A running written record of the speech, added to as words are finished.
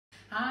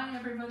Hi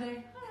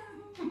everybody.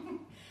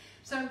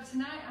 So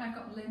tonight I've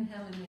got Lynn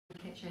Hill in the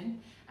kitchen,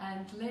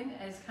 and Lynn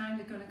is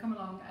kind of going to come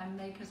along and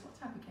make us, what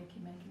type of cake are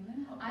you making,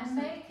 Lynn? I'm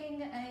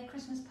making a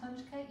Christmas sponge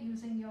cake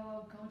using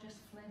your gorgeous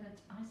flavoured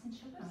icing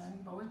sugars.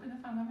 I've always been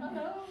a fan of it. I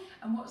know.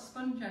 And what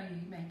sponge are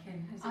you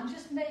making? I'm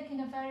just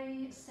making a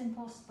very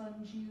simple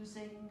sponge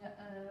using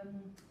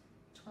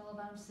 12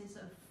 ounces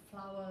of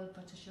flour,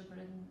 butter, sugar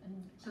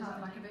and So is that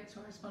like a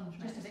Victoria sponge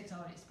mix? Just a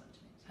Victoria sponge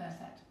mix.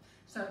 Perfect.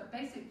 So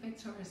basic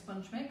Victoria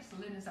sponge mix,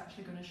 Lynn is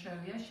actually going to show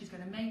you. She's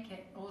going to make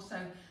it, also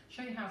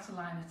show you how to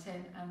line a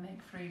tin and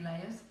make 3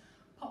 layers.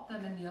 Pop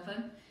them in the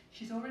oven.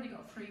 She's already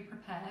got 3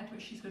 prepared,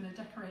 which she's going to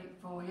decorate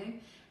for you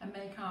and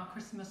make our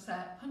Christmas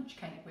punch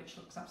cake, which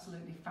looks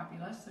absolutely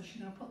fabulous. So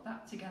she's going to put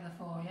that together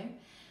for you.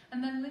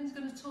 And then Lynn's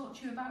going to talk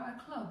to you about a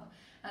club.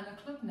 And a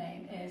club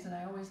name is, and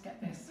I always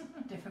get this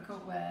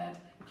difficult word,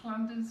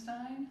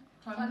 Clandestine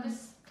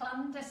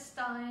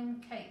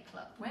Cake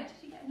Club. Where did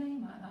you get a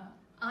name like that?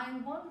 I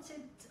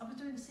was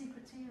doing the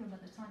secret tea room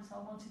at the time, so I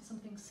wanted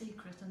something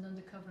secret and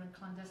undercover and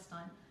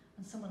clandestine.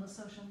 And someone on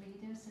social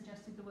media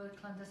suggested the word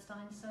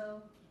clandestine,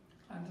 so...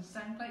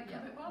 Clandestine Cake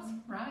Club it was?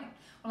 Right.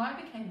 Well, I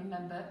became a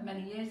member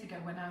many years ago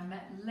when I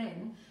met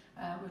Lynn.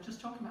 We were just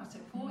talking about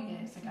it 4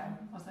 years ago,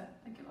 was it?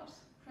 I think it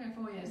was 3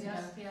 or 4 years ago.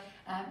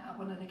 At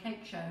one of the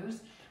cake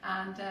shows.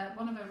 And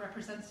one of her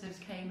representatives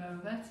came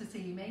over to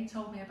see me,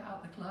 told me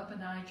about the club,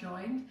 and I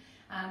joined.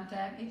 And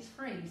it's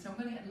free, so I'm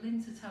going to get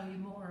Lynn to tell you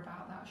more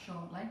about that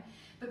shortly.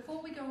 But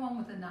before we go on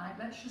with the night,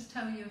 let's just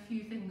tell you a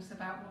few things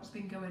about what's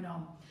been going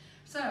on.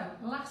 So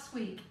last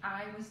week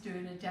I was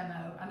doing a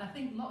demo, and I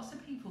think lots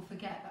of people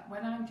forget that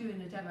when I'm doing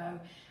a demo,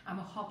 I'm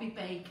a hobby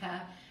baker.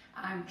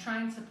 I'm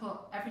trying to put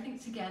everything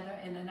together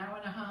in an hour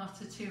and a half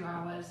to 2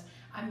 hours.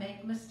 I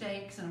make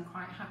mistakes and I'm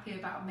quite happy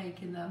about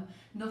making them.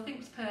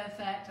 Nothing's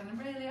perfect,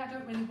 and I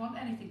don't really want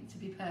anything to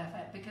be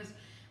perfect, because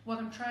what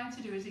I'm trying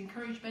to do is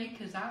encourage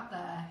bakers out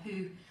there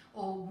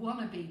or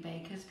wannabe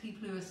bakers,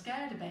 people who are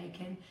scared of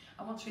baking.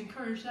 I want to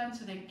encourage them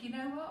to think, you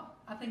know what,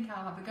 I think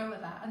I'll have a go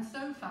at that. And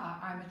so far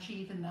I'm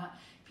achieving that.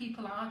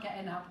 People are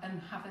getting up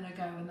and having a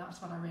go, and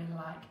that's what I really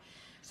like.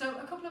 So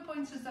a couple of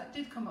pointers that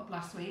did come up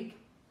last week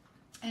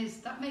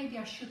is that maybe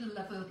I should have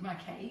leveled my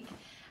cake.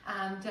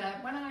 And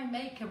when I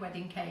make a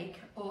wedding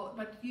cake, or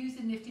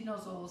using nifty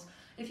nozzles,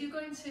 if you're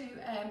going to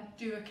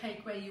do a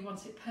cake where you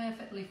want it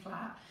perfectly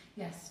flat,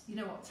 yes, you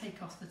know what,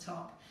 take off the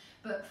top.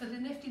 But for the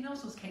nifty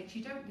nozzles cakes,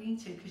 you don't need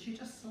to, because you're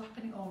just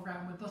slapping it all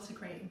around with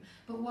buttercream.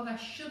 But what I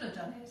should have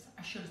done is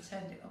I should have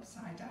turned it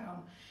upside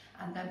down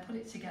and then put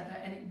it together,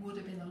 and it would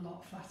have been a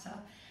lot flatter.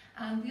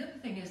 And the other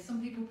thing is,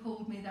 some people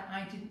told me that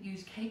I didn't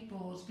use cake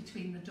boards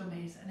between the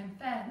dummies, and in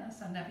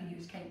fairness, I never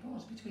use cake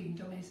boards between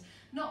dummies,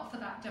 not for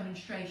that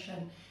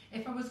demonstration.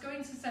 If I was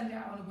going to send it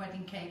out on a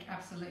wedding cake,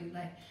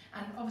 absolutely.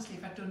 And obviously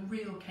if I'd done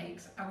real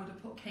cakes, I would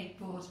have put cake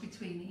boards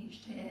between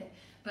each tier.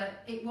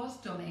 But it was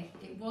dummy,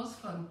 it was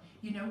fun.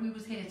 You know, we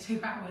was here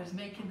 2 hours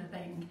making the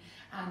thing,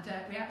 and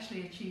we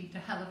actually achieved a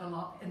hell of a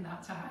lot in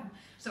that time.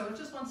 So I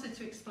just wanted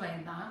to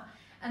explain that.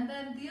 And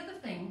then the other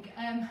thing,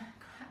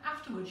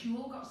 afterwards you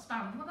all got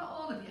spammed, well not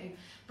all of you,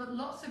 but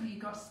lots of you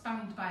got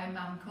spammed by a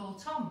man called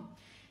Tom,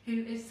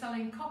 who is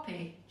selling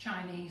copy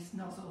Chinese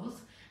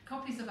nozzles,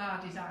 copies of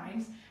our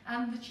designs,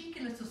 and the cheeky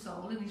little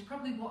soul, and he's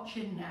probably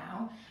watching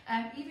now,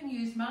 even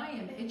used my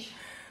image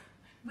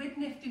with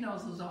nifty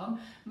nozzles on,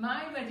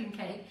 my wedding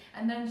cake,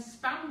 and then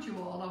spammed you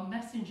all on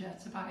Messenger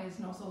to buy his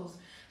nozzles.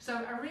 So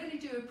I really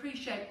do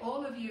appreciate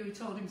all of you who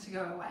told him to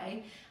go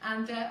away,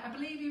 and I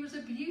believe he was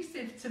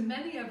abusive to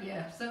many of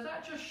you, so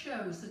that just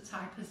shows the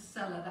type of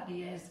seller that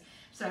he is.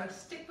 So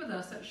stick with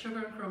us at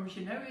Sugar and Crumbs,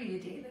 you know who you're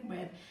dealing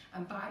with,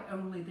 and buy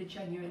only the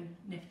genuine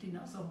nifty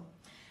nozzle.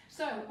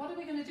 So what are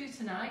we going to do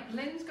tonight?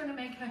 Lynn's going to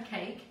make her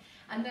cake,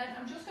 and then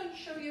I'm just going to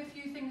show you a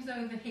few things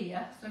over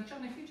here. So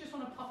John, if you just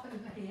want to pop it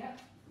over here.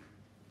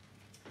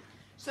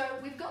 So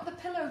we've got the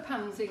pillow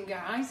pans in,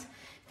 guys.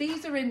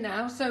 These are in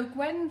now. So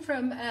Gwen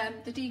from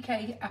the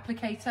DK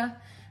applicator,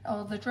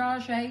 or the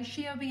drage,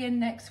 she'll be in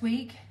next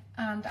week.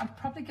 And I'm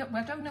probably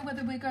I don't know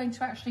whether we're going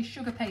to actually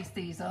sugar paste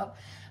these up,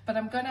 but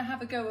I'm going to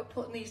have a go at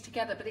putting these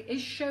together. But it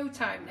is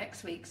showtime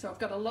next week, so I've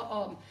got a lot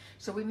on,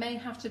 so we may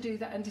have to do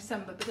that in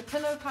December. But the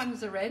pillow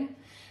pans are in.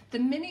 The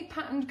mini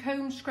patterned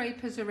comb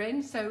scrapers are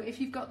in, so if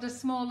you've got the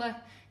smaller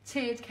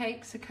tiered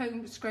cakes, the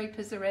comb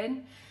scrapers are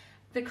in.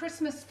 The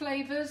Christmas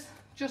flavours,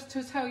 just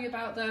to tell you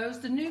about those,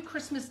 the new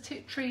Christmas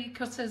tree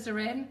cutters are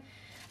in.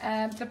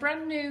 The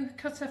brand new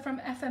cutter from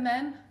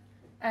FMM,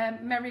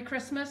 Merry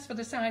Christmas, for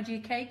the side of your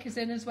cake is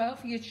in as well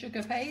for your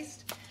sugar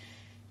paste.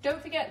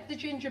 Don't forget the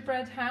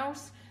gingerbread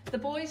house. The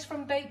boys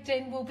from Baked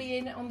In will be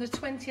in on the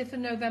 20th of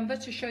November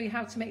to show you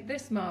how to make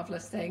this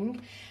marvellous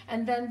thing.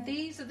 And then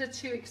these are the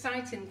 2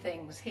 exciting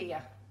things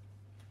here.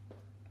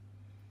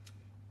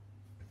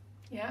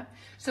 Yeah,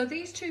 so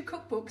these 2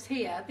 cookbooks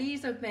here,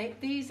 these have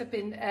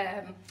been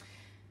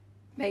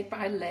made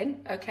by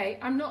Lynn. Okay,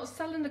 I'm not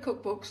selling the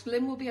cookbooks.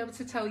 Lynn will be able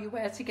to tell you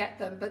where to get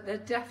them, but they're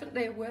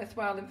definitely a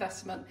worthwhile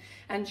investment.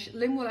 And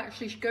Lynn will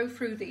actually go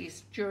through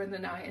these during the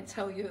night and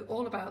tell you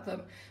all about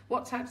them,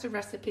 what types of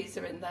recipes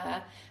are in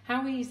there,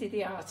 how easy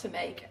they are to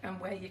make,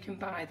 and where you can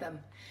buy them.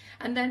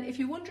 And then if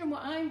you're wondering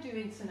what I'm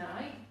doing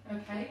tonight,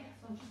 okay,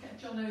 so I'll just get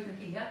John over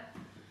here.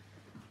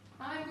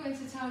 I'm going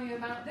to tell you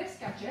about this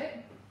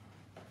gadget,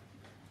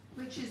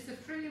 which is the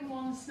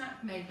 3-in-1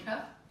 snack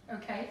maker,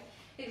 okay.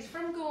 It's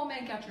from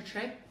Gourmet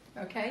Gadgetry,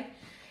 okay.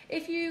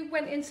 If you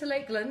went into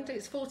Lakeland,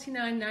 it's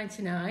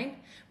 $49.99.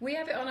 We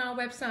have it on our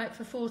website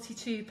for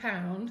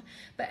 £42,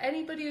 but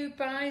anybody who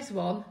buys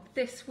one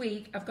this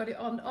week, I've got it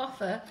on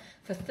offer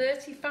for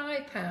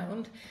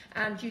 £35,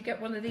 and you get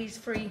one of these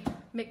free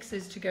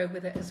mixes to go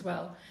with it as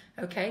well,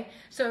 okay.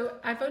 So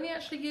I've only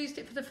actually used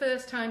it for the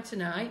first time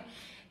tonight.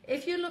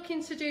 If you're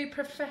looking to do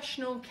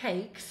professional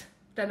cakes,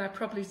 then I'd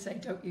probably say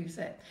don't use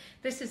it.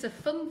 This is a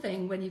fun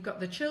thing when you've got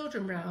the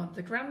children round,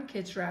 the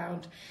grandkids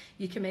round.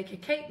 You can make a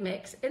cake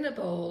mix in a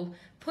bowl,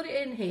 put it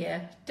in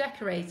here,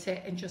 decorate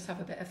it, and just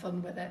have a bit of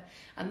fun with it.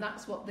 And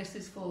that's what this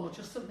is for,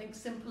 just something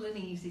simple and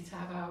easy to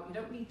have out. You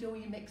don't need all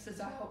your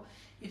mixers out.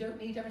 You don't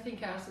need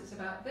everything else. It's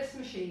about this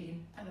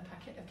machine and a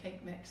packet of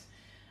cake mix.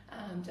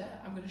 And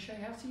I'm going to show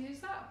you how to use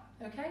that,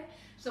 okay?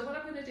 So what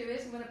I'm going to do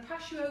is I'm going to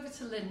pass you over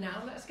to Lynn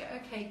now. Let's get our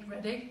cake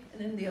ready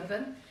and in the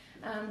oven,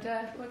 and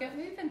we'll get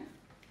moving.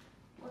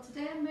 Well,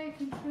 today I'm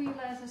making 3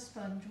 layers of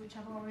sponge, which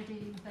I've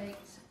already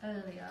baked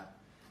earlier.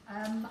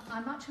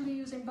 I'm actually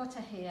using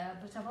butter here,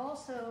 but I've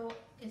also,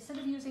 instead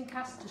of using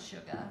caster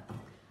sugar,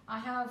 I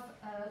have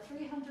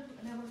 300,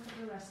 and I look at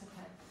the recipe.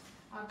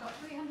 I've got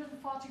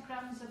 340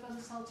 grams of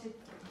unsalted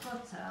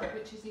butter,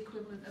 which is the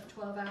equivalent of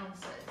 12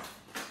 ounces.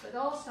 But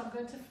also I'm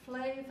going to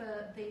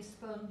flavour the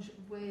sponge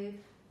with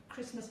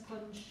Christmas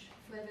punch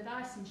flavoured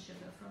icing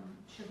sugar from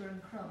Sugar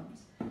and Crumbs.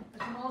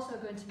 But I'm also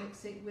going to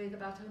mix it with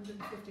about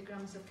 150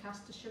 grams of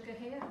caster sugar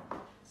here.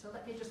 So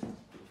let me just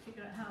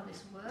figure out how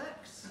this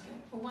works. Okay.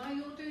 Well, while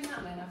you're doing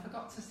that, Lynn, I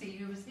forgot to see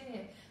who was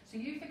here. So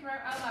you figure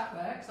out how that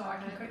works, so I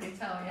can quickly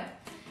tell you.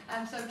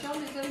 So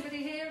John, is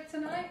anybody here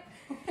tonight?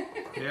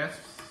 Yes,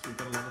 we've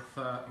got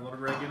a lot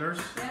of regulars.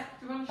 Yeah,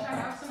 do you want to shout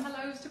out some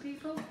hellos to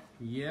people?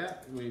 Yeah,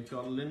 we've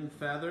got Lynn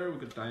Feather, we've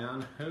got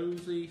Diane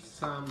Hosey,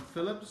 Sam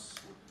Phillips,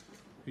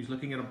 who's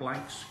looking at a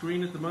blank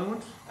screen at the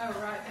moment. Oh,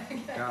 right,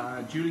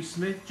 okay. Julie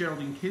Smith,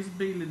 Geraldine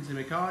Kisby, Lindsay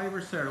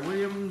McIver, Sarah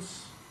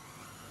Williams.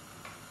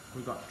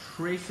 We've got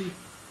Tracy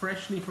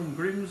Freshney from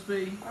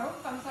Grimsby. Oh,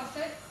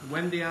 fantastic.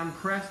 Wendy Ann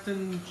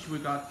Preston,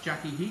 we've got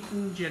Jackie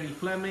Heaton, Jenny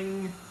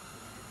Fleming.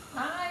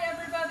 Hi,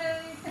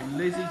 everybody.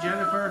 Lizzie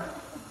Jennifer,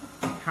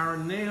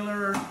 Karen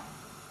Naylor.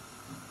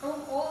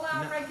 Oh, all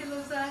our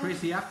regulars there.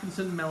 Tracy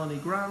Atkinson, Melanie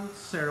Grant,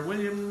 Sarah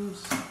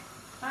Williams.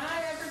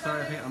 Hi, everybody.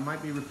 Sorry, I think I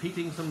might be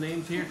repeating some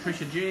names here.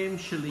 Trisha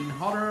James, Shalene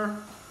Hodder,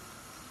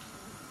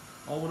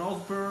 Owen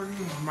Osborne,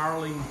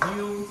 Marilyn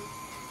Heald.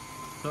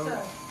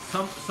 So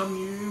some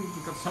new.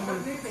 We've got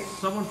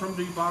someone from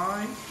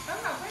Dubai. Oh,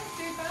 I went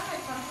to Dubai.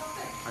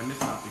 Fantastic. I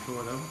missed that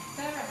before though.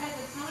 They're ahead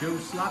of time. Joe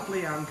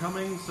Slatley, Anne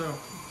Cummings. So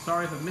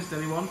sorry if I've missed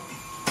anyone.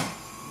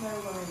 No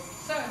worries.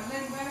 So,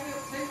 Lynn, where are we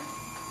up to?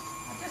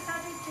 I've just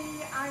added the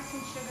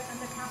icing sugar and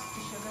the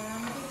caster sugar, and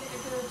I'm giving it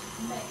a good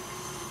mix.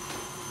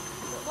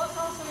 But what's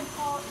also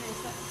important is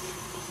that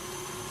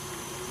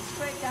it's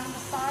straight down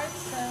the sides,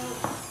 so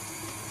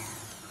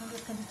I'm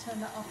just going to turn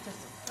that off just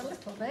a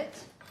little bit,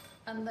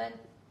 and then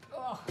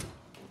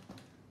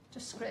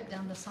just scrape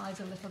down the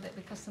sides a little bit,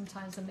 because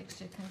sometimes the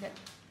mixture can get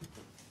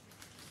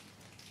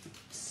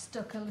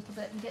stuck a little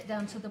bit and get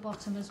down to the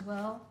bottom as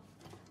well.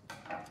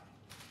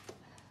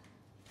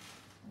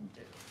 And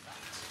do that.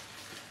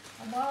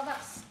 And while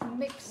that's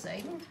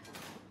mixing,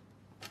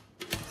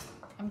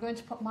 I'm going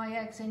to put my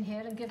eggs in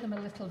here and give them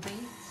a little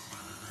beat.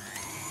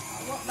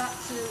 I want that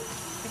to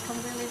become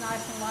really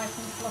nice and light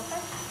and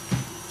fluffy.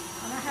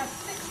 And I have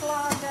 6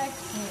 large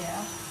eggs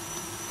here.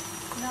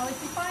 Now if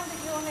you find that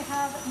you only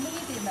have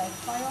medium eggs,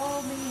 by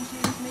all means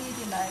use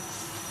medium eggs.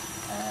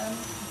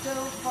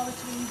 Don't bother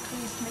to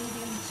increase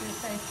medium to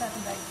say 7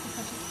 eggs,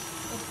 because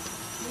if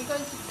we're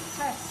going to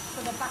test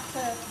for the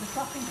batter, the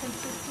frothing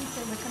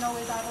consistency, we can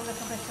always add a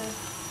little bit of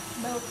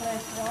milk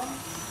later on.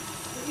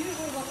 But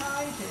usually what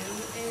I do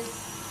is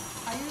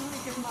I usually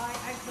give my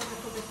eggs a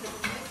little bit of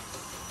a mix,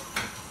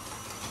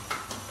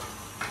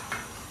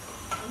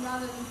 and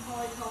rather than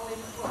pour it all in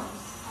at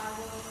once, I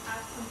will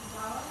add some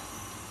flour.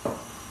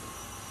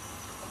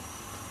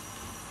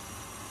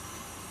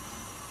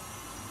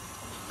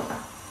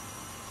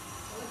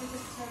 So let me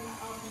just turn that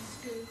off and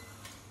scoop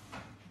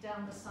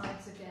down the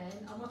sides again.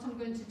 And what I'm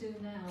going to do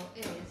now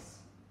is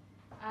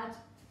add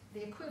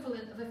the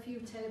equivalent of a few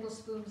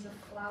tablespoons of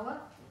flour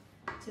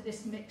to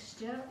this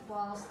mixture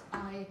whilst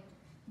I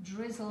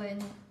drizzle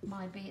in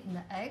my beaten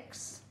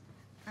eggs.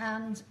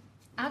 And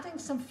adding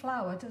some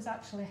flour does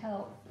actually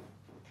help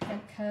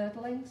prevent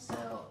curdling,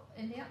 so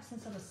in the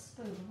absence of a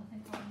spoon, I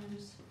think I'll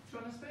use... Do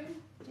you want a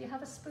spoon? Do you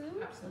have a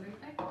spoon?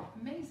 Absolutely.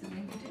 Amazingly,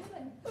 you do,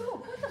 Lynn.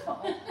 Oh, wonderful.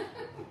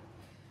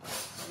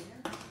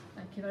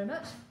 Thank you very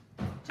much.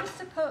 just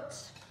to put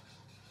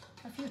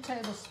a few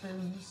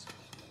tablespoons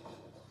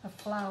of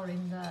flour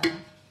in there.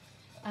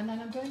 And then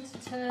I'm going to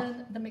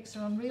turn the mixer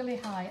on really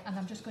high, and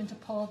I'm just going to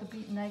pour the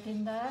beaten egg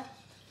in there,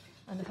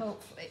 and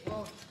hopefully it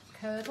won't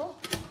curdle,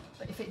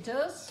 but if it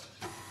does,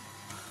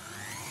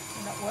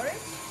 I'm not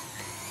worried.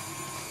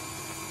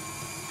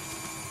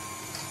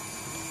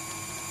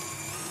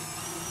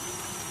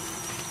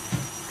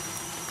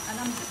 And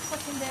I'm just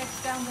putting the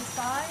eggs down the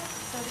side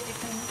so that it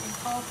can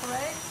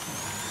incorporate.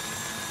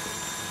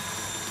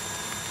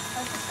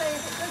 I'll just say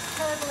if it does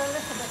curdle a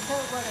little bit,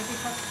 don't worry,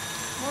 because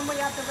when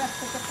we add the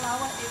rest of the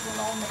flour, it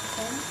will all mix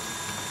in.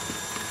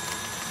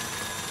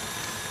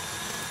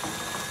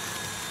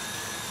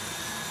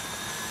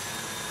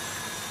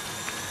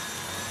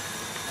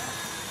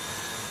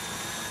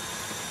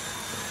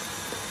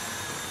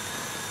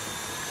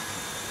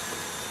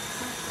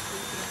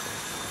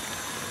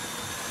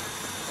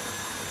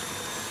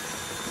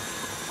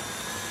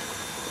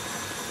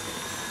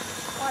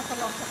 Quite a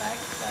lot of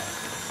eggs, but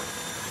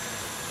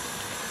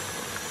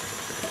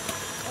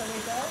there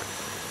we go.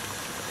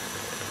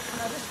 And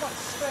I just want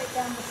straight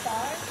down the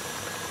side.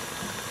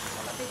 So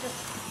let me just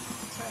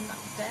turn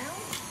that down.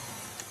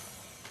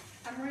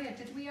 And Maria,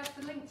 did we have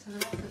the link to the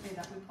recipe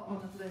that we put on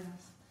of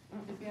Lynn's?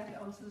 Did we add it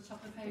onto the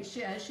top of the page?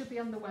 Yeah, it should be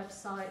on the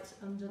website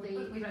under the we put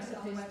it on the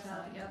recipes website,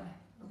 tab, yeah.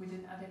 but we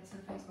didn't add it to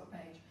the Facebook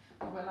page.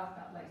 But we'll add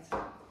that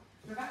later.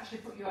 We've actually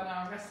put you on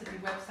our recipe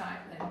website,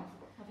 Lynn,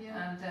 Have you?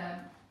 and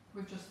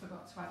we've just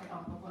forgot to add it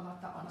on, but we'll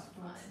add that on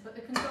afterwards. But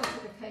they can go to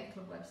the Cake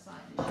Club website,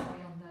 it should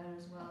be on there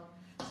as well.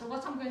 So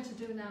what I'm going to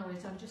do now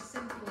is I'm just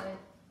simply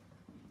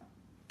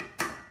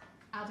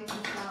adding the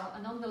flour,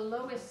 and on the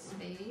lowest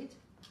speed,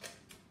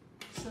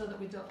 so that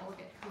we don't all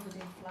get covered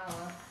in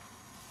flour.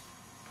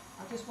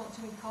 I just want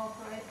to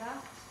incorporate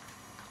that.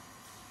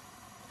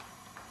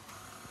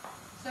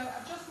 So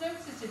I've just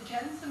noticed a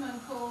gentleman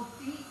called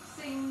Deep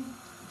Singh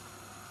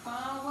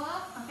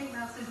Barwa, I think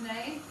that's his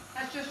name,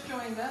 has just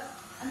joined us.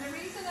 And the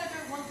reason I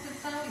don't want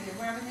to tell you,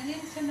 we're having an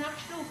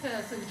international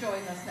person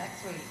join us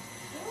next week.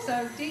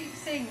 So Deep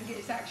Singh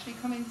is actually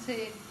coming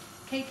to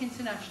Cake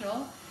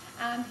International,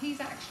 and he's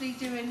actually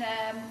doing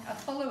a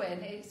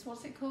following. It's,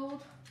 what's it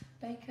called?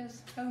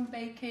 Baker's Home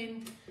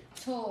Baking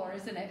Tour,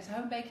 isn't it? It's a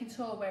home baking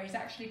tour where he's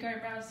actually going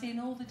around seeing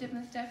all the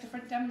different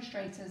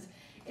demonstrators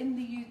in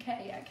the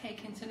UK at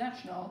Cake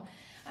International,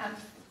 and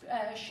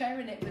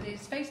sharing it with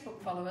his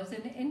Facebook followers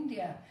in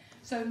India.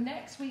 So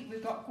next week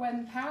we've got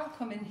Gwen Powell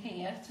coming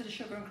here to the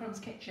Sugar and Crumbs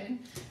kitchen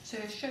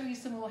to show you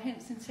some more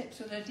hints and tips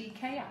with a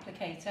DK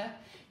applicator.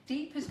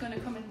 Deep is going to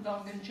come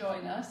along and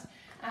join us,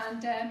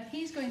 and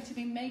he's going to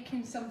be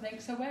making something.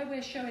 So where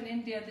we're showing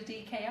India the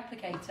DK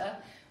applicator,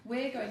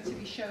 we're going to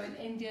be showing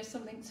India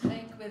something to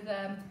make with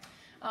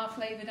our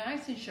flavoured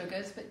icing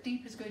sugars, but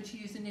Deep is going to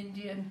use an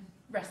Indian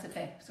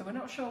recipe. So we're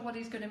not sure what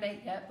he's going to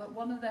make yet, but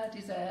one of their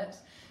desserts,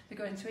 they're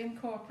going to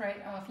incorporate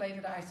our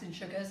flavoured icing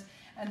sugars,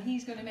 and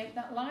he's going to make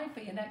that live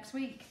for you next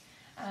week,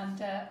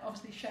 and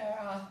obviously share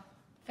our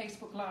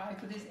Facebook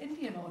Live with his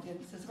Indian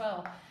audience as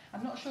well.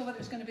 I'm not sure whether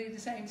it's going to be the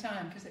same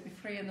time, because it'll be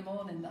 3 in the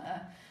morning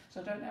there,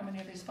 so I don't know how many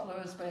of his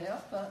followers will be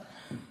up, but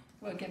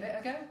we'll give it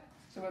a go.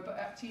 So we're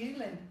back to you,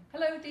 Lynn.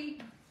 Hello,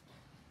 Deep.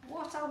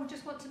 What I would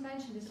just want to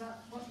mention is about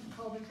what you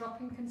call the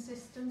dropping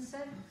consistency,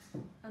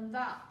 and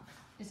that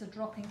is a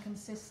dropping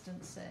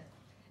consistency.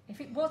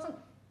 If it wasn't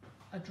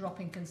a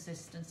dropping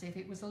consistency, if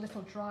it was a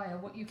little drier,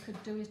 what you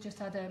could do is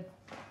just add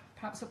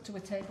perhaps up to a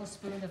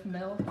tablespoon of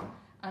milk,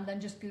 and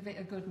then just give it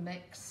a good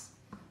mix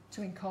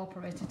to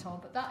incorporate it all.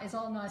 But that is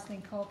all nicely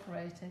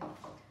incorporated.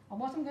 And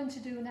what I'm going to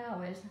do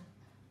now is,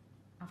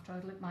 after I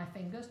lick my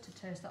fingers to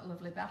taste that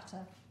lovely batter.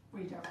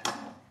 We don't.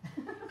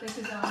 This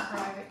is our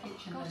private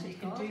kitchen, and you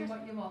can do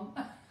what you want.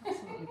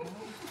 Absolutely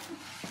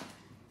gorgeous.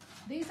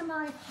 These are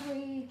my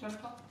 3.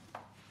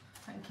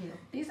 Thank you.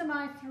 These are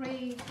my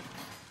 3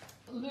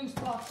 loose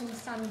bottom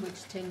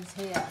sandwich tins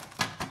here.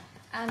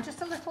 And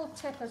just a little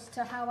tip as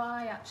to how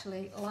I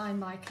actually line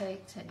my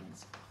cake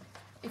tins.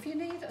 If you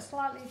need a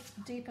slightly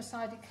deeper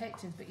sided cake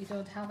tins but you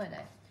don't have any,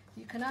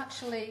 you can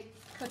actually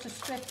cut a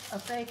strip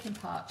of baking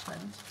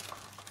parchment,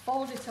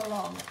 fold it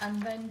along,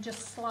 and then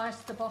just slice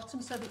the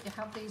bottom so that you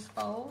have these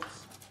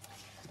folds.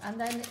 And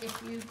then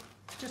if you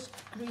just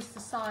grease the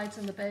sides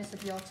and the base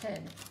of your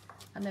tin,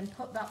 and then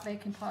put that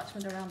baking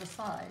parchment around the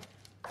side,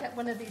 get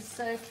one of these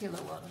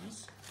circular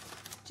ones.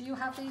 Do you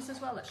have these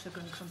as well at Sugar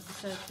and Crumbs, the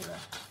circular?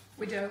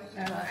 We don't.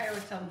 No, Right. I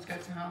always tell them to go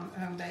to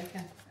home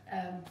bacon,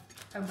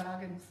 home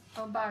bargains.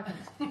 Home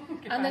bargains.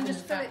 And then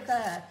just fill it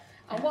there.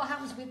 And what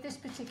happens with this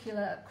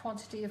particular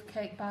quantity of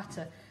cake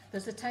batter,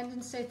 there's a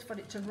tendency for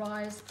it to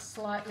rise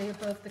slightly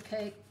above the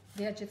cake,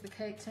 the edge of the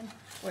cake tin,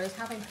 whereas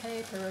having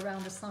paper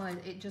around the side,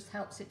 it just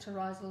helps it to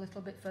rise a little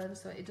bit further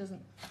so it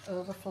doesn't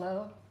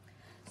overflow.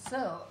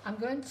 So I'm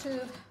going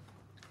to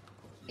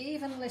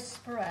evenly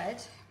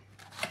spread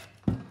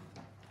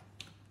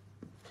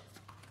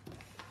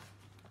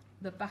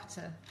the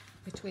batter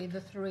between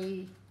the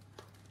 3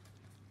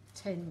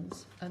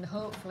 tins, and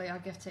hopefully I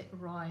get it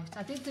right.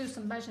 I did do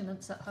some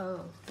measurements at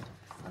home,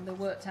 and they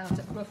worked out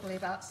at roughly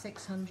about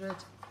 600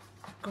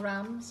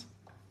 grams.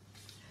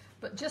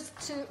 But just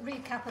to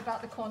recap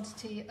about the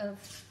quantity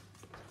of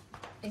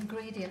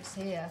ingredients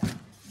here,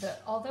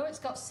 that although it's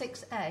got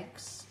 6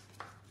 eggs,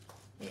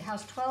 it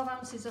has 12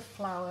 ounces of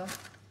flour,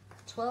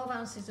 12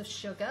 ounces of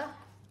sugar,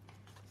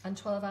 and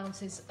 12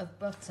 ounces of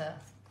butter.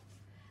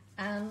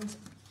 And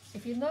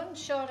if you're not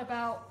sure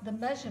about the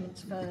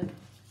measurements for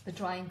the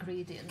dry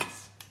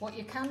ingredients, what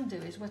you can do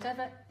is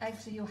whatever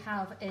eggs you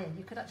have in,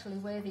 you could actually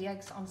weigh the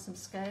eggs on some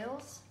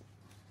scales,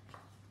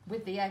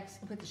 with the eggs,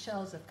 with the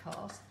shells of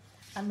course,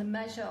 and then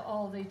measure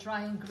all the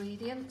dry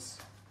ingredients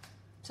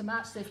to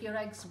match. So if your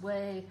eggs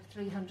weigh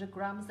 300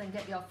 grams, then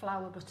get your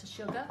flour, butter,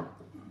 sugar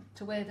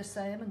to weigh the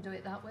same and do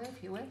it that way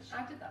if you wish.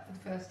 I did that for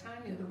the first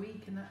time the other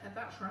week, and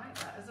that's right,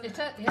 that isn't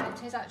it? Yeah,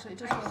 it is actually. It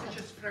does I work. used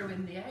to just throw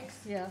in the eggs.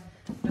 Yeah.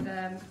 But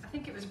I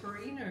think it was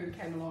Verena who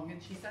came along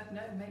and she said,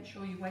 no, make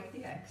sure you weigh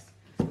the eggs.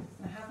 And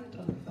I haven't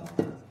done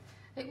before.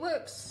 It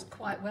works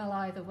quite well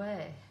either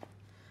way.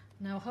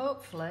 Now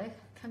hopefully,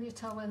 can you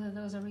tell whether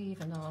those are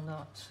even or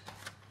not?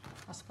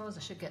 I suppose I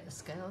should get the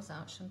scales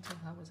out, shouldn't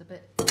I? I was a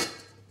bit...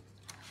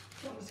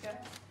 What was scales?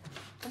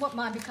 I won't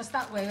mind, because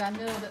that way I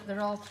know that they're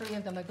all 3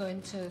 of them are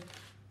going to... Weigh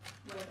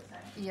the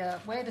same. Yeah,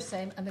 weigh the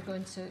same, and they're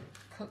going to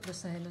cook the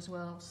same as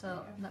well.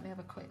 So let me have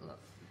a quick look.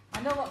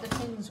 I know what the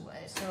tins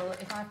weigh, so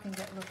if I can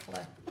get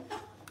roughly...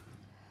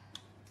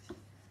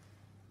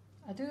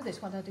 I do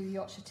this when I do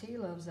Yorkshire tea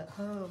loaves at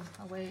home.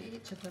 I weigh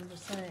each of them the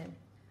same.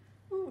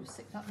 Ooh,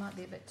 that might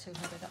be a bit too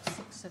heavy. That's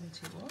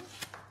 671.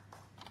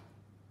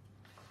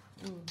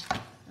 Ooh,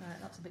 right,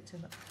 that's a bit too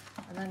much.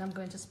 And then I'm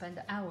going to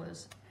spend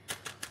hours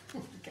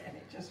Getting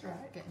it just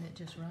right. getting it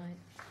just right.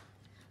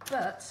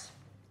 But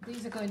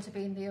these are going to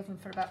be in the oven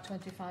for about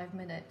 25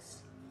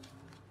 minutes.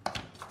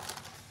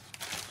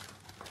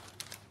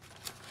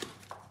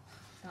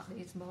 That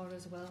needs more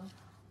as well.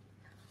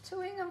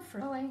 Toing and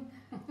froing.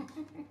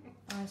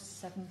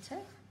 570.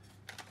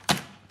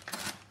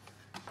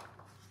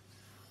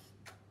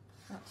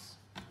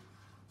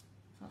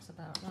 That's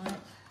about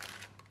right.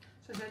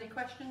 So is there any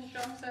questions,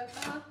 John, so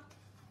far?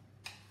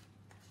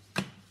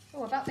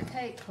 Oh, about the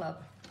Cake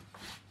Club.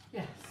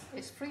 Yes.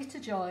 It's free to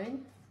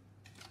join,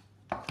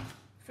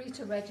 free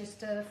to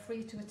register,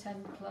 free to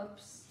attend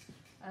clubs,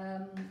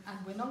 and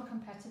we're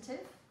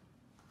non-competitive,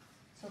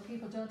 so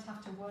people don't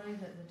have to worry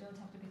that they don't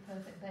have to be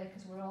perfect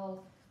bakers. We're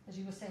all, as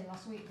you were saying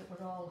last week, that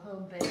we're all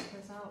home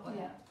bakers, aren't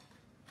we? Yeah.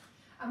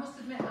 I must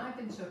admit, I've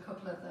been to a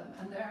couple of them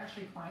and they're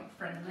actually quite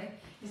friendly.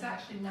 It's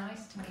actually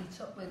nice to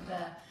meet up with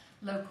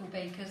local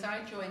bakers.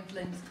 I joined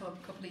Lynn's Club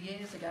a couple of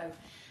years ago,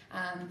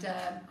 and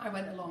I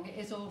went along. It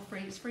is all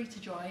free. It's free to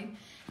join.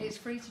 It's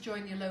free to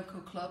join your local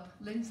club.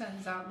 Lynn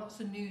sends out lots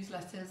of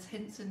newsletters,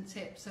 hints and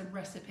tips and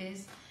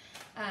recipes.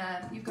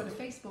 You've got a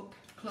Facebook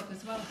club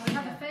as well, haven't We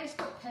have you? a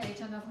Facebook page,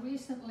 and I've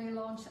recently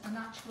launched an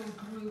actual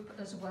group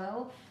as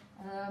well,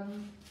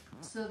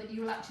 so that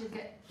you'll actually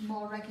get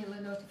more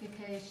regular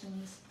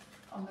notifications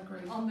On the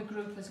group. on the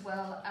group, as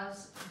well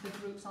as the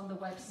groups on the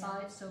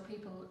website, so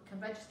people can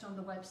register on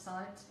the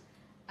website,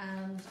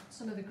 and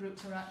some of the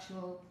groups are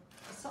actual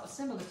sort of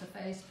similar to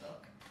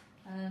Facebook,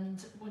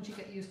 and once you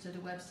get used to the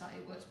website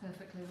it works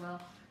perfectly well.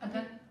 And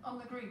then on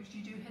the groups, do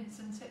you do hints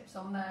and tips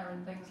on there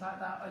and things like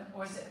that,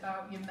 or is it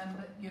about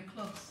your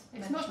clubs?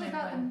 It's mostly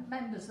about mentioning the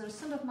members. There's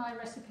some of my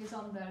recipes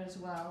on there as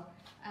well,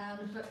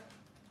 but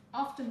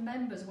often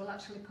members will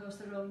actually post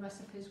their own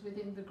recipes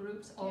within the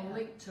groups, or Yeah.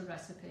 link to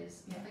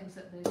recipes, Yeah. things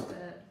that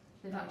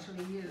they've Yeah.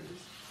 actually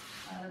used,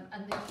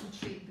 and they often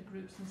treat the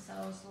groups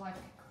themselves like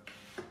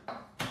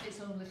its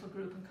own little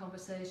group and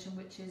conversation,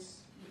 which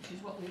is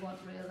what we want,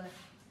 really.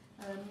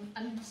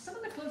 And some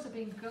of the clubs have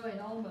been going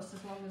almost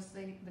as long as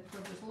the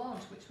club was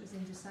launched, which was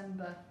in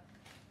December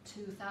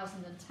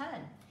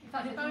 2010. In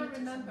fact, And if I it was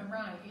remember December.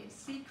 right, it's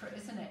secret,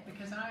 isn't it?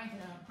 Because I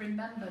Yeah.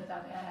 remembered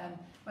that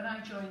when I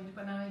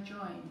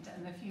joined,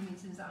 and the few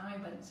meetings that I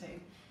went to,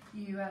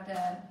 you had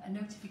a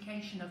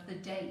notification of the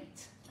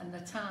date and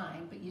the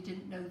time, but you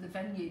didn't know the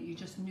venue. You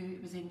just knew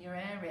it was in your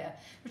area,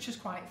 which was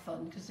quite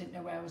fun because I didn't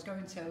know where I was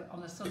going to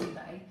on a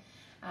Sunday.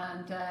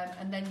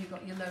 And then you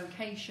got your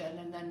location,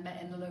 and then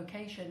met in the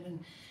location,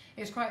 and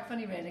it was quite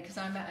funny really, because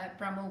I met at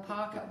Bramall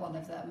Park at one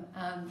of them,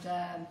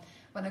 and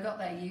when I got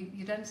there,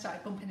 you then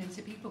started bumping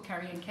into people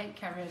carrying cake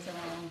carriers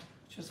around,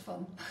 which was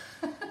fun.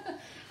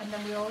 And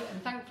then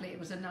and thankfully it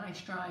was a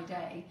nice dry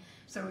day,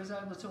 so I was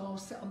able to all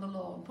sit on the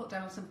lawn, put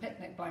down some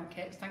picnic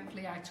blankets.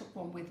 Thankfully I took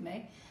one with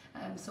me,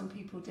 some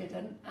people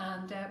didn't,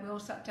 and we all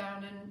sat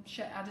down and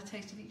had a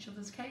taste of each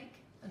other's cake,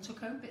 and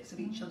took home bits of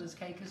each other's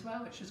cake as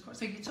well, which was quite...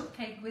 So you took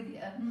cake with you,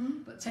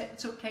 but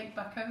took cake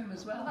back home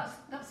as well. Well,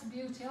 that's the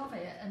beauty of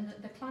it, and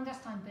the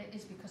clandestine bit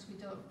is because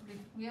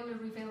we only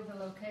reveal the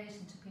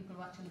location to people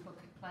who actually book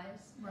a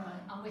place, Right.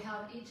 and we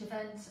have each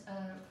event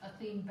a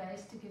theme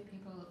based to give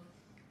people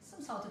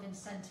some sort of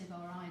incentive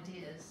or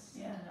ideas,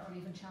 Yeah. or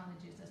even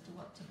challenges as to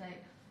what to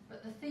bake.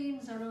 But the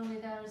themes are only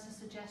there as a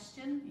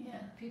suggestion. Yeah.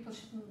 People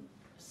shouldn't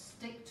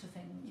stick to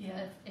things.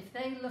 Yeah. If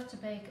they love to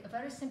bake a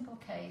very simple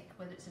cake,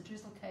 whether it's a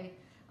drizzle cake,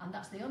 and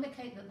that's the only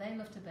cake that they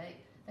love to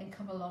bake, then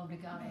come along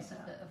regardless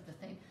of the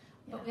theme.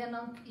 But we are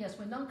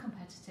we're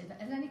non-competitive.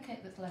 And any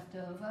cake that's left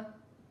over,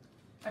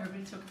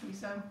 everybody took a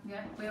piece home.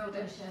 Yeah, we all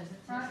did.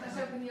 Right, let's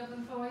open the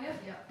oven for you.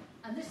 Yeah.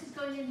 And this is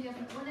going in the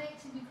oven at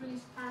 180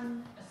 degrees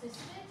pan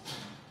assisted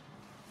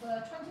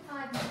for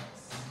 25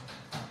 minutes.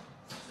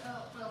 So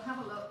we'll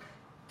have a look.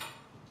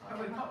 And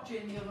we popped you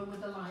in the oven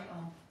with the light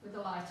on. With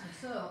the light on.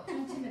 So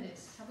 20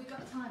 minutes. Have we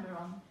got a timer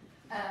on?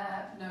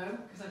 No,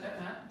 because I don't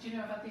know. Do you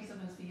know I've had these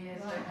ovens for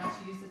years? I don't know how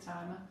to use the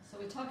timer. So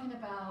we're talking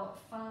about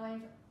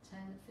 5, 10,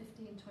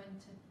 15, 20,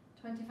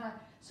 25.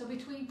 So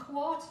between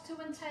 1/4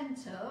 to and 10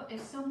 to,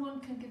 if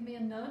someone can give me a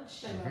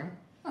nudge,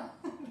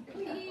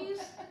 please.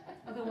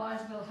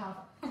 Otherwise we'll have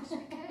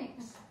crispy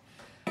cakes.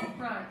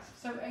 Right,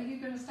 so are you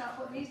going to start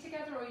putting these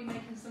together or are you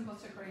making some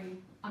buttercream?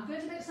 I'm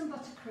going to make some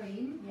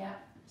buttercream. Yeah.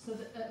 So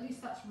that at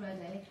least that's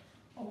ready.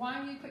 Well, why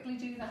don't you quickly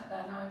do that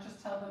then? I'll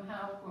just tell them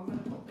how we're going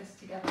to put this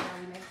together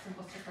and make some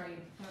buttercream.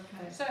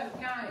 Okay. So,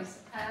 guys,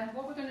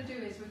 what we're going to do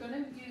is we're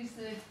going to use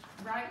the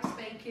Wright's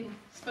Baking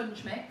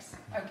Sponge Mix,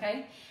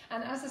 okay?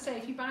 And as I say,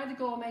 if you buy the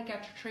Gourmet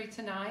Gadgetry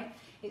tonight,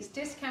 it's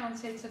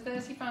discounted to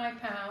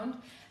 £35.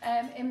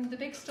 In the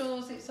big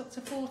stores, it's up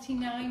to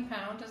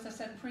 £49, as I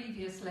said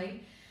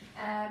previously.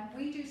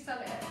 We do sell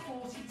it at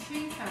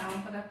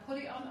 £42, but I've put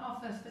it on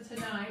offer for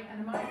tonight,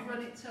 and I might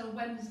run it till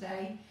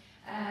Wednesday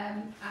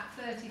at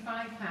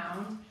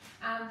 £35,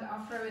 and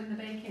I'll throw in the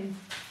baking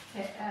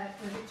kit,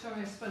 the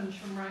Victoria sponge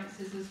from Wright's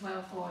as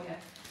well for you.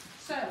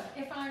 So,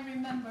 if I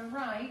remember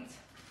right,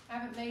 I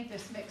haven't made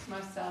this mix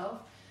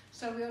myself,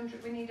 so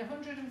we need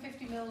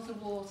 150 mils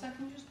of water.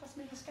 Can you just pass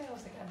me the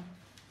scales again?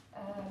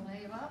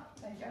 There you are.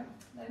 There you go.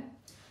 Then.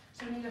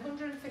 So we need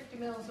 150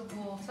 mils of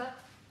water.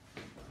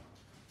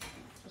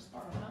 Just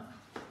borrow that.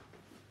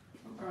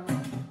 Borrow that.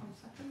 1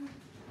 second.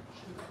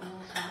 Should have got the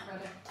water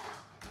ready.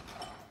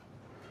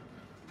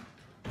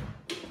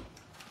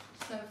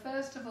 So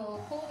first of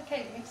all, pour the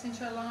cake mix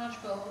into a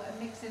large bowl and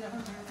mix in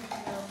 150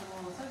 mils of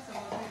water. So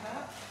we'll do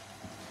that.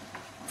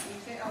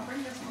 Easy. I'll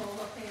bring this bowl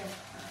up here,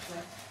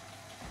 actually,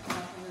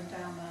 rather than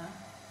down there.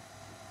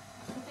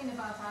 The thing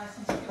about ice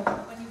and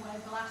sugar, when you wear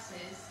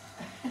glasses,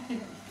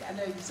 I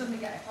know, you suddenly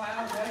get a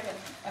cloud, don't you?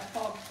 A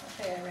fog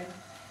appearing.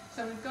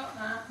 So we've got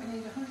that. We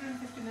need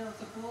 150 mils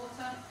of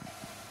water.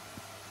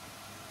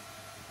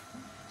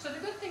 So the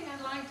good thing I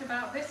liked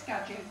about this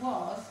gadget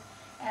was,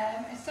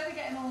 instead of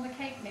getting all the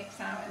cake mix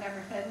out and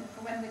everything,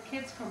 for when the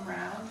kids come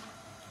round,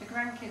 the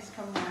grandkids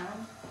come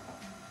round,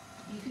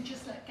 you can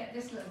just get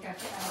this little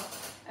gadget out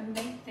and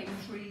make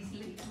things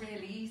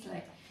really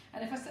easily.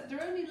 And if I said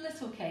they're only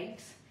little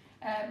cakes,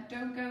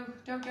 don't go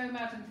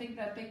mad and think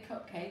they're big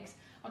cupcakes.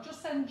 I'll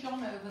just send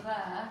John over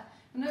there,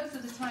 and those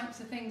are the types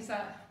of things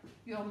that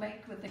you'll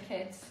make with the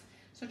kids.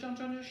 So John,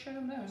 do you want to just show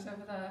them those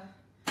over there?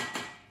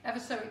 Ever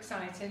so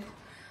exciting.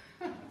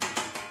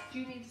 Do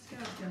you need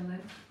scales, John,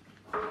 then?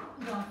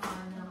 no, I'm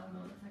fine now,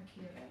 thank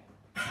you.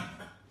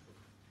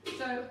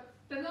 So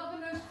they're not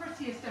the most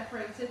prettiest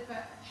decorated,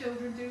 but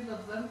children do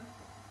love them.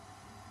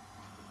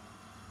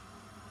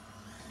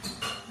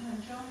 And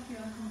then John, if you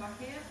want to come back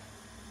here.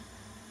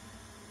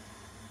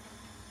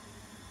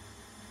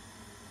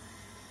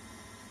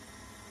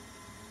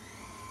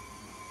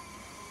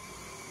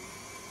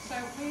 So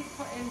we've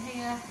put in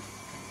here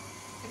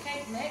the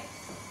cake mix.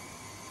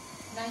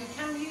 Now you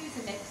can use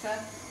a mixer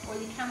or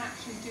you can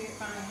actually do it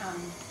by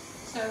hand.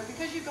 So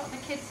because you've got the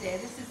kids here,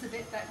 this is the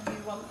bit that you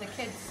want the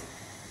kids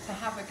to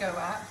have a go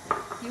at.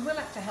 You will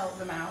have to help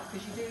them out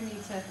because you do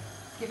need to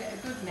give it a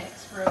good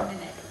mix for a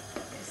minute,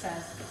 it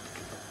says.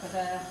 But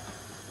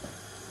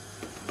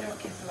you know what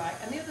kids are like.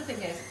 And the other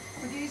thing is,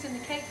 with using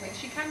the cake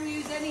mix, you can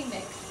use any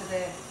mix for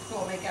the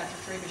Gourmet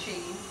Gadgetry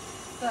machine,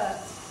 but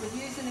with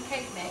using the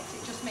cake mix,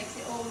 it just makes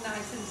it all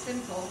nice and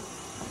simple.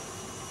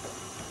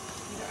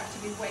 You don't have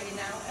to be weighing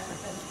out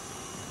everything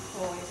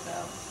for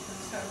yourselves.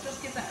 So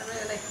just give that a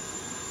really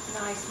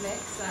nice mix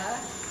there.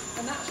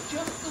 And that's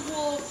just the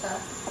water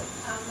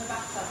and the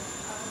batter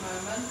at the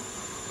moment.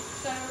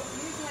 So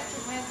use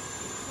electric whisk,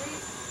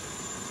 squeeze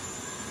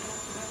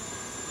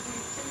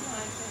two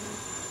nice things.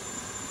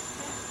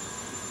 Yeah.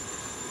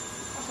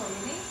 That's all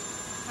you need.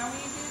 How will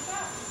you do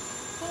that?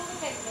 Pour the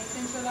cake mix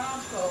into a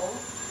large bowl,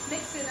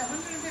 mix in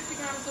 150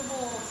 grams of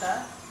water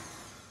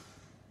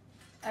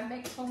and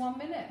mix for 1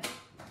 minute.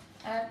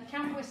 You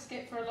can whisk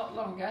it for a lot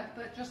longer,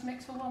 but just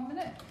mix for 1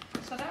 minute.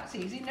 So that's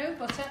easy. No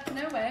butter,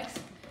 no eggs,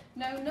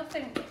 no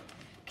nothing.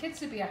 Kids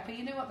would be happy.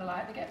 You know what they're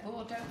like. They get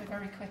bored, don't they,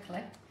 very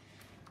quickly.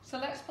 So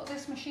let's put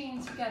this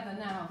machine together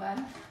now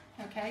then.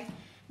 Okay.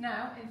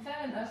 Now, in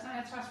fairness, I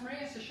had to ask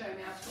Maria to show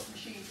me how to put the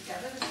machine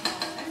together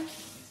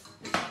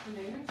this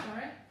afternoon,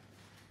 sorry.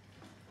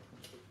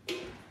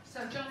 So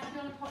John, if you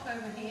want to pop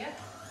over here.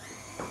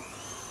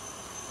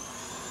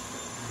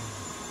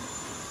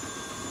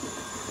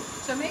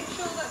 So make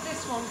sure that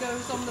this one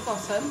goes on the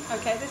bottom.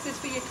 Okay, this is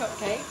for your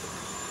cupcake.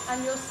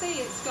 And you'll see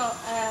it's got,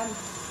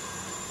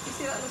 you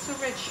see that little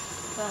ridge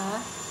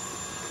there?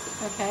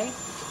 Okay,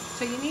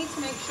 so you need to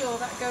make sure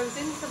that goes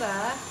into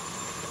there,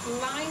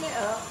 line it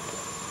up,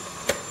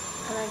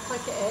 and then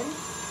click it in.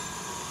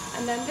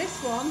 And then this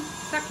one,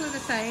 exactly the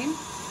same.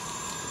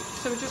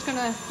 So we're just going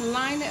to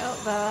line it up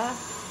there,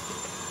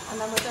 and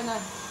then we're going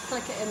to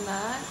click it in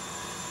there.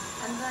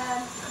 And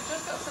then I've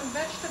just got some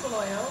vegetable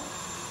oil,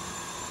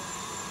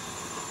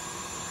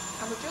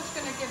 and we're just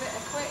going to give it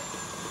a quick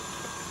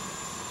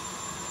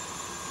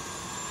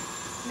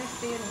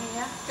nifty in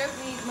here. Don't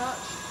need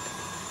much.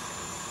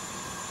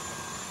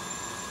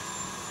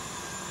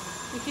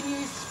 You can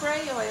use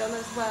spray oil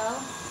as well.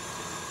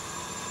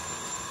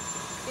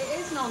 It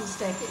is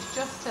non-stick, it's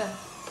just a,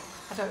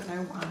 I don't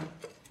know why.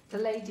 The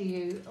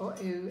lady who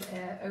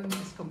owns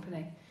this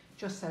company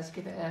just says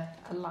give it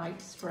a light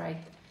spray.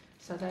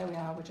 So there we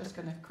are, we're just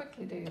going to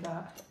quickly do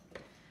that.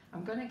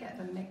 I'm going to get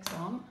the mix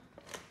on.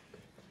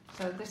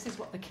 So this is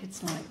what the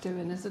kids like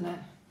doing, isn't it?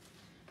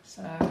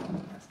 So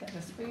let's get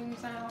the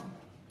spoons out.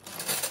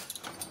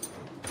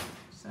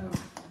 So,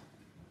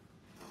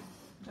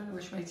 I don't know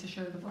which way to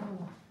show the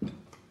bowl.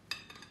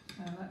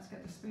 So let's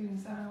get the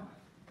spoons out.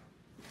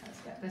 Let's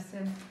get this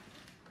in,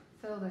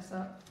 fill this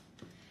up.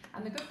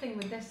 And the good thing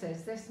with this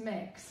is this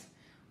mix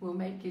will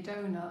make your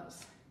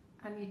donuts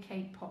and your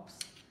cake pops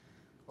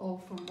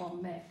all from one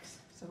mix.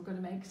 So we're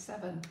going to make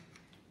 7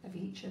 of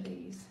each of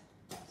these.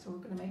 So we're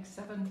going to make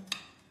 7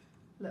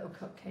 little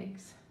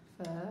cupcakes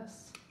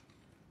first.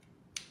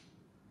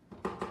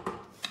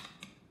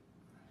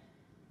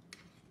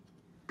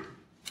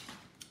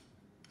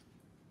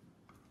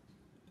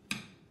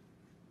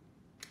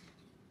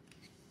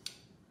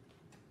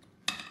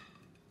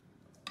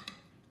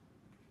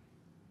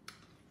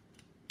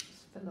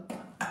 Fill up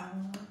that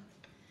one.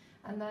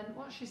 And then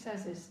what she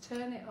says is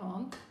turn it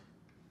on,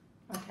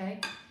 okay,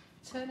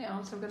 turn it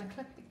on, so we're going to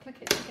click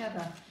it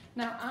together.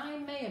 Now I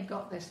may have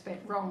got this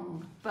bit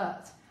wrong,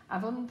 but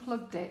I've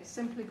unplugged it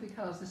simply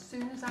because as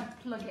soon as I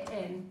plug it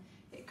in,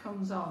 it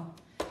comes on.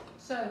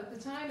 So the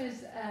time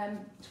is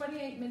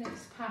 28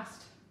 minutes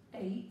past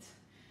 8,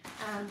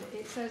 and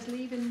it says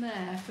leave in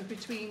there for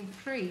between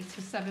 3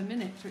 to 7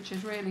 minutes, which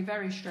is really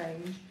very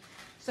strange.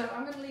 So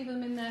I'm going to leave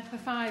them in there for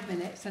 5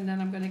 minutes, and then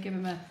I'm going to give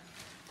them a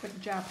quick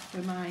jab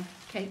with my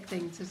cake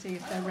thing to see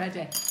if they're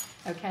ready.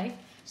 Okay,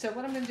 so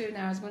what I'm going to do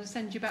now is I'm going to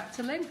send you back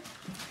to Lynn.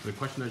 The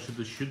question is,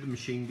 should the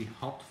machine be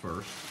hot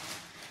first?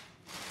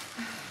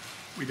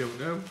 We don't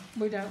know.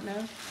 We don't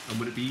know. And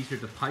would it be easier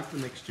to pipe the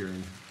mixture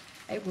in?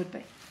 It would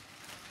be.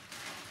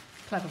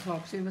 Clever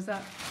Vlogs, who was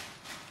that?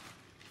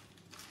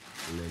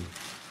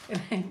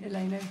 Lynn.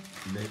 Elaine.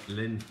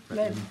 Lynn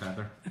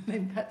Feather.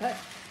 Lynn Feather.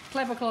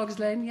 Clever Clogs,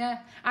 Lynn, yeah.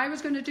 I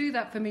was going to do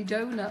that for me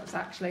donuts,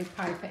 actually,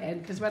 pipe it in,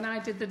 because when I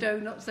did the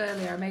donuts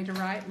earlier, I made a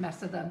right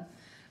mess of them.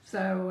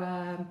 So,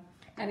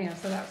 anyhow,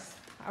 so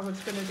I was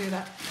going to do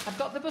that. I've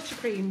got the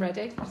buttercream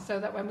ready, so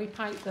that when we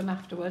pipe them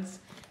afterwards,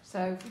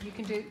 so you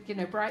can do, you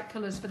know, bright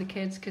colours for the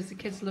kids, because the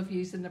kids love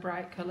using the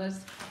bright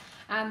colours.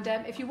 And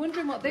if you're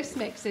wondering what this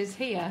mix is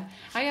here,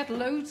 I had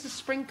loads of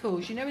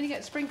sprinkles. You know when you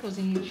get sprinkles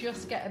and you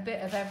just get a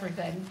bit of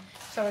everything?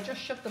 So I just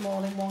shoved them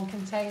all in one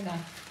container.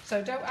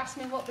 So don't ask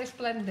me what this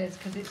blend is,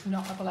 because it's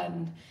not a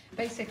blend.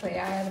 Basically,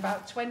 I had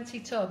about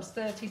 20 tubs,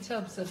 30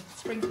 tubs of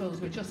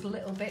sprinkles with just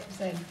little bits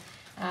in.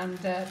 And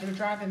they were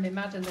driving me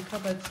mad in the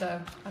cupboard,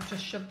 so I've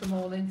just shoved them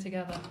all in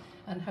together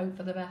and hope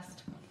for the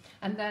best.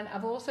 And then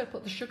I've also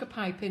put the sugar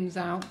pipings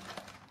out.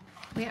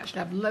 We actually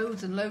have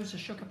loads and loads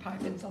of sugar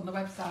pipings on the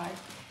website.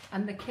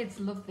 And the kids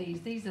love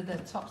these. These are the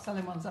top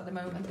selling ones at the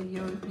moment, the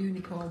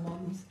unicorn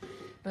ones.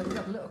 But we've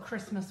got the little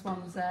Christmas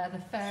ones there. The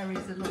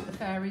fairies, they love the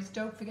fairies.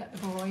 Don't forget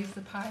the boys,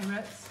 the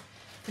pirates.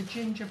 The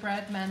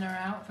gingerbread men are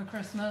out for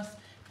Christmas.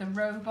 The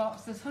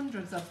robots, there's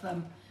hundreds of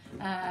them.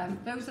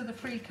 Those are the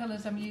 3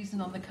 colours I'm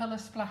using on the colour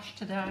splash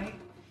today.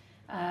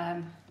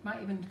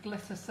 Might even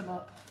glitter some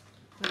up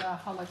with our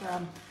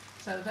hologram.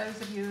 So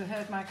those of you who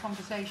heard my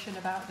conversation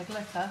about the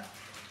glitter,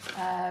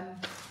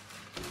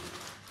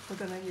 we're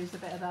going to use a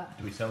bit of that.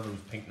 Do we sell those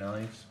pink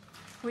knives?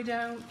 We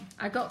don't.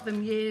 I got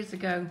them years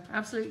ago,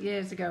 absolute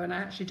years ago, and I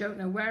actually don't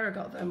know where I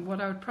got them.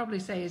 What I would probably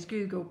say is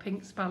Google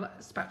pink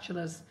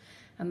spatulas,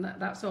 and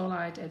that's all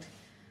I did.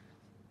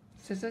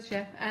 Scissors,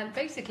 yeah. And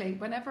basically,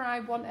 whenever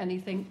I want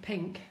anything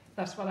pink,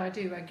 that's what I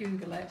do. I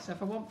Google it. So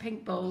if I want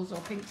pink bowls or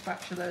pink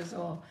spatulas,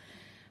 or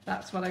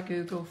that's what I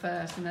Google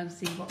first, and then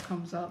see what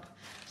comes up.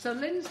 So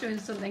Lynn's doing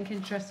something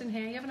interesting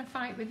here. You having a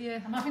fight with your...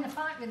 I'm having a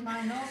fight with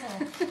my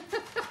nozzle.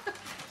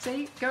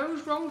 See,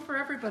 goes wrong for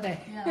everybody.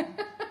 Yeah.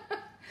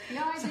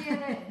 The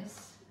idea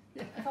is,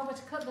 if I were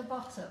to cut the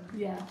bottom,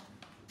 yeah,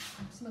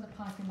 some of the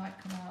piping might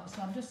come out.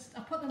 So I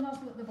put the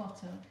nozzle at the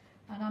bottom,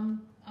 and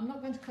I'm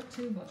not going to cut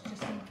too much,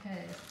 just in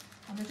case.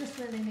 And there just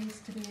really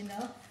needs to be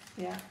enough.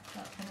 Yeah.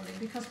 That's probably,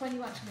 because when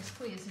you actually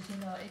squeeze, as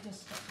you know, it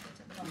just stops a bit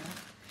at the bottom.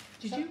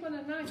 Did you want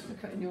a knife for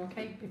cutting your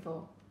cake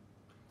before?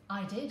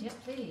 I did, yes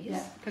please.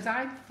 Yeah, because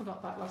I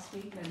forgot that last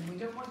week, and we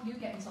don't want you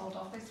getting sold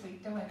off this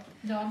week, do we?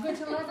 No, I'm going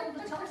to level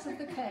the tops of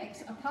the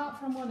cakes, apart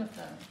from one of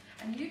them.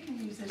 And you can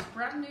use this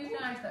brand new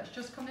knife that's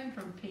just come in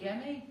from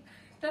PME.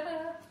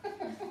 Ta-da!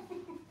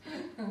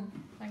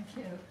 Thank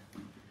you.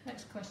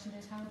 Next question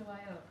is, how do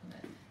I open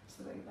it?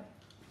 Absolutely.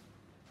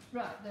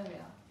 Right, there we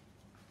are.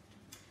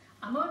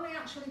 I'm only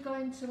actually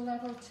going to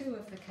level 2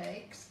 of the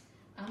cakes,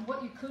 and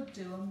what you could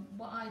do, and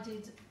what I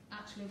did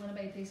actually when I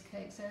made these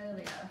cakes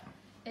earlier,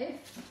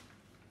 if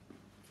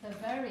they're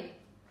very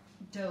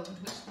domed,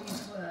 which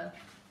these were,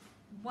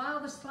 while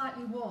they're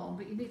slightly warm,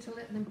 but you need to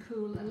let them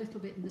cool a little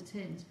bit in the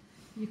tins,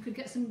 you could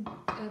get some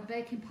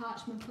baking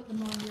parchment, put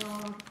them on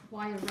your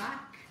wire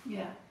rack,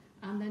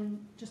 and then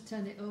just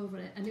turn it over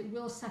it, and it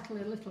will settle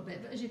a little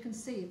bit. But as you can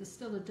see, there's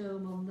still a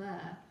dome on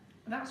there.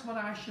 And that's what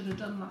I should have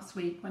done last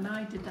week. When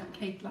I did that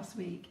cake last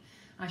week,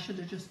 I should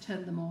have just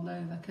turned them all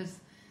over, because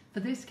for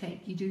this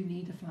cake you do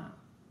need a flat,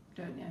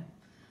 don't you?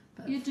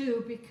 But you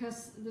do,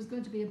 because there's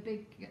going to be a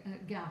big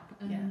gap,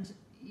 and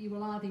you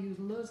will either use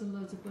loads and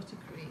loads of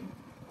buttercream,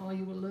 or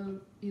you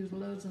will use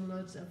loads and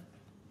loads of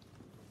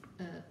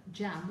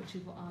jam, which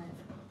is what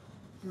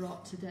I've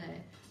brought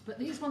today. But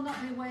these will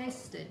not be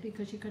wasted,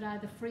 because you could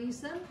either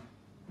freeze them,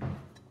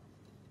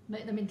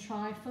 make them in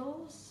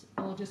trifles,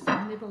 or just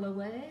nibble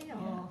away,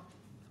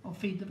 or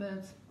feed the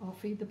birds. Or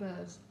feed the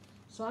birds.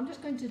 So I'm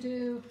just going to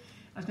do...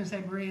 I was going to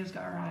say, Maria's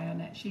got her eye on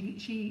it.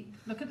 She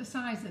look at the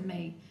size of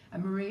me,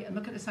 and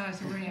look at the size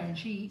of Maria, and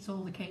she eats all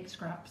the cake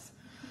scraps.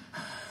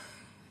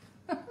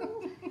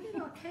 Well, you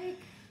know,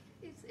 cake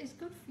is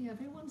good for you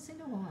every once in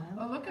a while.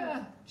 Oh, look at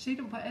her. She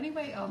don't put any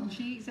weight on.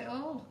 She eats it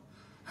all.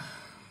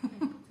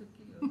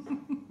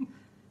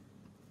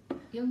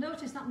 You'll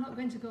notice that I'm not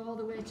going to go all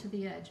the way to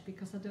the edge,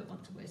 because I don't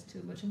want to waste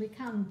too much, and we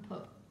can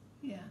put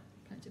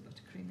plenty of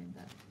buttercream in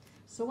there.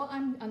 So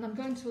I'm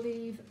going to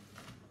leave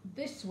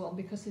this one,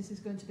 because this is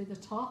going to be the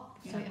top,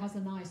 so it has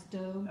a nice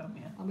dome,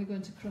 and we're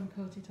going to crumb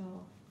coat it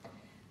all.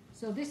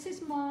 So this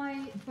is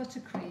my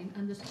buttercream,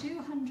 and there's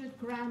 200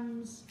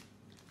 grams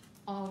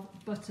of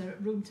butter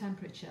at room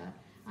temperature,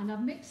 and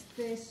I've mixed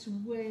this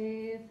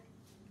with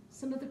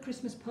some of the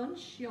Christmas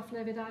punch, your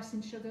flavoured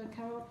icing sugar,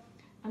 Carol,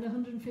 and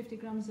 150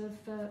 grams of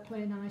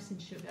plain icing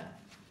sugar.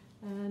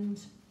 And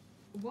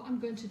what I'm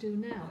going to do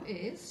now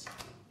is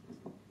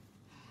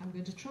I'm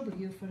going to trouble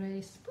you for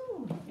a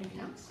spoon.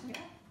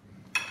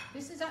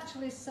 This is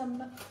actually some,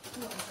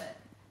 what is it?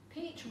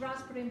 Peach,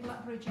 raspberry and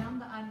blackberry jam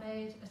that I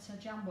made at a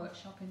jam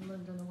workshop in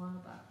London a while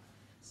back.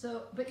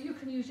 So, but you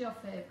can use your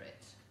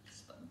favourite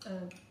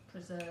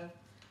preserve,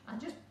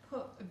 and just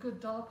put a good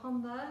dollop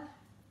on there,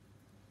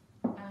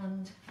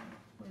 and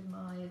with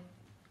my...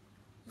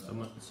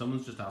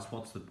 Someone's just asked,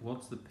 what's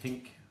the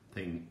pink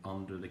thing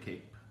under the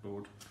cake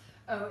board?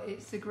 Oh,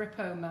 it's the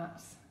Grippo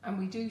mats, and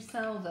we do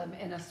sell them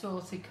in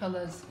assorted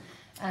colours.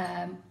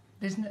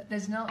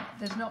 There's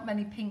not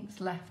many pinks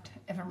left,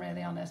 if I'm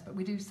really honest, but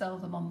we do sell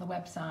them on the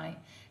website,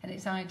 and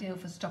it's ideal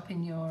for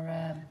stopping your...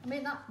 I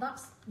mean,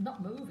 that's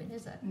not moving,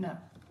 is it? No.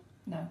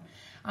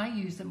 I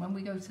use them when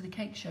we go to the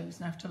cake shows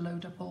and have to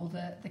load up all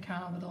the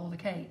car with all the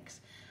cakes.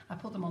 I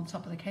put them on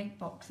top of the cake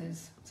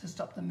boxes to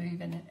stop them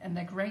moving, and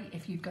they're great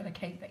if you've got a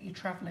cake that you're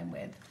travelling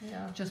with.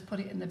 Just put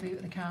it in the boot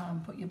of the car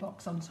and put your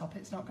box on top.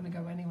 It's not going to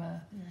go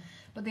anywhere.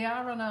 But they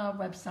are on our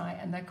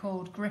website, and they're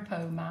called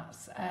Grippo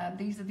mats.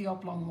 These are the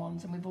oblong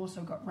ones, and we've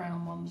also got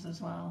round ones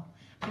as well.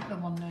 I think they're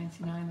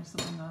 $1.99 or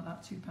something like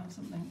that, £2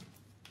 something.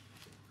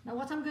 Now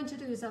what I'm going to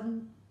do is,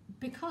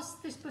 because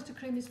this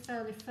buttercream is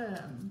fairly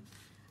firm,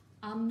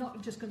 I'm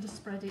not just going to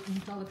spread it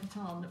and dollop it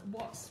on.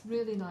 What's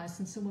really nice,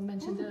 and someone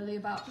mentioned earlier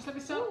about... Just let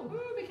me stop. Ooh,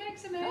 my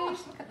cakes are made. Gosh,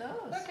 look at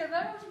those. Look at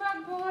those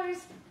bad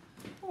boys.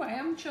 Oh, I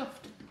am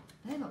chuffed.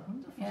 They look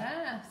wonderful.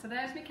 Yeah, so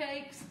there's my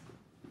cakes.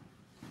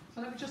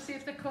 So let me just see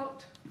if they're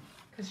cooked.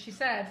 Because she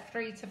said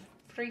 3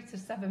 to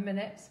 7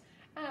 minutes.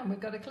 And we've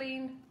got a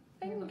clean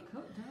thing. They look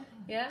cooked,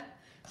 don't they? Yeah.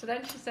 So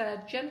then she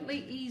said,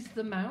 gently ease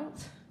them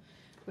out,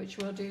 which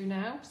we'll do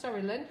now.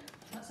 Sorry, Lynn.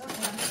 That's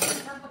okay. I'm just going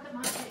to have a look at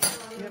my cakes.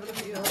 You have a look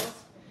at yours.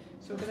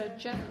 So we're going to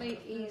gently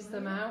ease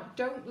them out.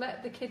 Don't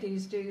let the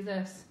kiddies do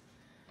this.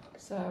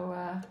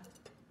 So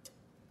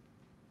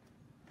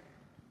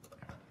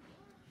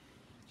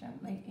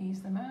gently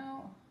ease them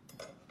out.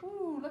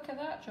 Ooh, look at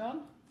that,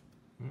 John.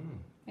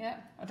 Yeah,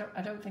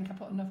 I don't think I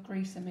put enough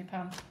grease in my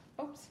pan.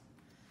 Oops.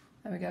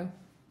 There we go.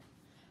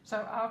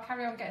 So I'll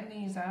carry on getting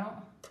these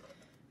out,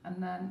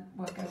 and then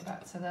we'll go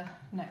back to the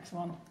next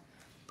one.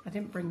 I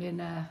didn't bring in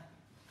a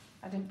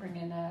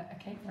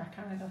cake rack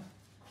either.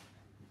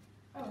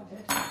 Oh, I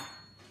did.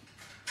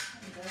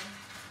 There we go.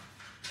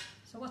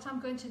 So what I'm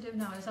going to do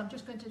now is I'm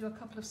just going to do a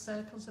couple of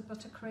circles of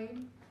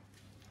buttercream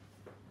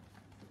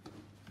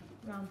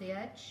around the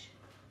edge.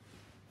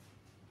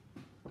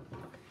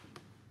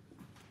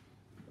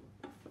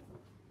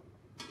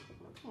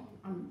 Oh,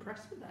 I'm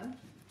impressed with them.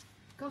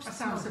 Gosh, I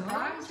sound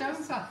surprised,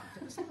 don't I?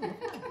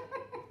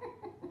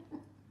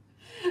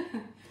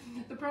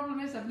 The problem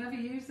is I've never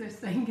used this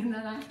thing, and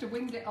then I have to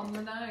wing it on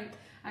the night.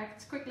 I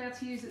quickly had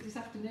to use it this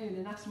afternoon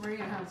and ask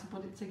Maria how to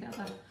put it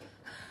together.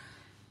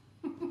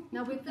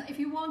 Now, if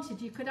you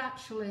wanted, you could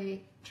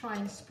actually try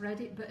and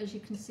spread it, but as you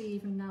can see,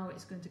 even now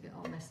it's going to get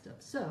all messed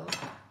up. So,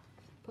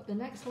 put the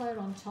next layer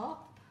on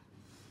top,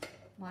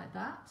 like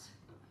that.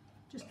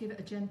 Just give it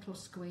a gentle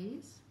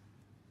squeeze,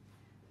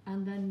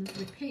 and then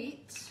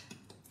repeat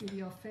with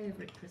your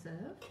favourite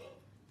preserve.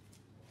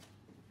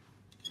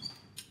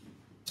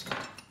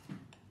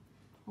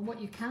 And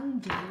what you can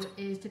do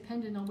is,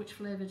 depending on which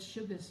flavoured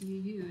sugars you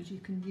use, you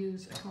can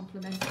use a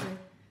complementary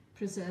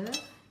preserve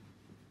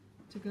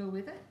to go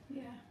with it.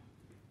 Yeah.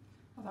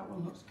 Well, that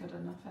one looks good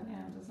enough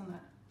anyhow, doesn't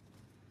it?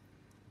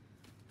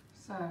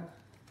 So,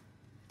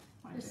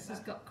 might This do has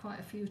that. got quite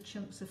a few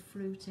chunks of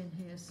fruit in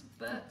here,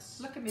 but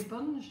Look at me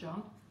buns,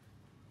 John.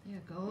 they're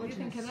What do gorgeous.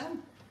 you think of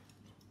them?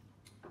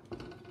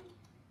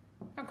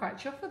 I'm quite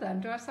chuffed with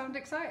them. Do I sound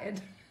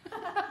excited?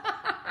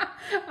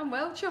 I'm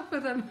well chuffed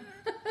with them.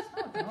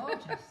 So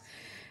gorgeous.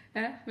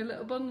 Yeah, my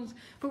little buns.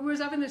 But we was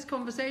having this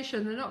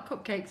conversation. They're not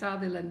cupcakes, are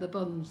they, Lynn? They're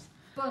buns.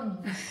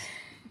 Buns.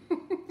 I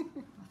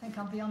think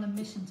I'll be on a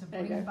mission to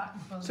There you bring go.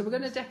 back buns. So we're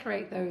going to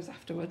decorate those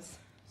afterwards.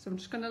 So I'm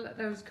just going to let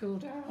those cool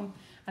down.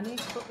 I need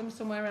to put them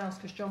somewhere else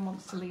because John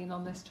wants to lean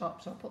on this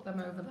top, so I'll put them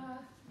over there.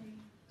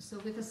 So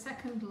with the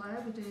second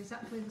layer, we do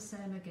exactly the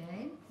same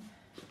again.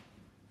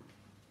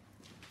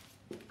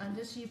 And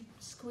as you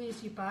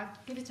squeeze your bag,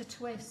 give it a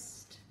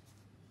twist.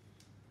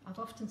 I've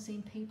often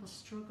seen people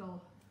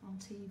struggle on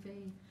TV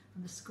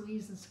and they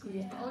squeeze and squeeze,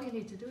 Yeah. but all you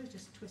need to do is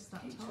just twist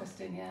that Keep top.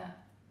 twisting, yeah.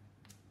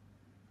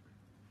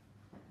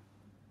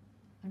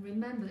 And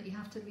remember that you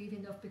have to leave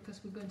enough because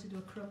we're going to do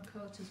a crumb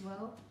coat as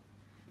well,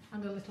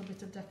 and a little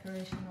bit of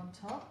decoration on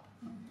top.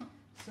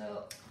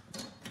 So,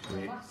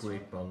 the last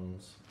Great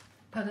buns,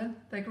 Pardon?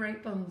 They're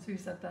great buns. Who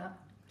said that?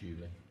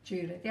 Julie.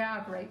 Julie. They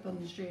are great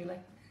buns, Julie.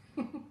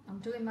 I'm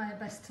doing my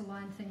best to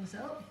line things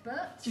up,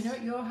 but Do you know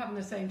what? You're having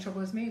the same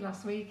trouble as me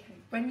last week.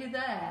 When you're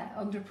there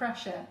under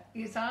pressure,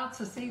 it's hard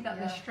to see that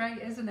they're Yeah. straight,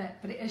 isn't it?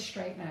 But it is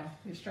straight now.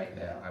 You're straight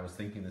Yeah, there. I was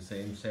thinking the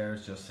same.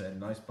 Sarah's just said,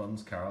 nice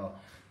buns, Carol.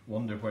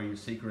 Wonder where your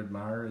secret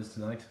admirer is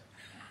tonight.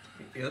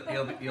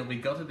 He'll be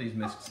gutted he's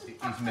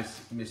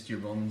missed your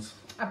buns.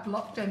 I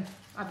blocked him.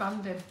 I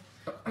banned him.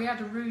 We had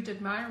a rude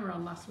admirer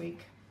on last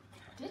week.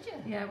 did you?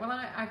 Yeah, well,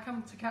 I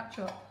come to catch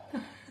up.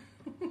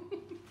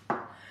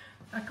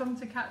 I come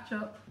to catch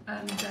up,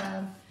 and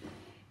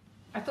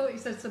I thought he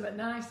said something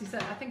nice.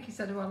 I think he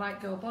said, "Oh, I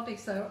like girl body."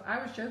 So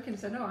I was joking,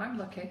 said, "No, I'm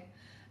lucky."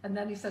 And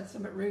then he said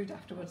something rude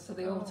afterwards, so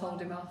they all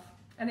told him off.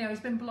 Anyhow, he's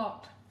been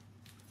blocked.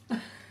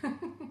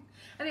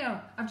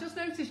 Anyhow, I've just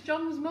noticed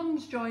John's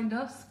mum's joined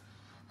us.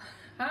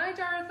 Hi,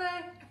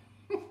 Dorothy.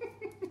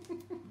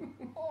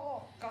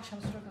 Oh gosh, I'm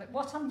struggling.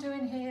 What I'm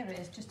doing here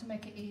is, just to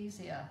make it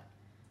easier,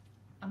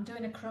 I'm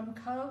doing a crumb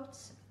coat,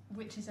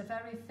 which is a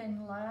very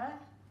thin layer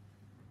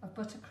of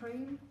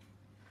buttercream.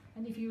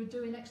 And if you were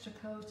doing extra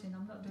coating,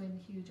 I'm not doing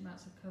huge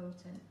amounts of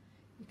coating,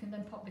 you can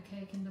then pop the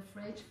cake in the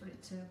fridge for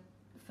it to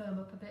firm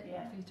up a bit,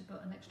 Yeah. for you to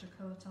put an extra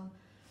coat on.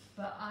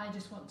 But I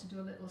just want to do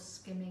a little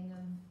skimming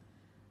and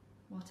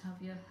what have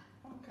you.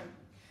 Okay.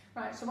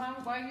 Right, so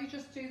while you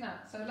just do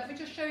that, so let me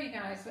just show you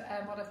guys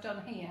what I've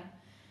done here.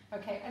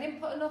 Okay, I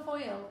didn't put enough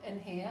oil in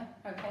here,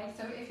 okay,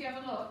 so if you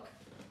have a look.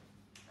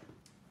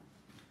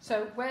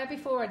 So where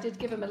before I did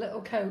give them a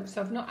little coat, so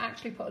I've not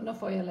actually put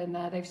enough oil in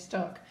there, they've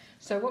stuck.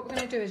 So what we're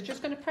going to do is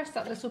just going to press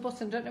that little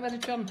button, don't know whether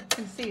John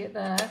can see it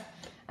there,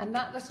 and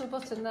that little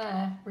button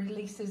there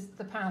releases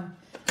the pan.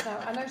 Now,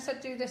 I know I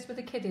said do this with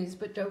the kiddies,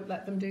 but don't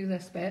let them do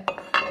this bit.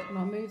 And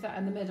I'll move that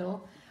in the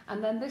middle.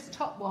 And then this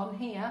top one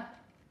here,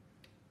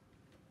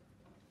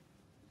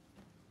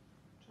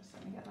 just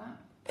let me get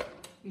that.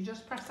 You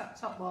just press that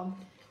top one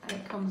and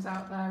it comes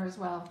out there as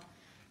well.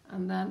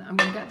 And then I'm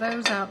going to get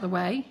those out the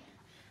way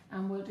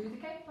and we'll do the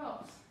cake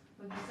pops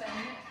with the same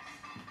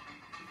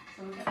mix.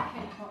 So we'll get the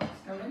cake pops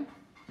going.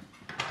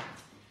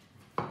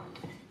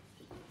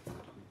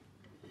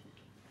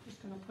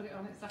 Just going to put it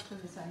on exactly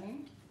the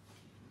same.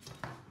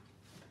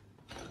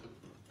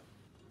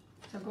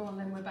 So go on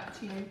then, we're back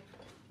to you.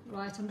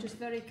 Right, I'm just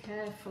very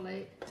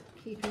carefully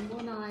keeping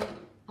one eye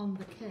on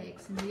the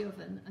cakes in the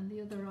oven and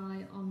the other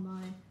eye on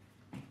my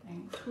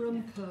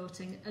crumb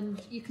coating,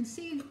 and you can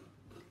see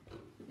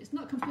it's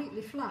not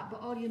completely flat, but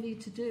all you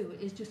need to do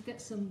is just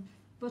get some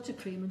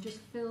buttercream and just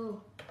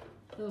fill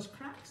those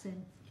cracks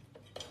in.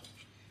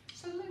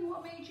 So Lynn,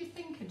 what made you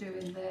think of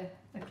doing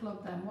the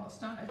club then? What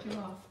started you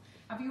off?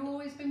 Have you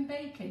always been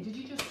baking? Did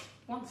you just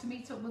want to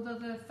meet up with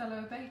other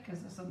fellow bakers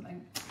or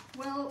something?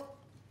 Well,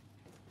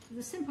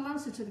 the simple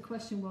answer to the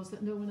question was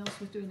that no one else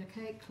was doing a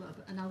cake club,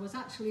 and I was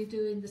actually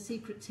doing the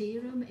secret tea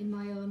room in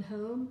my own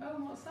home, Oh,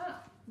 and what's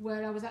that?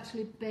 where I was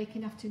actually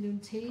baking afternoon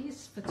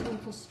teas for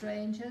total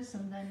strangers,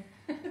 and then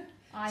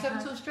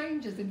Total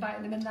strangers,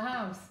 inviting them in the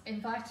house.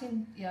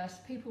 Yes,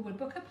 people would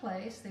book a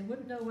place, they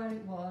wouldn't know where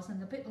it was,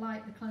 and a bit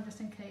like the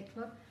Clandestine Cake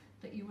Club,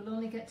 that you will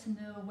only get to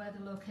know where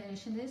the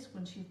location is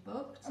once you've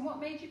booked. And what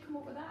made you come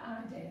up with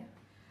that idea?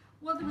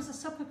 Well, there was a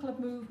supper club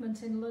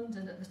movement in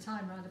London at the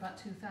time, around about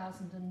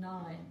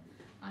 2009,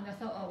 and I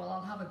thought, oh well,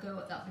 I'll have a go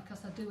at that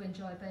because I do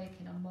enjoy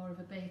baking. I'm more of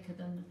a baker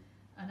than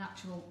an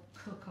actual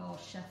cook or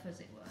chef, as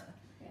it were.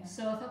 Yeah.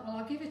 So I thought, well,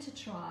 I'll give it a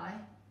try,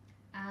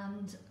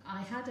 and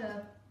I had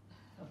a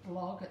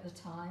blog at the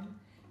time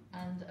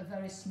and a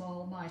very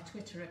small my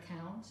Twitter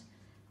account,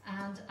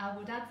 and I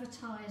would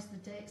advertise the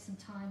dates and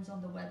times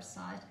on the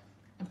website,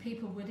 and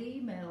people would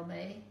email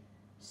me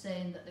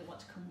saying that they want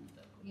to come,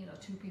 you know,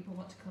 2 people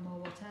want to come or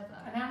whatever.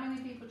 And how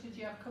many people did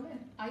you have come in?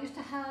 I used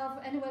to have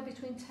anywhere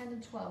between 10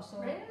 and 12, so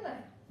Really?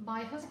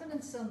 my husband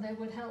and son, they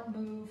would help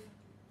move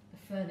the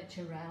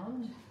furniture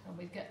around, and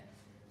we'd get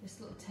this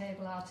little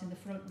table out in the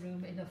front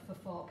room, enough for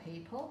 4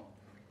 people,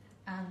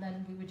 and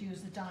then we would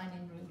use the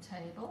dining room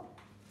table,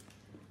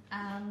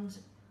 and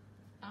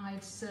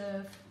I'd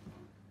serve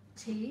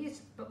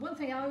teas. But one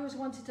thing I always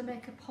wanted to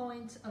make a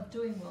point of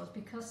doing was,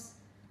 because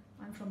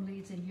I'm from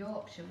Leeds in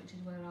Yorkshire, which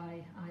is where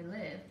I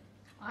live,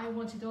 I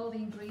wanted all the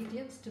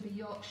ingredients to be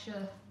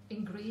Yorkshire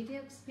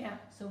ingredients. Yeah.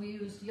 So we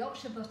used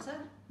Yorkshire butter,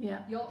 Yeah.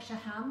 Yorkshire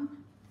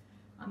ham,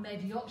 I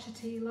made Yorkshire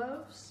tea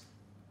loaves.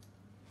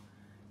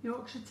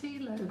 Yorkshire tea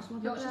loaves.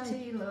 What are Yorkshire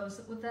they? tea loaves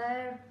that were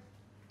there.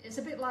 It's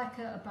a bit like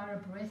a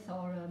barabrith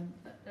or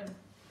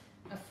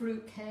a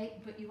fruit cake,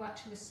 but you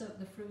actually soak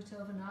the fruit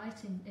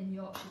overnight in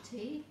Yorkshire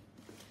tea.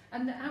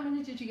 And how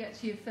many did you get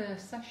to your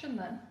first session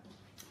then?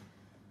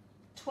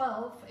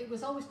 12. It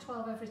was always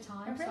 12 every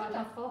time. Oh, So I'd really?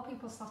 have 4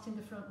 people sat in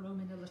the front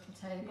room in a little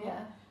table.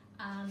 Yeah.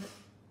 And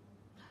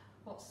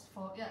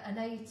an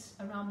 8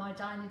 around my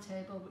dining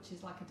table, which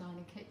is like a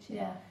dining kitchen.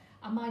 Yeah.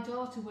 And my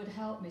daughter would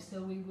help me,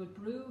 so we would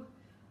brew,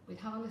 we'd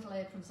have a little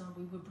aprons on,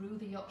 we would brew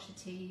the Yorkshire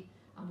tea,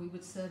 and we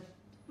would serve,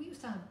 we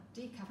used to have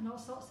decaf and all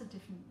sorts of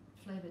different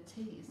flavoured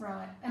teas.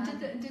 Right. And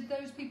did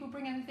those people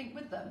bring anything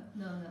with them?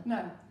 No.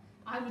 No.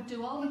 I would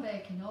do all the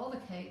baking, all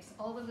the cakes,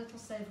 all the little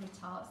savoury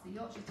tarts, the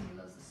Yorkshire tea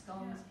loaves, the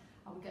scones,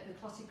 I would get the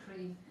clotted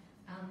cream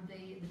and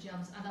the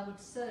jams, and I would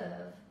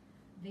serve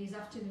these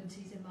afternoon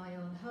teas in my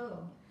own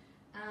home.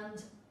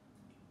 And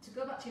to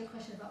go back to your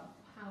question about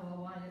how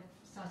or why I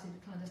started the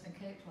Clandestine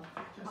Cake Club,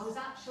 I was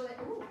actually,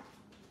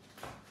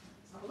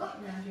 let's have a look.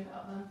 Round you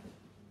up then.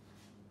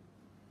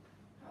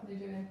 How are they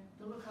doing?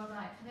 They look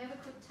alright. Can I have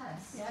a quick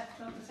test? Yeah.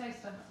 Do you want the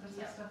taster?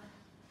 The Yeah. taster.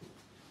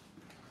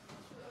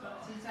 Got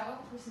a tea towel.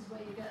 This is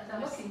where you get a They're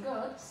nice looking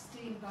good.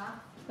 steam bath.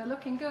 They're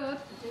looking good.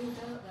 They do,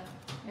 don't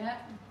they? Yeah.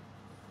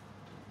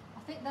 I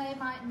think they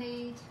might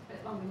need, A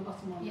bit longer the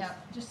bottom ones.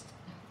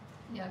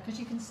 because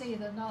you can see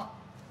they're not.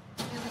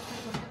 Here's a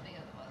quick look at the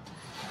other one.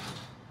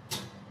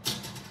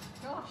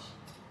 Gosh.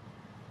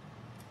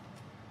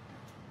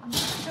 I'm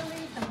just going to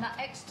leave them that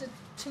extra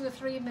 2 or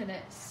 3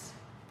 minutes.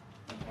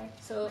 Okay.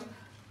 So,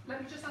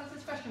 Let me just answer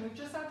this question. We've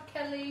just had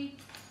Kelly,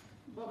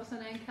 what was her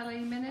name? Kelly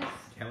Minnis?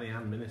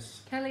 Kellyanne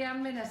Minnis.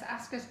 Kellyanne Minnis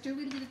asked us, do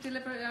we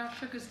deliver our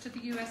sugars to the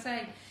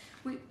USA?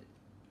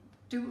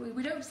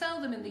 We don't sell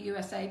them in the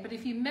USA, but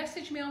if you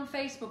message me on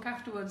Facebook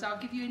afterwards, I'll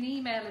give you an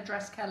email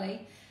address,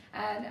 Kelly,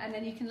 and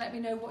then you can let me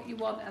know what you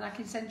want, and I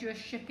can send you a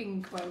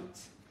shipping quote.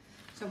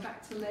 So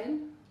back to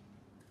Lynn.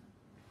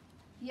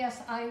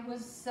 yes, I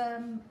was,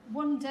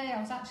 one day I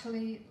was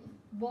actually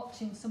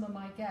watching some of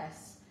my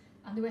guests,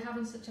 and they were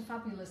having such a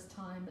fabulous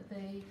time.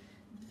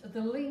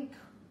 The link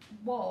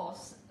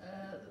was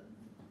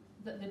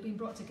that they'd been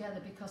brought together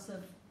because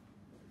of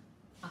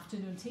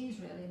afternoon teas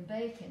really and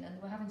baking, and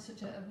they were having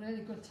such a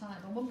really good time.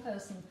 And one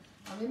person,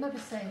 I remember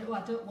saying,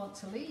 I don't want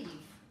to leave.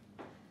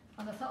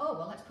 And I thought,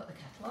 well, let's put the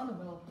kettle on and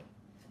we'll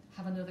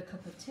have another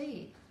cup of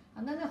tea.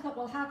 And then I thought,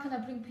 well, how can I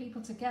bring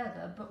people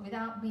together but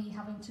without me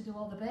having to do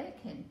all the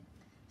baking?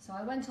 So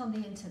I went on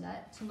the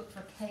internet to look for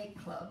a cake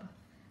club,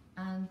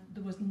 and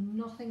there was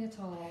nothing at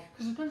all.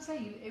 Because I was going to say,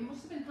 it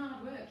must have been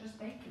hard work just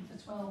baking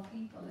for 12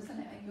 people, isn't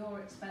it, at your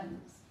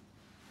expense?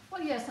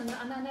 Well, yes, and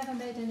I never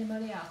made any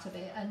money out of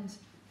it, and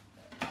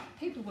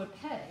people would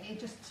pay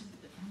just to,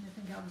 I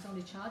think I was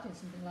only charging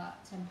something like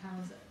 £10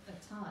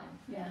 a time.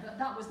 Yeah. But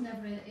that was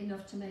never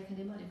enough to make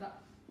any money. But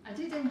I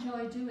did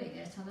enjoy doing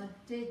it, and I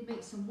did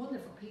meet some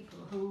wonderful people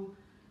who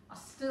are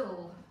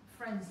still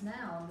friends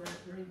now, and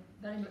they're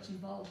very much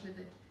involved with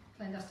the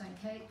Clandestine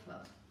Cake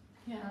Club.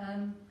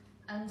 Yeah.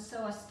 And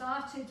so I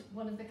started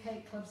one of the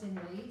cake clubs in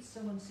Leeds.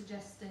 Someone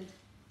suggested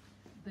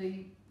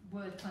the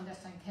word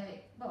clandestine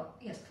cake. Well,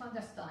 yes,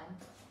 clandestine,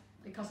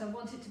 because I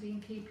wanted to be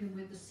in keeping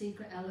with the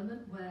secret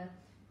element where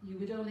you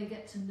would only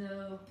get to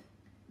know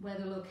where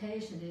the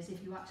location is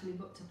if you actually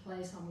booked a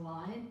place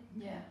online.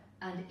 Yeah.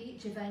 And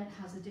each event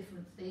has a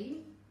different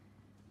theme,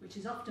 which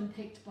is often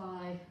picked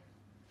by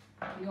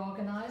the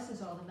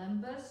organisers or the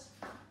members.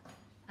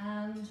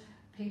 And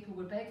people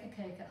would bake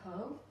a cake at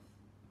home.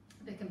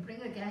 They can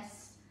bring a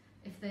guest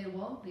if they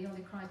want. The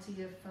only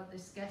criteria for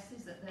this guest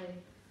is that they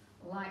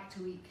like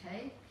to eat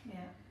cake. Yeah.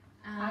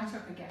 And I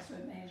took a guess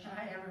with me,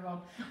 hi everyone.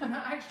 I'm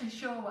not actually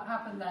sure what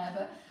happened there,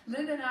 but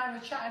Lynn and I were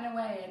chatting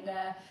away,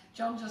 and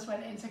John just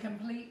went into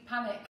complete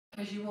panic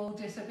because you all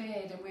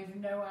disappeared and we've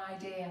no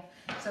idea.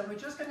 So we're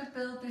just going to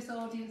build this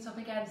audience up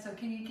again. So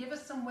can you give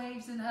us some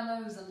waves and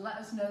hellos and let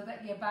us know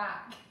that you're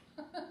back?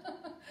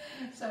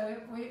 So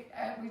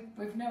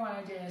we've no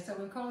idea. So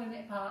we're calling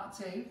it part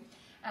 2.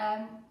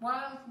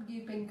 While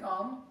you've been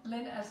gone,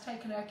 Lynn has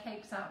taken her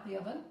cakes out the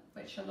oven,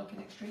 which are looking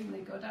extremely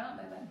good, aren't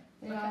they then?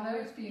 Look at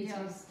those beauties.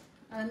 Yes.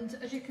 And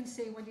as you can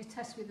see, when you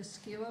test with a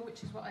skewer,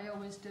 which is what I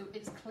always do,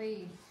 it's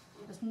clean.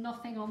 There's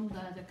nothing on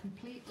there. They're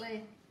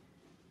completely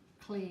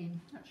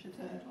clean. That's your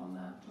third one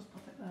there. Just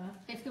pop it there.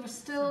 If there was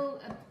still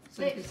a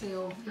So you bit, can see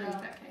all 3 yeah.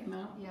 that came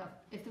out. yeah,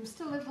 if there was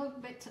still a little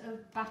bit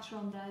of batter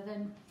on there,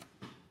 then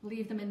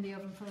leave them in the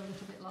oven for a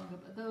little bit longer.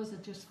 But those are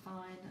just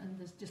fine, and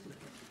there's just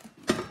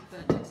little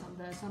burnt bits on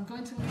there. So I'm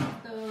going to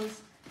leave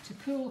those to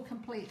cool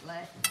completely,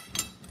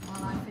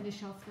 while I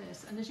finish off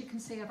this. And as you can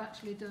see, I've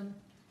actually done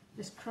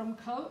this crumb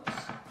coat.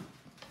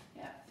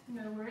 Yeah,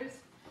 no worries.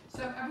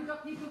 So have we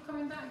got people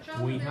coming back,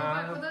 John? We Are they all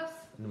have, back with us?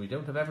 and we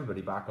don't have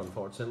everybody back,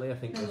 unfortunately. I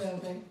think They will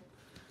do.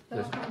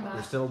 They'll come you're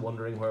back. still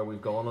wondering where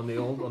we've gone on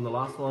the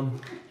last one.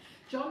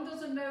 John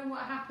doesn't know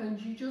what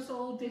happened. You just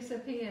all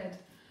disappeared.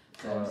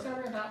 So I'm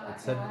sorry about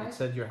that, It guys.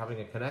 said you're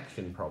having a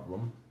connection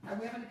problem. Are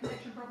we having a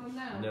connection problem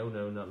now? No,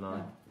 not now.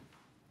 No.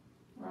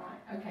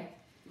 Right, okay.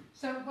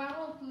 So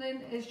while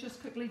Lynn is just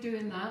quickly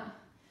doing that,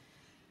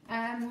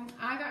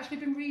 I've actually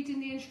been reading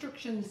the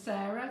instructions,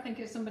 Sarah, I think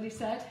it's somebody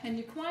said, and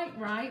you're quite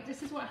right.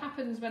 This is what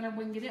happens when I'm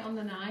winging it on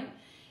the night.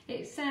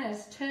 It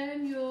says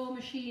turn your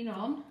machine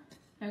on,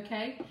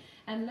 okay,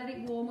 and let it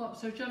warm up.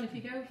 So John, if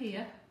you go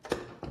here, so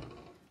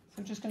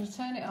I'm just going to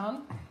turn it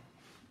on.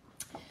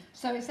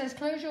 So it says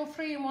close your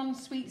 3-in-1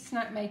 sweet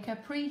snack maker,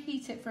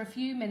 preheat it for a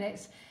few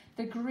minutes.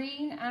 The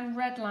green and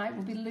red light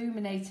will be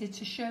illuminated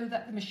to show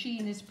that the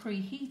machine is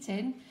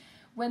preheating.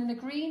 When the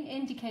green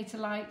indicator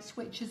light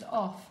switches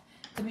off,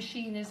 the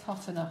machine is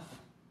hot enough.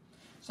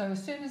 So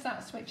as soon as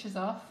that switches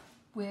off,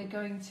 we're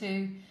going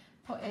to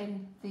put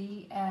in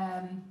the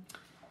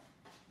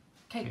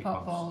cake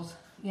pop pops. balls.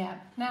 Yeah.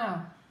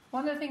 Now,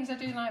 one of the things I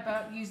do like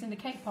about using the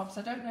cake pops,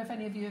 I don't know if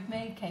any of you have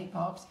made cake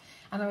pops,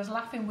 and I was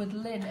laughing with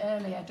Lynn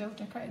earlier. Don't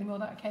decorate any more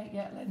of that cake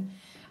yet, Lynn.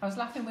 I was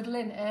laughing with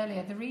Lynn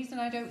earlier. The reason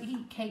I don't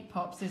eat cake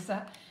pops is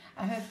that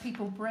I heard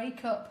people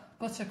break up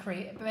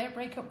buttercream,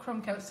 break up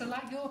crumb coats. So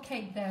like your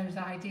cake there is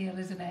ideal,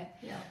 isn't it?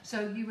 Yeah.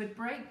 So you would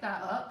break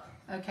that up,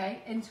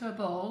 okay, into a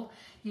bowl.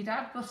 You'd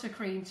add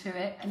buttercream to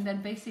it, and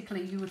then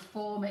basically you would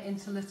form it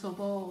into little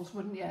balls,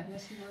 wouldn't you?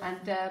 Yes, you would.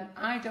 And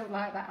I don't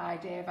like that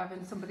idea of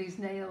having somebody's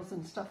nails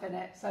and stuff in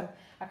it, so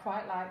I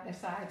quite like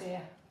this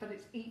idea. But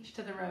it's each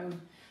to their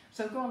own.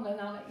 So go on, Lynn,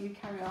 I'll let you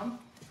carry on.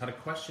 I had a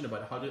question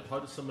about how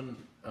does someone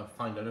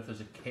find out if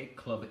there's a cake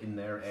club in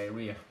their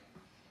area?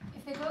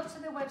 If they go to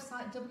the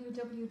website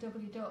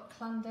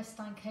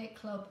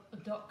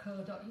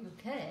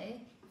www.clandestinecakeclub.co.uk,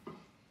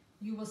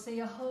 you will see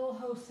a whole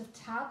host of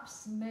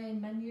tabs,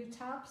 main menu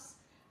tabs,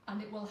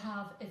 and it will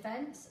have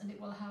events and it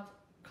will have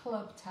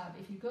club tab.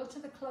 If you go to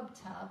the club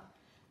tab,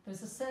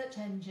 there's a search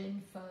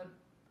engine for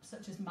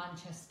such as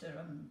Manchester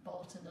and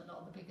Bolton and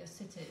all the bigger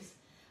cities.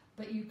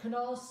 But you can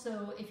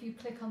also, if you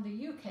click on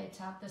the UK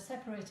tab, they're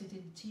separated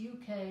into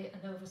UK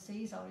and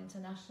overseas or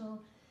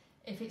international.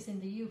 If it's in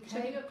the UK... So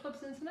have you got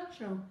Clubs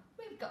International?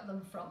 We've got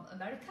them from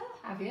America.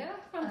 Have you?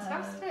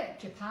 Fantastic.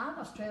 Japan,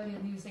 Australia,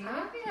 New Zealand.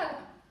 Have you?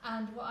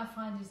 And what I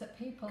find is that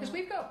people... Because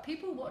we've got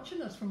people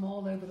watching us from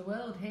all over the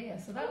world here,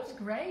 so that's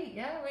great.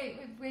 Yeah,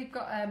 we've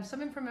got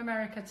something from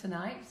America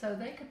tonight, so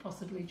they could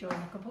possibly join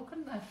a couple,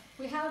 couldn't they?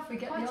 We have. We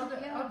get quite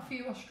the odd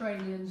few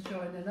Australians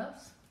joining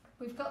us.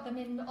 We've got them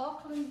in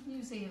Auckland,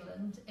 New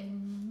Zealand,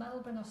 in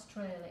Melbourne,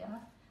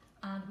 Australia,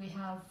 and we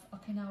have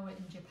Okinawa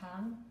in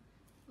Japan,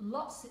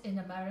 lots in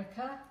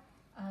America.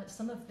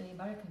 Some of the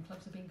American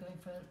clubs have been going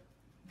for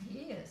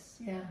years.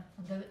 Yeah.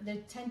 And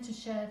they tend to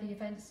share the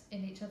events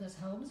in each other's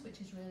homes,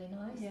 which is really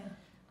nice. Yeah.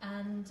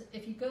 And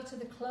if you go to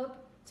the club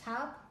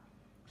tab,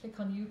 click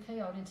on UK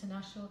or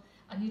international,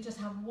 and you just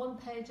have one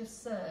page of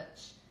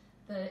search.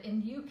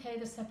 In UK,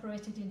 they're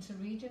separated into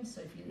regions,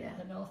 so if you're in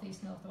the north,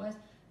 east, north, west,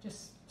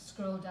 just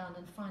scroll down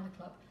and find the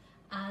club.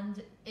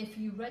 And if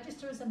you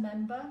register as a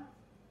member,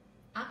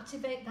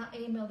 activate that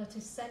email that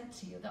is sent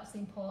to you. That's the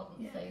important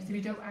thing. So if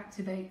you don't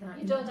activate that,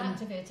 you don't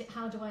activate it.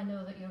 How do I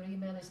know that your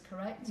email is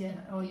correct? Yeah,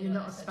 or you're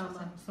not a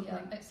spammer,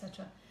 something. Yeah,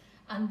 etc.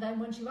 And then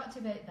once you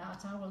activate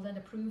that, I will then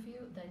approve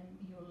you. Then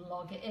you'll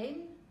log it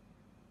in,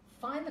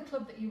 find the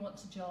club that you want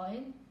to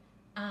join,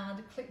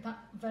 and click that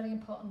very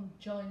important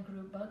join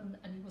group button,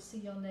 and you will see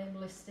your name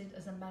listed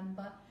as a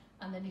member.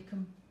 And then you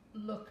can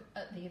look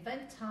at the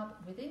event tab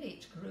within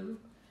each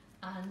group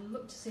and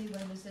look to see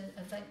when there's an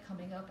event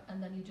coming up,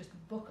 and then you just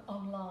book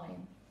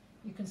online.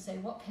 You can say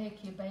what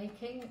cake you're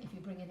baking if you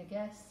bring in a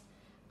guest,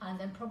 and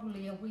then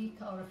probably a week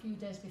or a few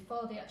days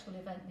before the actual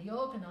event, the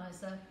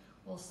organiser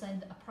will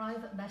send a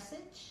private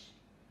message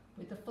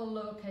with the full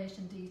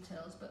location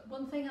details. But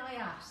one thing I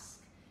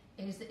ask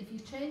is that if you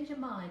change your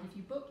mind, if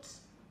you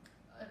booked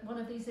one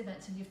of these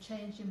events and you've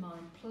changed your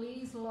mind,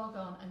 please log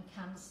on and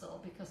cancel,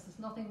 because there's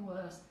nothing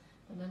worse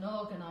than an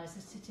organiser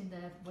sitting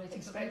there waiting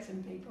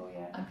expecting people,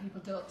 and people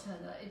don't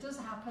turn up. It does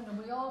happen, and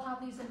we all have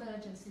these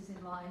emergencies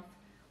in life,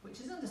 which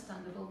is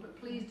understandable, but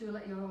please do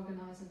let your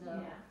organiser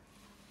know. Yeah.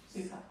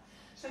 Super.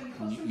 So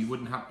you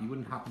wouldn't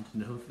happen to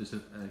know if there's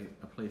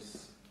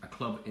a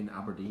club in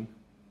Aberdeen?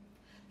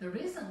 There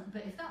isn't,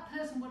 but if that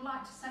person would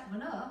like to set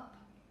one up,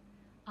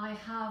 I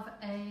have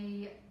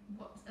a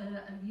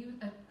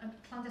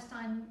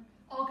clandestine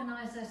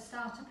organiser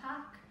starter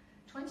pack,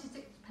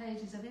 26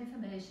 pages of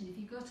information. If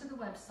you go to the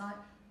website,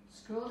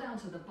 scroll down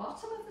to the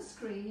bottom of the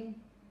screen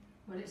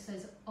where it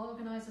says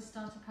organiser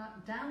starter pack,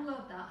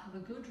 download that, have a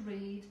good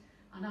read,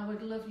 and I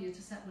would love you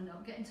to set one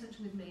up. Get in touch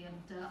with me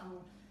and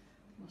I'll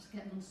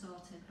get one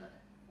sorted. But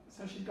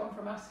so she's gone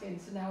from asking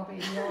to now being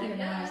the organiser.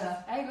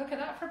 Yes. Hey, look at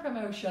that for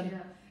promotion.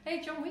 Yeah.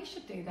 Hey, John, we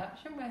should do that,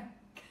 shouldn't we?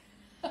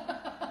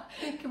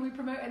 Can we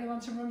promote anyone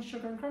to run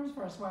Sugar and Crumbs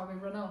for us while we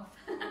run off?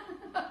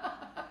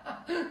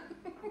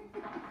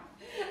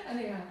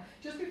 Anyhow,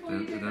 just before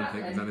you do that, I don't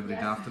think there's anybody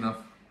daft enough.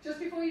 Just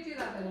before you do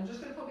that, then I'm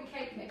just going to put my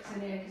cake mix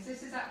in here because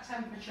this is at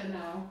temperature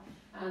now.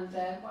 And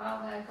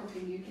while they're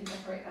cooking, you can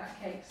decorate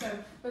that cake. So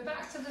we're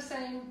back to the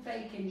same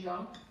baking,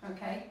 John.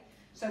 Okay.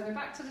 So we're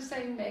back to the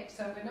same mix.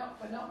 So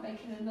we're not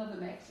making another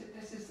mix.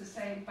 This is the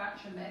same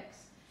batch of mix,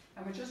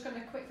 and we're just going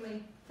to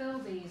quickly fill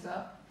these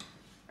up.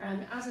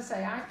 And as I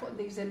say, I put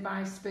these in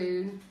by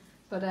spoon,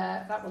 but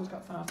that one's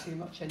got far too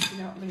much in.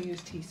 You know, I'm going to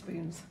use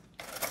teaspoons.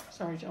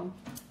 Sorry, John.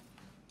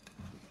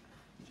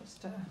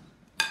 Just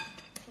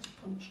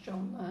punch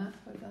John there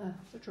with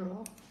the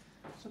drawer.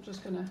 So I'm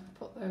just going to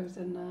put those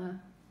in there.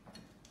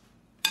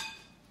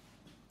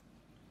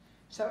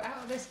 So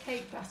out of this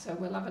cake batter,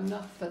 we'll have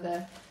enough for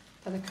the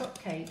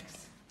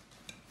cupcakes,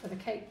 for the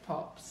cake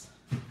pops,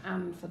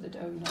 and for the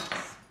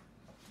donuts.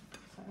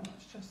 So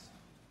let's just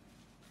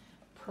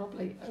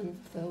probably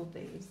overfill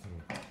these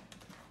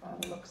by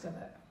the looks of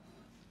it.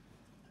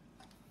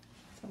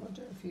 So we'll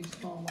do a few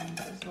small ones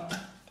as well.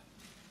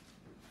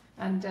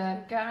 And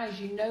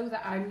guys, you know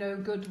that I'm no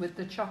good with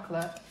the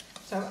chocolate.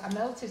 So I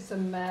melted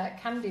some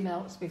candy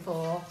melts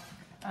before,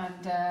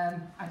 and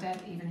I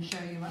didn't even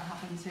show you what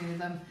happened to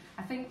them.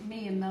 I think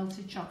me and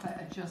melted chocolate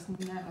are just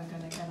never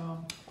going to get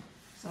on.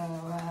 So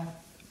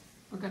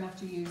we're going to have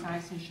to use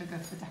icing sugar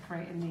for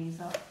decorating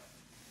these up.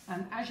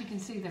 And as you can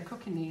see, they're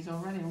cooking these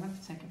already. I'm going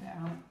to take a bit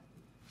out.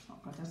 It's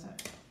not good, is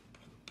it?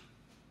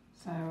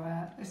 So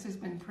this has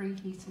been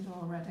preheated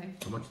already.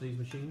 How much are these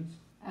machines?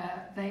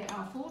 They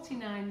are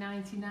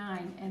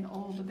 $49.99 in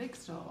all the big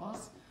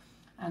stores.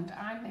 And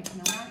I'm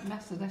making a right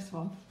mess of this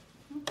one.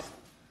 Oops.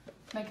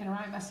 Making a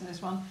right mess of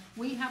this one.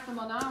 We have them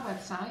on our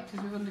website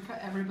because we've undercut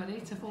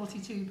everybody to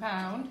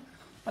 £42,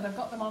 but I've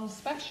got them on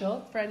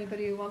special for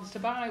anybody who wants to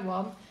buy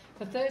one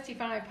for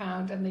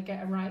 £35, and they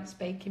get a Wright's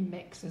baking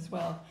mix as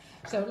well.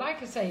 So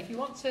like I say, if you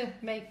want to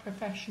make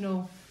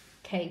professional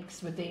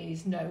cakes with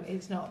these, no,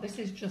 it's not. This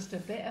is just a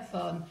bit of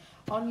fun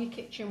on your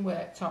kitchen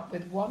worktop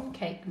with one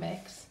cake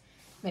mix,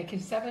 making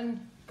 7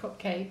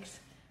 cupcakes,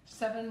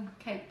 7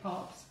 cake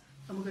pops,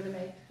 and we're going to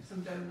make some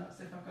donuts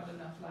if I've got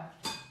enough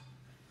left.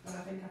 But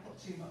I think I put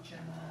too much in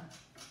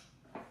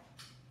there.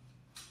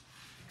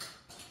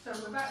 So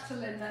we're back to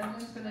Lynn then.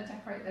 Lynn's going to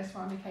decorate this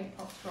while my cake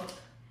pops cook.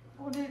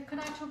 Oh, no, can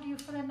I trouble you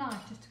for a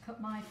knife just to cut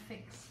my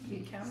figs? You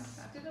can.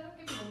 Did I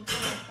give you one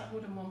before? That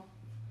wooden one.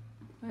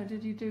 How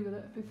did you do with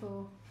it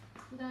before?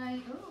 Did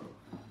I? Oh.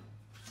 Do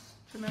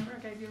you remember I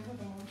gave you a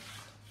wooden one?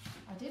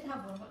 I did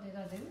have one. What did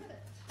I do with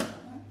it?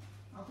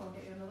 I'll go and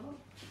get you another one.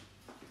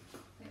 I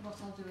think what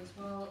I'll do is,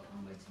 well,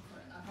 I'm waiting for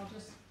it now.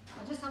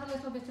 I just have a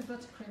little bit of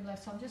buttercream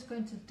left, so I'm just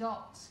going to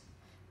dot.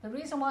 The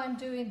reason why I'm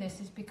doing this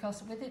is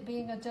because with it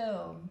being a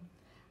dome,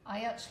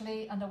 I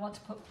want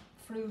to put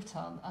fruit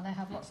on, and I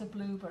have lots of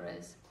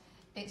blueberries.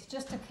 It's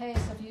just a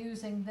case of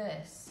using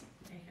this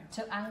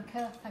to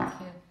anchor,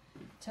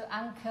 to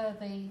anchor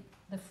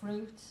the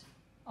fruit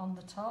on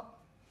the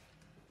top.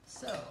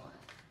 So,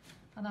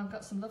 and I've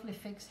got some lovely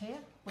figs here,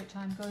 which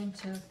I'm going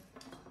to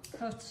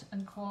cut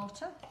and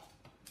quarter.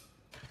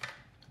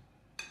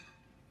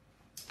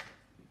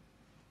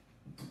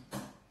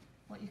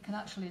 What you can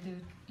actually do,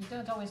 you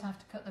don't always have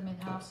to cut them in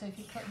half, so if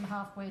you cut them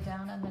halfway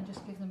down and then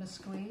just give them a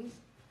squeeze,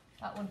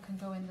 that one can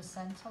go in the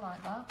centre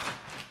like that.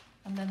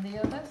 And then the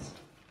others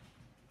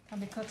can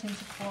be cut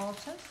into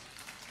quarters.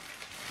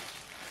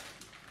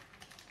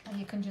 And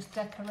you can just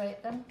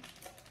decorate them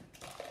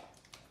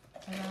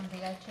around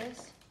the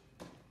edges.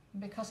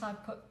 And because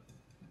I've put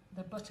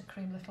the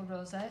buttercream little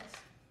rosettes,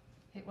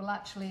 it will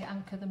actually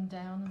anchor them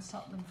down and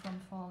stop them from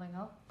falling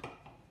off.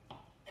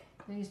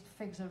 These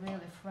figs are really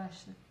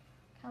fresh.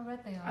 How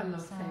red they are. I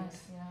love inside.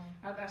 figs.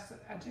 Yeah.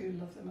 I do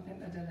love them. I think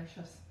they're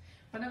delicious.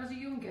 When I was a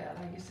young girl,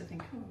 I used to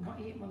think, oh, I'm not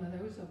eating one of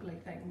those ugly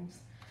things.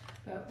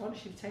 But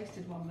once you've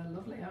tasted one, they're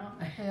lovely, aren't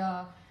they? They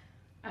are.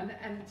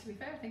 And to be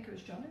fair, I think it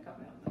was John who got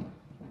me on them.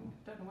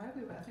 I don't know where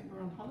we were. I think we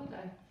were on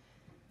holiday.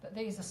 But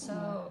these are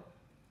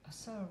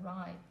so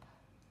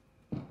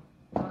ripe.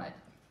 Right.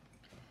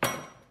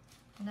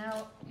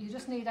 Now, you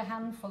just need a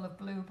handful of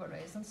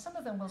blueberries, and some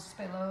of them will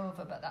spill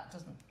over, but that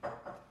doesn't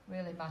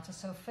really matter.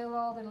 So fill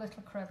all the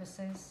little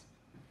crevices,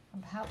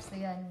 and perhaps the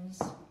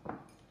ends,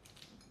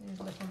 these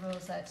little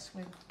rosettes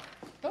with,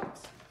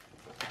 oops,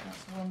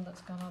 that's one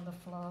that's gone on the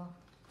floor.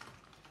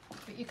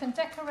 But you can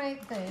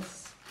decorate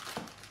this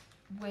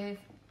with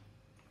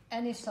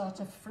any sort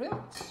of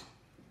fruit,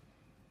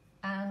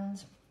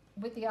 and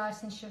with the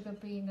icing sugar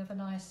being of a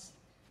nice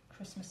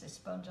Christmassy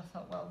sponge, I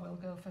thought, well, we'll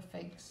go for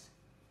figs.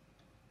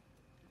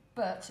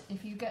 But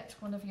if you get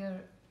one of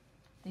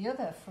the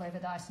other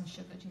flavoured icing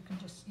sugars, you can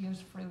just use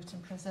fruit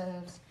and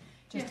preserves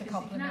just to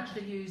complement. You can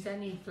actually use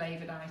any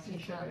flavoured icing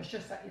sugar. It's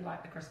just that you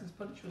like the Christmas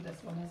punch with this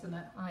one, isn't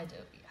it? I do,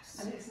 yes.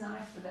 And it's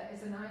nice for that.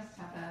 It's nice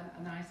to have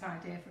a nice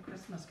idea for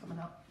Christmas coming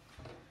up.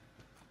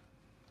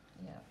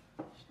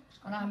 Yeah.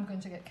 And I'm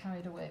going to get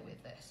carried away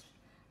with this.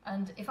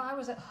 And if I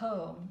was at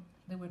home,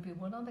 there would be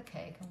one on the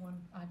cake and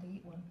one I'd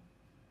eat one.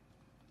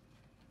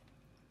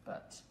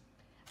 But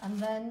And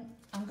then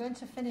I'm going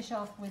to finish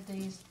off with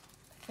these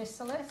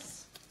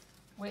physalis,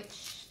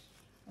 which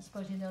I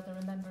suppose you know they're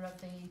a member of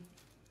the,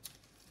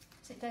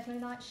 is it Deadly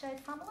Nightshade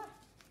family?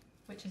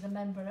 Which is a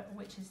member,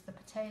 which is the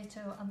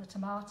potato and the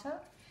tomato.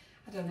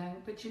 I don't know,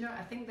 but you know,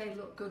 I think they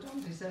look good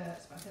on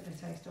desserts, but I think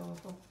they taste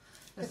awful.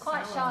 They're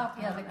quite sour, sharp,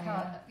 yeah, aren't they they?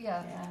 can't,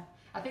 yeah. Yeah.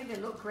 I think they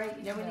look great.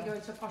 You know, when you Yeah. go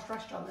into a posh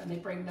restaurant and they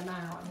bring them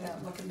out and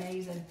they look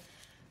amazing.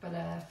 But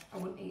I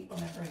wouldn't eat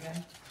one ever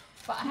again.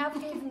 But I have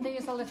given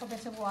these a little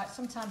bit of white.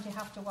 Sometimes you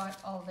have to wipe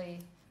all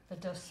the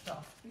dust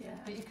off. Yeah.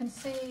 But you can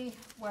see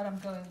where I'm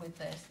going with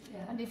this.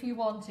 Yeah. And if you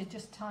wanted,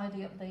 just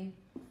tidy up the,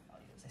 I'll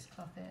use this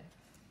cloth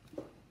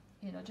here.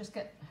 You know, just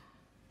get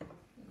a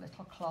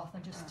little cloth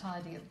and just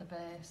tidy up the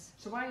base.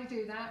 So while you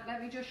do that,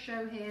 let me just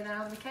show here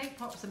now, the cake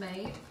pops are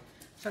made.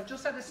 So I've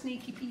just had a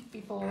sneaky peek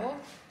before,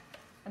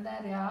 and there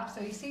they are.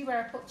 So you see where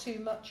I put too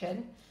much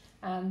in,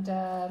 and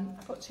I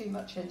put too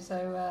much in.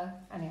 So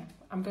anyhow,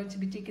 I'm going to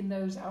be digging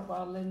those out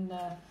while Lynn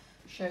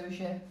shows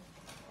you.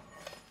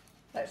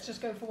 Let's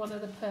just go for one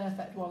of the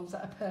perfect ones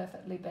that are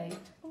perfectly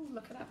baked. Oh,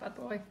 look at that bad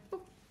boy.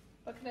 Ooh,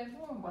 look at him.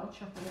 Oh, well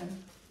chopping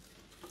in.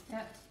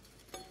 Yep,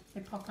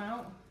 they pop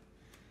out.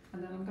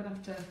 And then I'm going to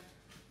have to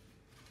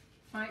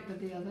fight with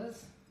the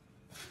others.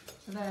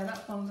 So there,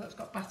 that's one that's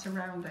got batter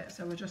around it.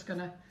 So we're just going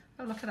to,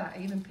 oh look at that,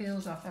 it even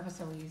peels off ever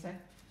so easy.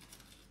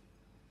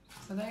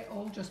 So they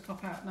all just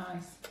pop out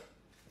nice.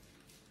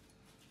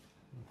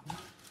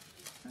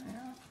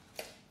 There.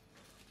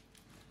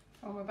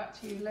 Oh, we're back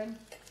to you, Lynn.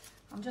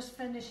 I'm just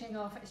finishing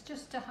off. It's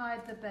just to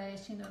hide the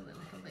base, you know, the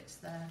little bits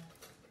there.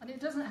 And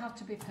it doesn't have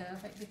to be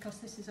perfect because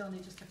this is only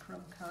just a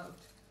crumb coat.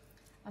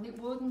 And it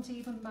wouldn't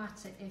even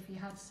matter if you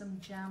had some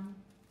jam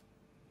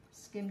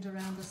skimmed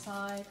around the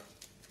side.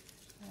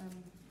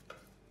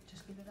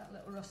 Just give it that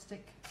little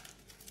rustic.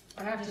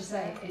 I have to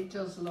say, it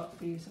does look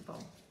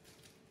beautiful.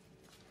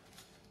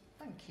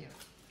 Thank you.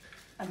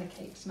 And the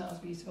cake smells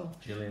beautiful.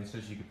 Gillian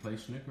says you could play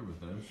snooker with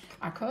those.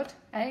 I could.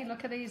 Hey,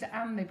 look at these,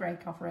 and they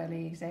break off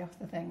really easy off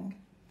the thing.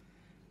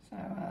 So,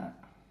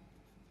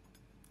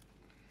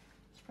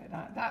 just put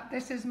that.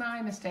 This is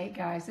my mistake,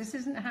 guys. This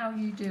isn't how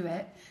you do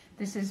it.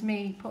 This is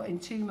me putting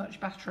too much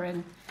batter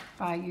in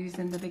by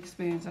using the big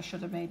spoons. I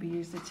should have maybe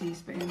used the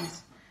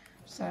teaspoons.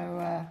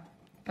 So,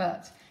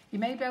 but you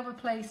may be able to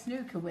play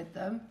snooker with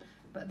them,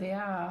 but they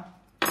are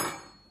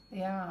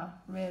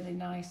really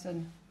nice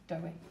and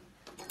doughy.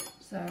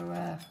 So,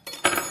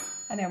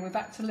 anyway, we're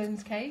back to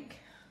Lynn's cake.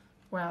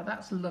 Wow,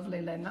 that's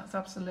lovely, Lynn. That's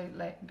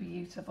absolutely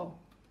beautiful.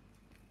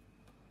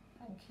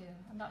 Thank you.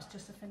 And that's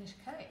just a finished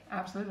cake.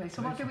 Absolutely.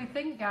 So what do we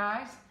think,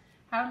 guys?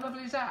 How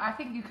lovely is that? I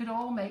think you could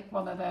all make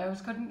one of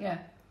those, couldn't you?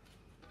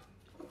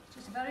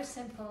 Just a very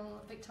simple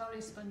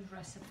Victoria sponge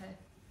recipe.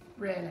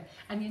 Really.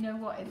 And you know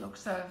what? It looks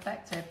so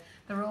effective.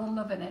 They're all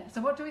loving it. So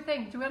what do we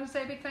think? Do we want to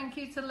say a big thank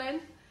you to Lynn?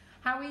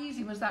 How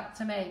easy was that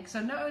to make?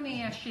 So not only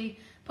has she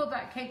put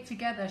that cake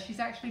together, she's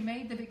actually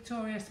made the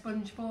Victoria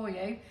sponge for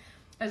you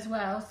as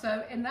well.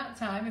 So in that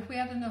time, if we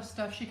had enough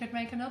stuff, she could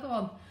make another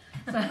one.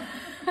 So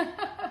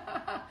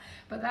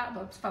but that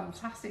looks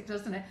fantastic,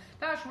 doesn't it?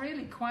 That's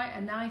really quite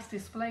a nice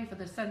display for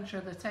the centre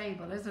of the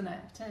table, isn't it?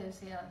 It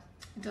is, yeah.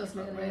 It does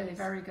look really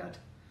very good.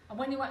 And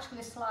when you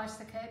actually slice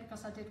the cake,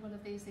 because I did one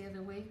of these the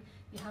other week,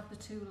 you have the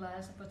 2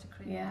 layers of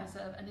buttercream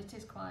preserve, and it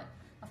is quite,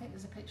 I think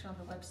there's a picture on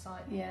the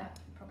website. Yeah.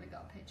 You've probably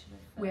got a picture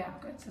of We are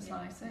good to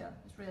slice it. Yeah,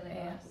 it's really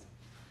nice.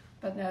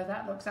 But no,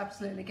 that looks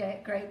absolutely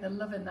great. They're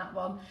loving that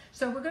one.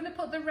 So we're going to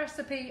put the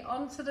recipe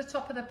onto the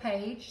top of the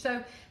page.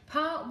 So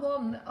part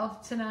 1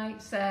 of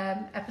tonight's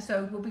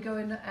episode will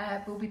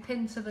be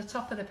pinned to the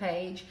top of the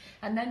page,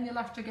 and then you'll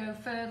have to go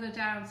further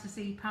down to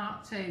see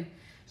part 2.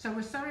 So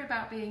we're sorry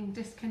about being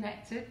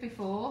disconnected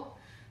before.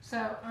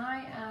 So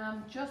I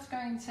am just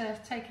going to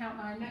take out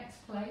my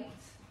next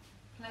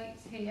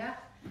plates here,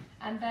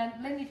 and then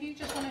Lynn, if you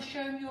just want to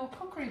show your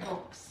cookery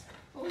books.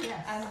 Oh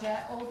yes. And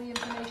all the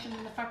information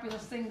and the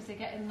fabulous things they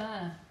get in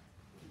there.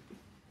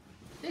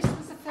 This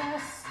was the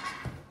first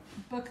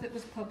book that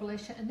was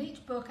published, and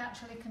each book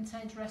actually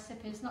contains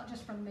recipes, not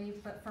just from me,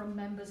 but from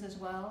members as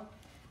well.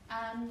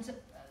 And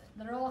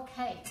they're all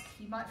cake.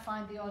 You might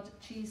find the odd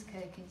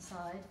cheesecake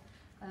inside,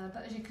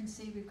 but as you can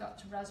see, we've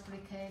got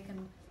raspberry cake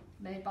and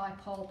made by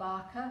Paul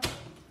Barker,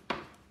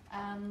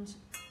 and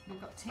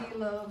we've got tea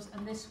loaves,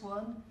 and this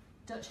one,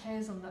 Dutch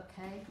hazelnut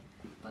cake.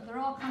 But they're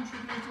all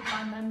contributed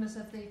by members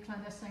of the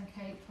Clandestine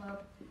Cake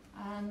Club,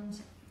 and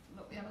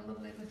look, we have a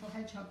lovely little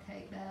hedgehog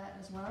cake there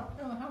as well.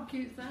 Oh, how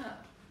cute's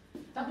that?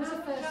 That was the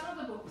first. How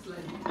much are the books,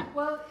 Lynn?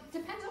 Well, it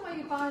depends on where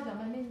you buy them.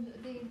 I mean,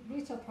 the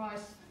retail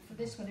price for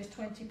this one is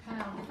 £20. In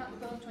fact,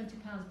 they're both £20.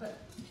 But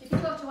if you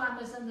go to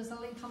Amazon, there's a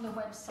link on the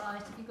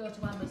website. If you go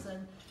to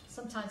Amazon,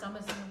 sometimes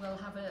Amazon will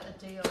have a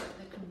deal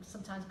that can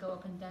sometimes go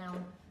up and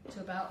down to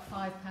about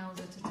 £5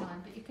 at a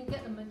time. But you can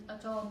get them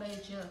at all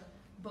major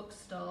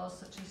bookstores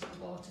such as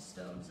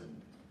Waterstones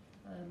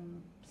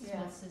and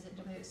Smith's, is it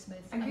W.H.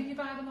 Smith's? And can you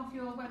buy them off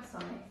your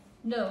website?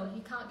 No,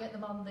 you can't get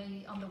them on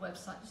the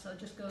website. So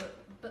just go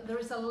but there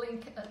is a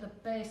link at the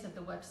base of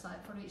the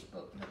website for each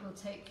book that will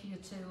take you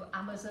to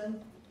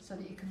Amazon so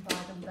that you can buy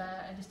them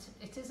there. And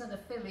it is an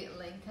affiliate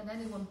link, and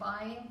anyone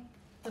buying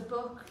the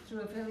book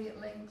through affiliate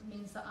link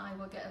means that I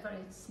will get a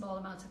very small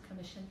amount of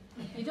commission.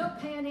 You don't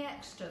pay any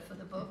extra for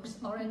the books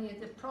or any of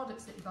the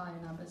products that you buy on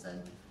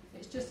Amazon.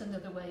 It's just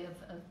another way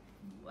of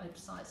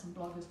websites and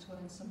bloggers to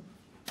earn some,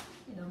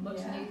 much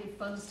needed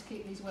funds to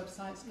keep these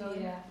websites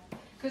going. Yeah,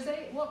 because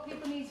what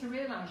people need to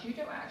realise, you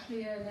don't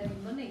actually earn any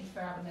money for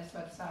having this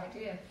website, do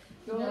you?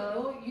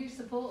 You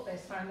support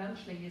this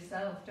financially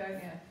yourself, don't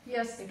you?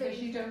 Yes. Because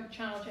you don't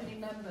charge any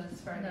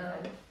members for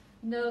anything.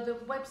 No, the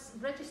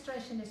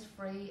registration is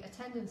free,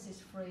 attendance is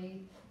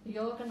free. The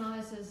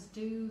organisers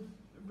do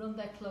run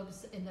their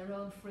clubs in their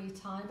own free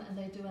time, and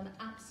they do an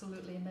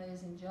absolutely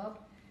amazing job.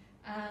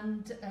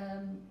 And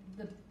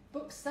the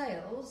book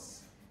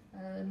sales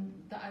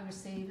that I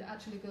received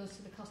actually goes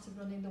to the cost of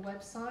running the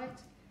website.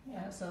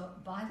 Yeah. So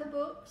buy the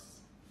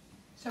books.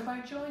 So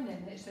by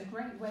joining, it's a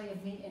great way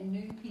of meeting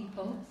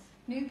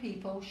new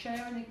people,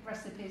 sharing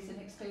recipes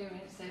and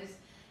experiences,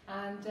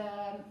 and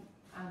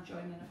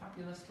joining a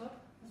fabulous club,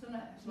 isn't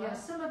it? As well? Yeah,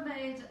 some have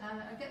made,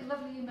 I get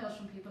lovely emails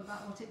from people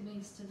about what it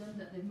means to them,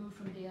 that they've moved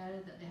from the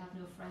area, that they have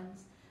no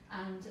friends,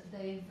 and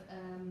they've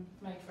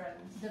made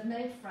friends. They've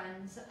made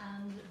friends,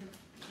 and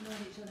they've known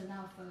each other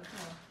now for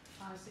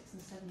 5, 6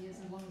 and 7 years,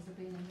 as long as they've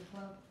been in the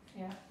club.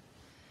 Yeah.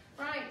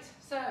 Right,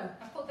 so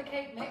I put the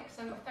cake mix,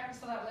 so thanks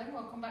for that, Lynn,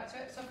 we'll come back to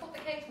it. So I put the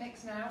cake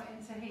mix now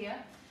into here,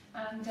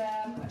 and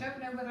I don't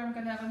know whether I'm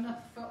going to have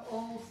enough for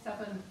all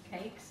 7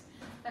 cakes.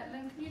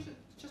 Lynn, can you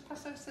just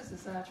pass those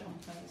scissors there, John,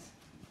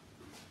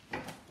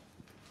 please?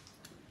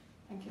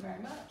 Thank you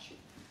very much.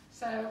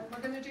 So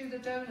we're going to do the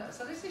donut.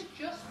 So this is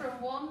just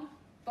from 1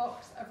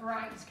 box of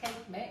Wright's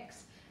cake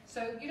mix.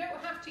 So you don't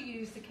have to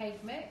use the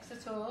cake mix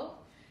at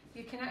all.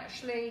 You can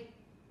actually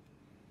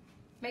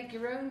make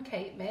your own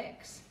cake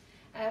mix.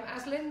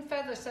 As Lynn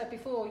Feather said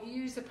before, you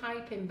use a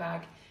piping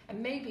bag, and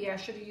maybe I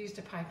should have used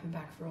a piping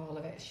bag for all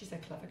of it. She's a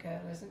clever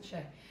girl, isn't she?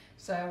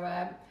 So,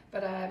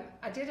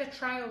 I did a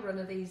trial run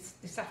of these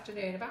this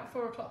afternoon, about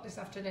 4 o'clock this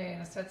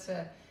afternoon. I said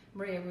to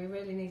Maria, we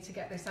really need to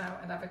get this out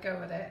and have a go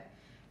at it.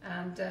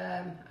 And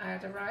I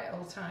had a right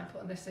old time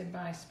putting this in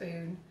by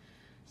spoon.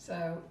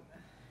 So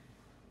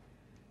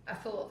I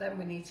thought then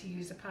we need to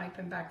use a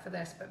piping bag for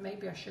this, but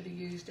maybe I should have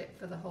used it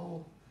for the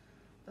whole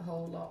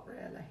lot,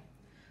 really.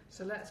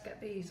 So let's get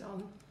these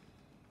on.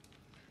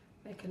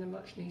 Making a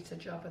much neater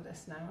job of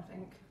this now, I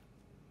think.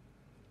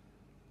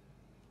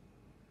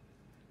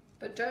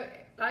 But don't,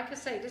 like I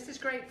say, this is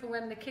great for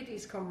when the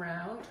kiddies come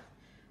round.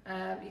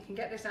 You can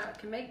get this out,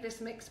 you can make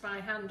this mix by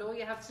hand. All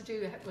you have to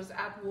do was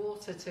add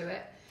water to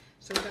it.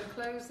 So we're going to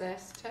close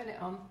this, turn it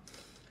on,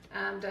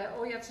 and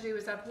all you have to do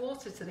is add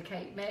water to the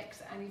cake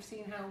mix, and you've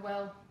seen how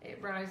well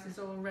it rises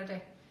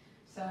already.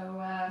 So,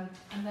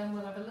 and then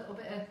we'll have a little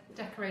bit of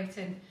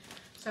decorating.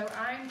 So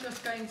I'm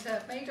just going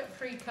to, made up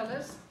 3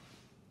 colours.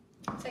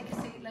 Take a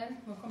seat, Lynn,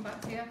 we'll come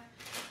back to you.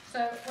 So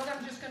what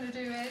I'm just going to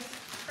do is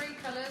 3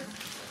 colours.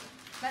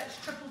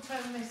 Let's triple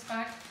tone this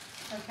bag,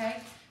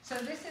 okay? So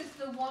this is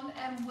the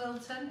 1M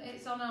Wilton,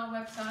 it's on our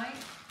website.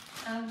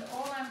 And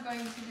all I'm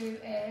going to do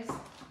is,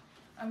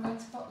 I'm going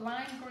to put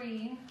lime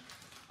green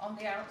on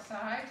the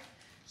outside.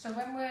 So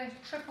when we're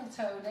triple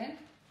toning,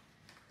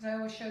 because I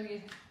always show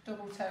you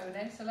double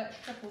toning, so let's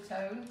triple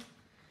tone.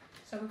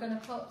 So we're going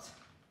to put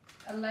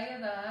a layer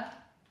there,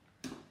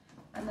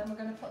 and then we're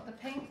going to put the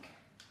pink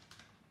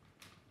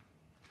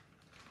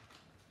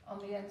on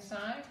the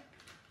inside.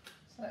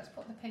 So let's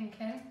put the pink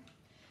in.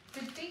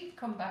 Did Deep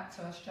come back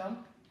to us,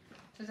 John?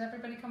 Does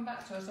everybody come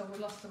back to us, or we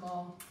lost them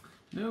all?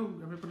 No,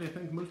 everybody, I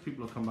think most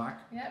people have come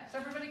back. Yep, so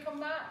everybody come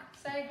back,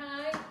 say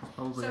hi.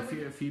 Probably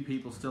so a few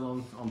people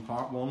still on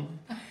part 1.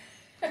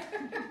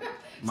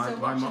 Still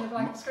watching the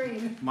blank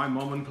screen. My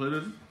mum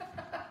included.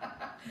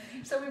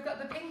 So we've got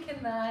the pink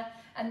in there,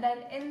 and then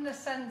in the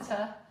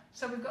centre,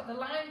 so we've got the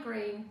lime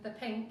green, the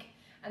pink,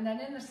 and then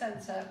in the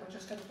centre we're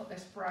just going to put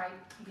this bright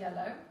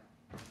yellow.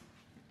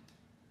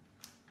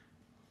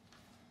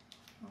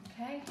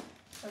 Okay,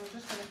 so we're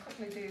just going to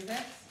quickly do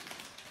this,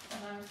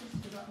 and I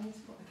just forgot, I need to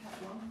put the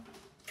kettle on.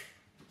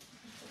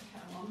 Just put the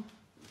kettle on.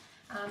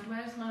 And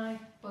where's my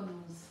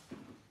buns?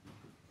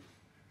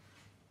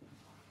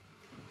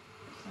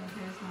 So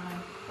here's my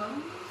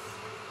buns.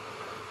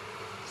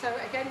 So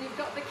again, you've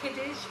got the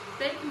kiddies,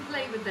 they can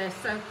play with this.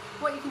 So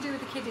what you can do with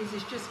the kiddies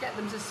is just get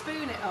them to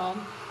spoon it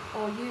on,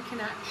 or you can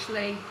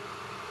actually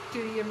do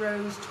your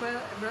rose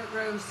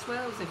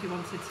swirls if you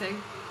wanted to.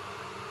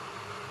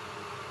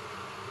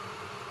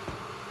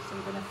 So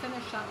we're going to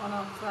finish that one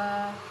off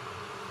there,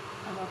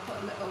 and I'll put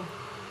a little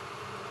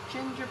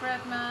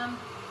gingerbread man.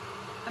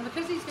 And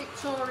because he's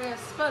Victoria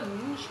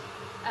sponge,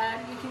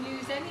 you can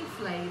use any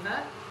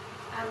flavour.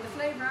 And the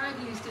flavour I've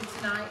used in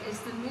tonight is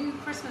the new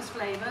Christmas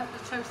flavour,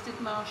 the toasted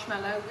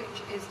marshmallow,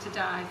 which is to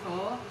die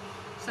for.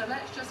 So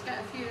let's just get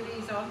a few of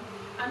these on.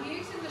 I'm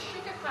using the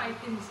sugar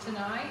pipings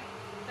tonight.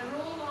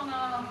 They're all on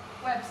our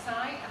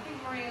website. I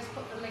think Maria's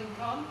put the link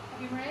on.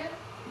 Have you, Maria?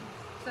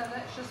 So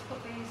let's just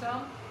put these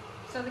on.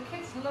 So the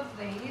kids love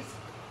these.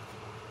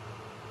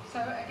 So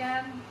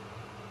again,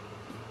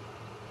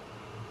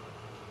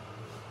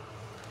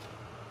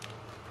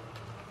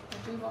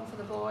 I'll do one for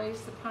the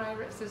boys, the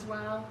pirates as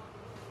well.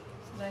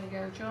 So there you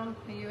go, John,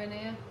 are you in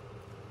here?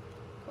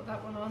 Put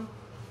that one on.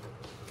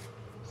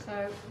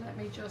 So let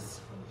me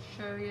just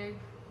show you.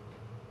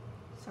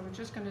 So we're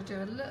just going to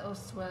do a little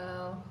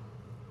swirl,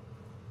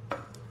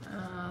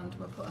 and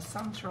we'll put a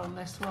Santa on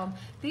this one.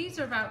 These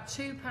are about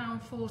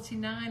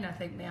 £2.49, I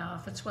think they are,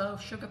 for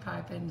 12 sugar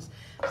pipings.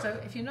 So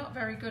if you're not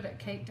very good at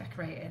cake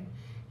decorating,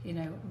 you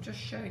know, I'm just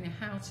showing you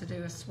how to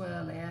do a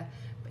swirl here,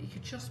 but you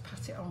could just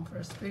pat it on for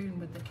a spoon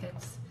with the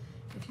kids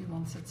if you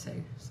wanted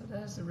to. So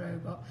there's the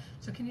robot.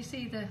 So can you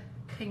see the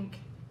pink?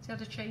 See how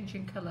the change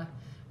in colour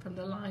from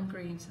the lime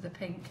green to the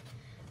pink,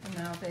 and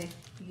now the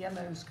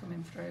yellow's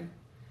coming through.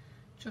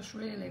 Just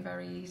really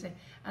very easy.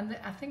 And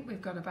I think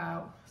we've got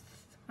about,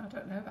 I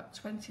don't know, about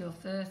 20 or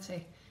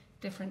 30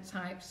 different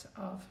types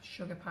of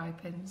sugar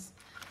pipings.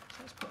 So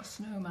let's put a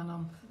snowman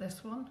on for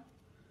this one.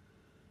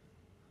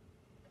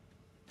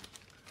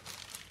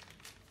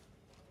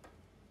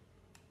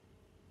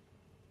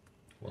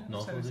 What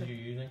nozzles are you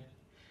using?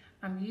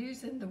 I'm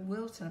using the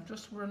Wilton. I've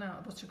just run out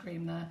of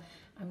buttercream there.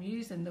 I'm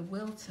using the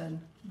Wilton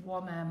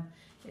 1M.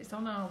 It's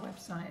on our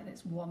website and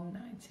it's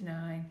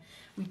 $1.99.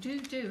 We do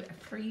a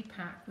free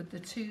pack with the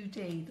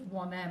 2D, the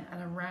 1M,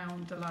 and a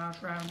round, a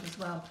large round as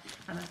well.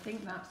 And I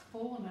think that's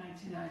 $4.99,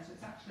 so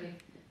it's actually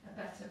a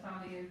better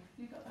value.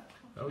 You got that?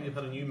 Oh, you've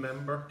had a new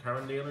member,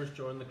 Karen Naylor's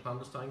joined the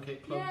Clandestine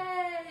Cake Club.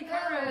 Yay,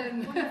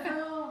 Karen!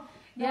 Wonderful.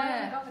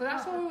 Yeah, but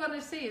that's what we want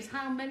to see, is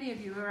how many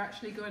of you are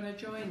actually going to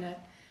join it,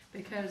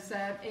 because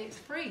it's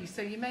free,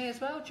 so you may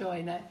as well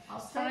join it. I'll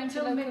stay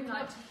until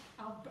midnight.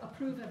 I'll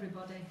approve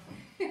everybody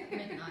at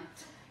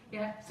midnight.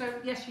 Yeah, so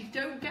yes, you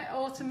don't get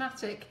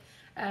automatic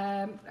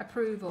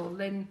approval,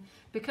 Lynn,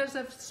 because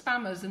of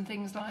spammers and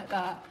things like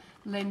that.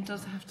 Lynn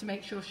does have to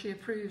make sure she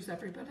approves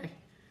everybody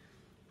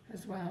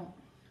as well.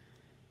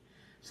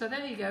 So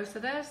there you go, so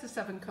there's the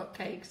 7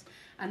 cupcakes,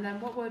 and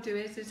then what we'll do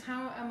is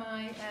how are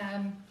my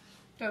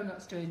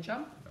donuts doing,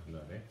 John? No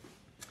idea.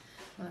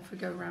 Well, if we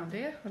go around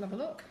here, we'll have a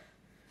look.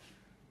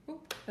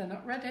 Oop, they're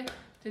not ready.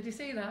 Did you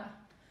see that?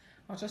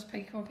 I'll just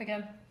pick them up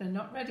again. They're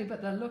not ready,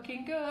 but they're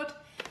looking good.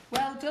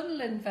 Well done,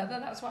 Lynn Feather.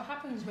 That's what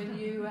happens when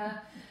you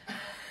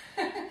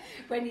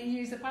when you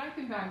use a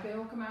piping bag. They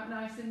all come out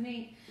nice and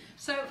neat.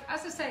 So,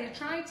 as I say, I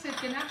tried to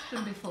ganache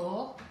them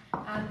before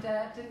and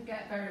didn't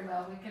get very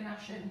well with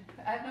ganaching.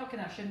 Not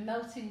ganaching,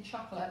 melting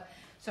chocolate.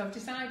 So I've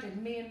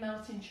decided me and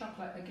melting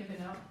chocolate are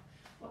giving up.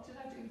 What did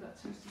I do with that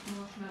toasted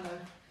marshmallow?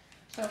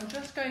 So I'm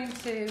just going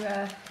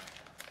to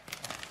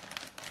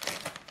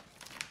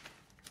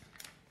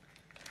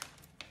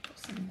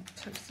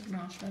toasted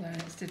marshmallow,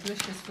 and it's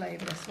delicious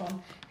flavour, this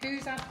one.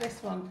 Who's had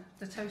this one,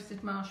 the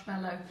toasted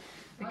marshmallow?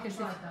 Because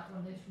I've tried that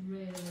one, it's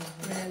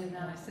really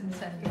nice,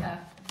 isn't it? Yeah.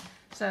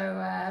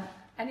 So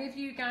any of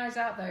you guys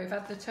out there who've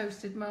had the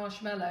toasted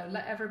marshmallow,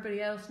 let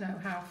everybody else know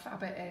how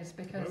fab it is,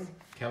 because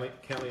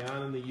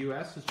Kellyanne in the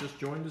US has just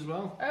joined as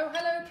well. Oh,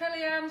 hello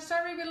Kellyanne,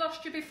 sorry we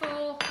lost you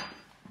before.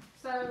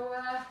 So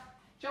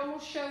John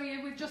will show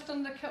you, we've just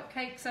done the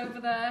cupcakes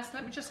over there, so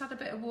let me just add a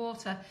bit of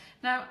water.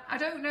 Now, I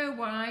don't know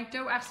why,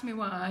 don't ask me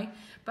why,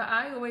 but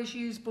I always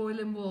use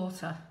boiling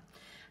water.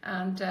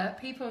 And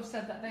people have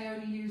said that they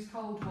only use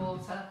cold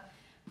water,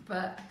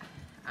 but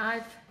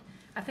I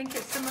think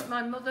it's something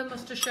my mother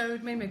must have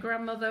showed me, my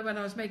grandmother, when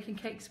I was making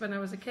cakes when I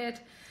was a kid,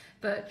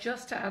 but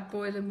just to add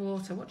boiling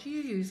water. What do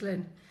you use,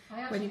 Lynn,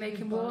 when you're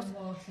making water?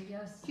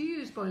 Yes. Do you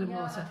use boiling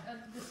water?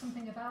 There's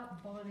something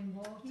about boiling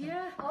water.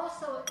 Yeah.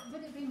 Also,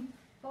 would it be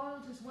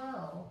boiled as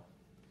well?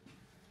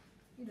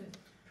 You know,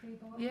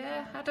 pre-boiled?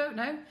 Yeah, I don't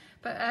know.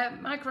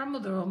 But my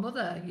grandmother or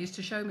mother used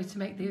to show me to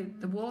make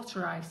the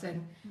water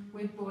icing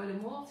with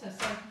boiling water.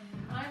 So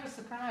I was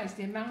surprised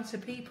the amount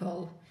of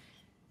people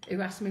who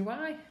asked me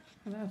why.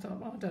 And I thought,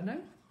 well, I don't know.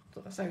 I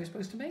thought that's how you're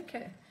supposed to make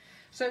it.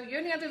 So you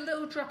only add a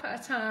little drop at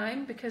a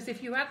time, because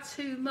if you add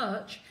too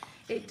much,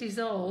 it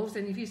dissolves.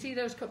 And if you see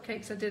those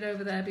cupcakes I did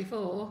over there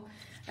before,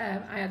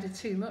 I added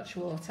too much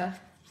water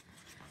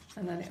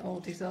and then it all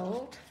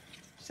dissolved.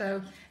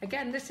 So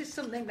again, this is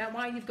something that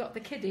while you've got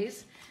the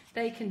kiddies,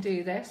 they can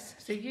do this.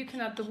 So you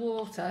can add the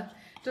water.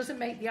 Doesn't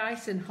make the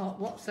icing hot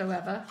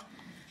whatsoever.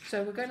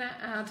 So we're going to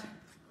add,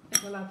 I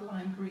think we'll add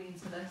lime green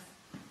to this.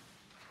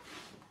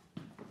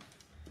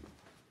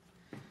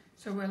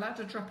 So we'll add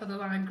a drop of the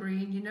lime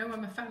green. You know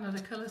I'm a fan of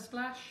the colour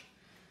splash.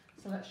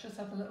 So let's just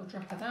have a little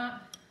drop of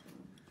that.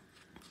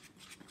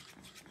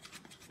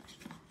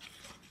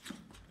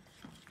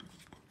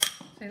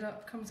 See,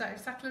 look, comes out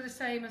exactly the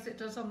same as it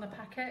does on the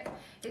packet.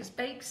 It's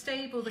Bake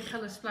Stable, the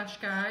colour splash,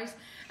 guys.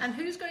 And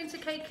who's going to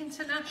Cake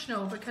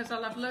International? Because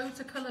I'll have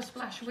loads of colour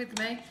splash with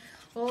me,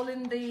 all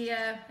in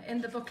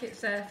the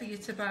buckets there for you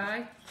to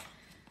buy.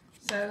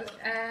 So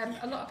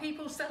a lot of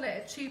people sell it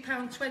at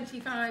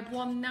 £2.25,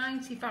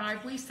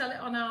 £1.95. We sell it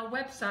on our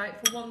website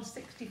for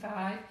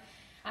 £1.65.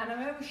 And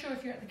I'm over sure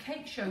if you're at the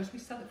cake shows, we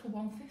sell it for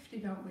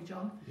 £1.50, don't we,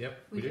 John? Yep,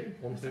 we do.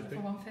 We sell it for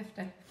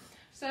 £1.50.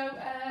 So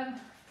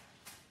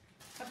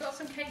I've got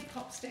some cake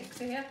pop sticks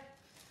here.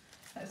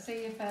 let's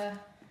see if, I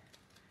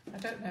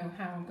don't know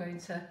how I'm going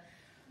to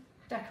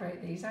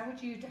decorate these. How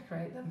would you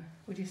decorate them?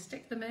 Would you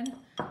stick them in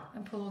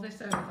and pull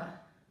this over?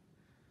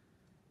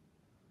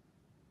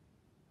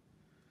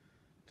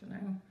 Don't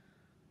know.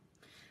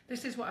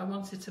 This is what I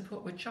wanted to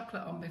put with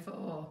chocolate on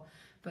before,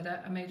 but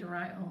I made a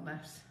right old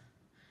mess.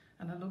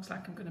 And it looks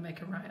like I'm going to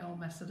make a right old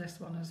mess of this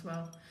one as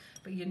well.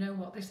 But you know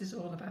what? This is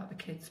all about the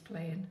kids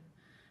playing.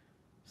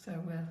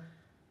 So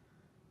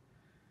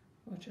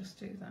we'll just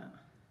do that.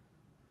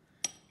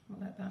 I'll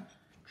let that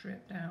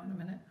drip down a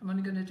minute. I'm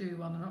only going to do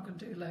one. I'm not going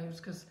to do loads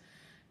because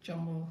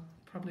John will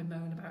probably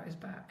moan about his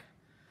back.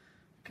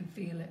 I can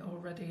feel it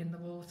already in the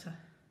water,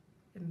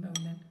 in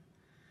moaning.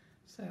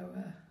 So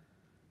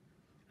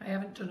I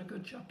haven't done a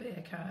good job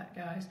here,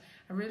 guys.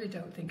 I really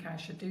don't think I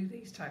should do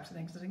these types of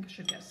things. I think I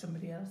should get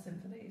somebody else in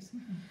for these.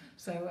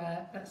 So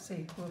let's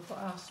see, we'll put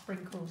our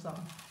sprinkles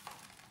on.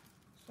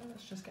 So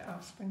let's just get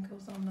our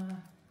sprinkles on there.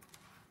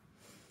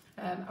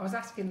 I was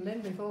asking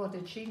Lynn before,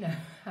 did she know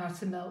how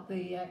to melt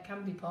the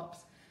candy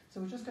pops?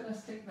 So we're just going to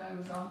stick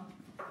those on.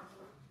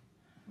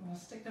 We'll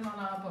stick them on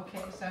our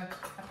bucket. So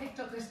I picked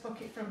up this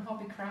bucket from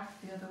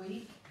Hobbycraft the other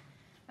week,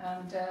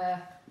 and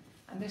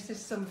this is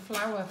some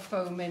flour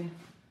foaming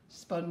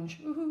sponge.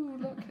 Ooh,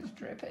 look, it's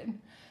dripping.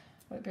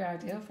 Well, it'd be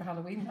ideal for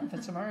Halloween that for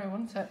tomorrow,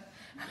 wouldn't it?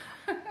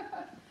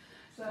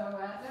 So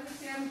let me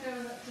see how many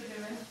donuts are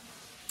doing.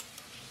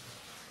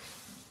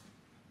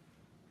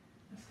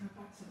 Let's go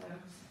back to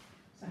those.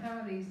 So how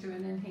are these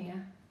doing in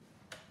here?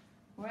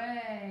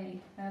 Way,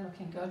 they're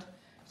looking good.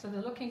 So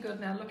they're looking good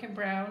now, looking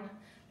brown.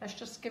 Let's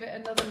just give it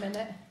another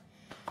minute.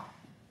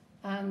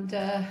 And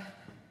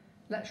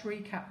let's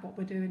recap what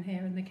we're doing here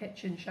in the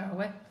kitchen, shall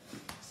we?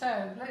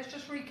 So let's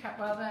just recap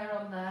while they're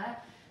on there.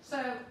 So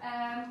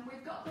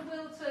we've got the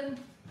Wilton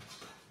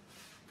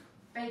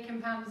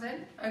bacon pans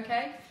in,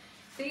 okay?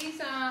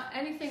 These are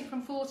anything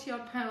from 40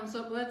 odd pounds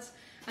upwards.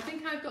 I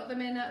think I've got them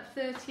in at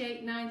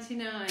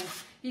 £38.99.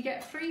 You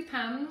get 3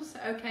 pans,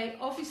 okay?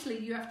 Obviously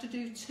you have to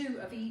do 2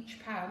 of each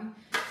pan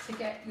to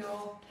get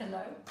your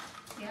pillow,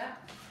 yeah?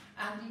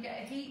 And you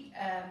get a heat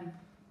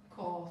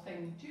core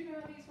thing. Do you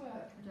know how these work?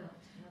 I don't.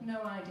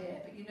 No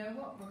idea, but you know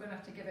what? We're going to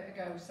have to give it a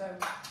go. So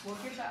we'll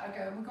give that a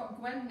go. We've got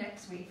Gwen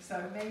next week,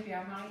 so maybe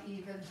I might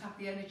even have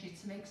the energy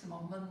to make some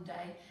on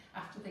Monday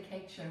after the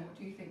cake show. What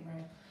do you think,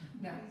 Maria?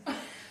 No.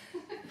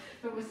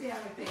 But we'll see how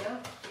we feel.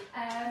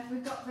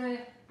 We've got the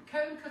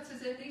cone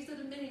cutters in. These are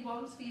the mini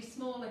ones for your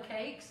smaller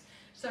cakes.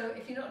 So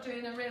if you're not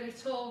doing a really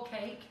tall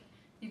cake,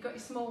 you've got your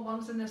small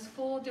ones, and there's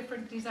 4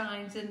 different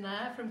designs in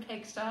there from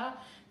Cake Star.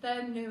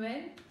 They're new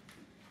in.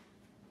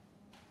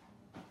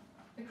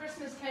 The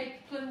Christmas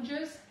cake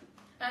plungers,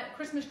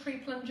 Christmas tree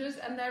plungers,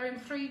 and they're in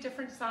 3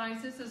 different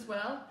sizes as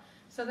well.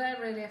 So they're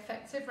really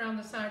effective around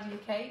the side of your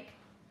cake.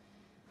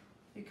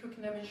 You're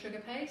cooking them in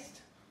sugar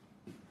paste.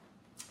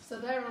 So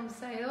they're on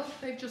sale,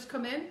 they've just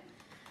come in.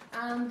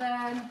 And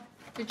then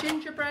the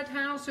gingerbread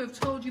house, who I've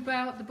told you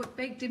about, the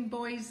Baked In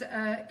Boys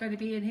are going to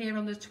be in here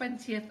on the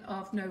 20th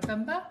of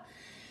November.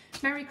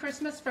 Merry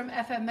Christmas from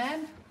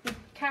FMN.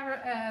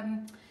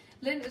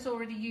 Lynn has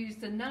already used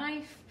the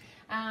knife.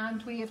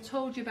 And we have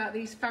told you about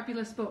these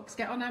fabulous books.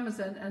 Get on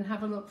Amazon and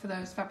have a look for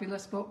those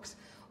fabulous books,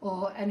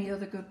 or any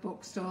other good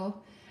bookstore.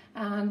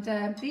 And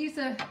these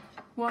are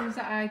ones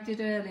that I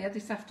did earlier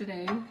this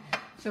afternoon.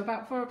 So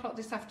about 4 o'clock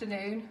this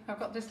afternoon, I've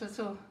got this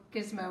little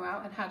gizmo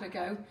out and had a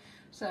go.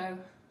 So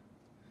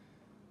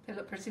they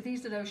look pretty.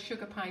 These are those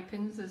sugar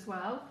pipings as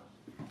well.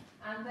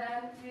 And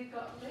then we've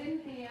got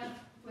Lynn here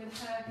with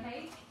her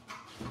cake,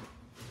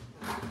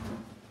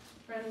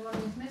 for anyone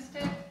who's missed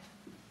it.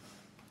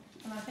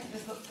 And I think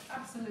this looks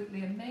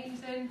absolutely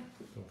amazing.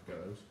 Don't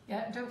forget those.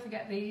 Yeah, and don't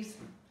forget these.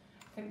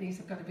 I think these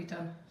have got to be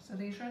done. So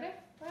these ready?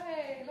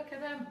 Hey, look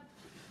at them.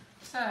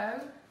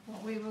 So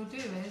what we will do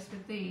is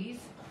with these,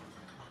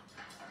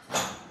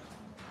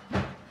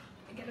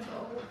 get a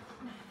bowl.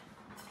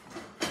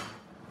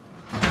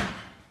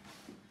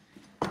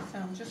 So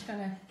I'm just going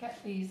to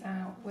get these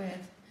out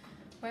with,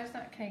 where's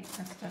that cake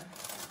tester?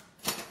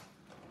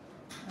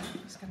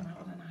 Let's get them out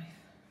with a knife.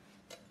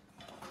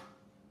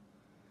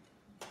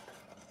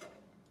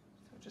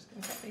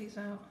 Get these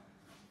out.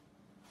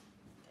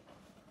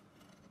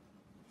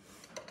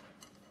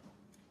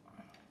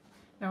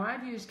 Now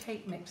I've used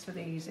cake mix for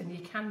these, and you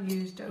can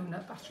use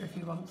donut batter if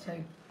you want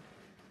to.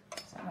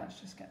 So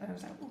let's just get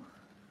those out. Ooh.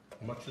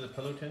 How much are the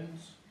pillow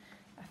tins?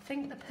 I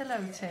think the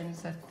pillow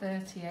tins are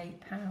 £38.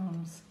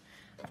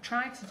 I've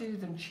tried to do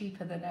them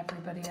cheaper than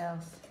everybody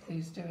else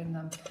who's doing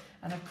them.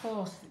 And of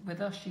course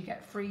with us you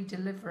get free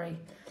delivery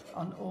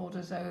on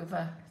orders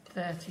over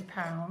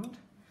 £30.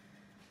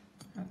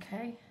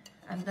 Okay.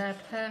 And they're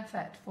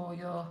perfect for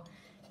your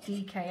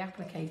DK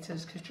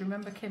applicators, because do you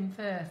remember Kim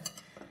Firth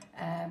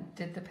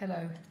did the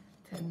pillow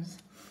tins?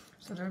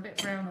 So they're a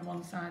bit brown on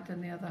one side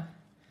than the other.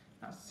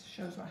 That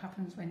shows what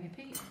happens when you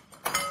peek.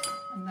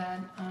 And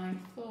then I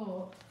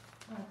thought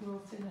I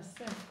brought in a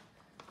sieve.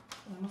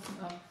 Well, I mustn't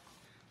have.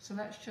 So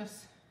let's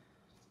just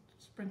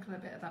sprinkle a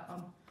bit of that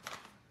on.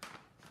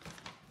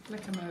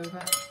 Flick them over.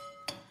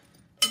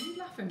 Are you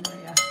laughing,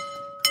 Maria?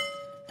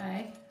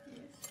 Hey?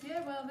 Yes.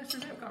 well, this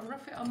is it. We've got to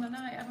rough it on the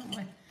night, haven't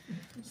we?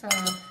 So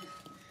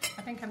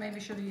I think I maybe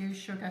should have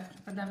used sugar,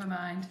 but never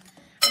mind.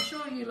 I'm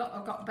sure you lot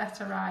have got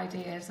better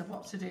ideas of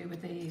what to do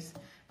with these,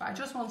 but I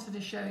just wanted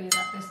to show you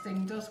that this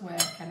thing does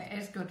work and it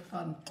is good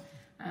fun.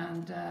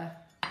 And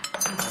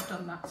we've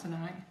done that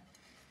tonight.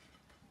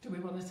 Do we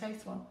want to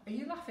taste one? Are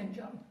you laughing,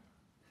 John?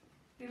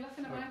 Are you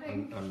laughing at my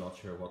thing? I'm not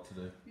sure what to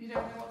do. You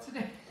don't know what to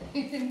do?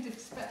 You're in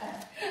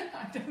despair.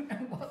 I don't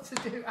know what to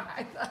do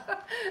either.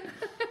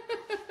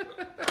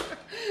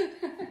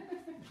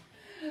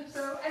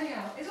 So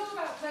anyhow, it's all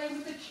about playing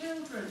with the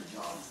children,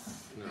 John.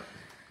 No.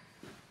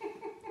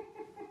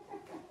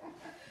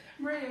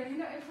 Maria, are you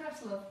not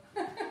impressed, love?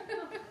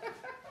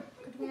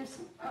 Could we let's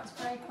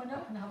break one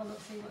up and have a look,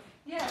 see what...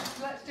 Yes,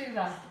 let's do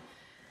that.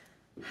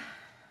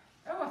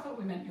 Oh, I thought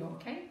we meant your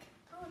cake.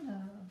 Oh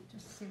no,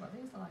 just to see what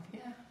these are like.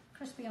 Yeah.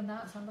 Crispy on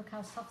that, and look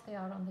how soft they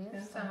are on the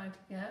inside. Inside.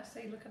 Yeah,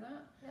 see, look at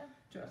that. Yeah.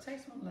 Do you want to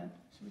taste one, Lynn?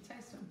 Should we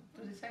taste them?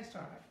 Does it taste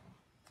alright?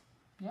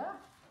 Yeah.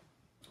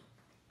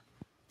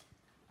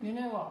 You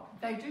know what?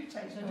 They do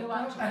taste They good, do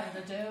don't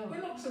actually, they do. We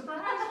look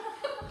surprised.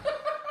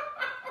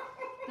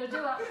 They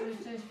do actually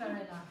taste very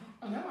nice.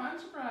 I know, I'm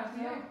surprised.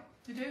 Yeah.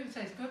 They do,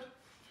 they taste good.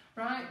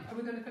 Right, are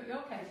we going to cut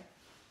your cake?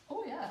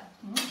 Oh yeah.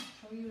 Mm.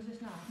 Shall we use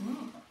this now?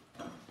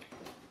 Mm.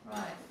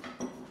 Right.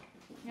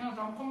 Yeah,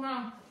 John, come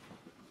round.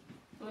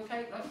 For the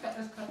cake, let's get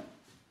this cut.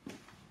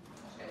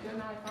 Let's get your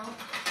knife out.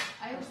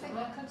 I always think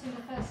that cutting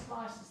the first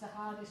slice is the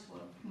hardest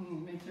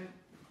one. Me too.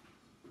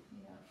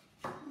 Yeah.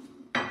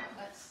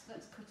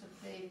 Let's cut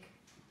a big.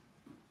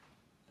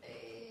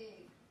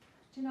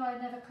 Do you know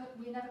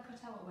we never cut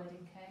our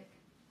wedding cake.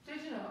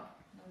 Did you not?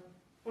 No.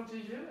 What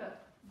did you do with it?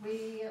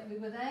 We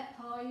were there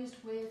poised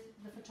with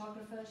the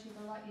photographer, she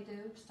was like you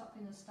do,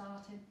 stopping and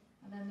starting,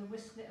 and then they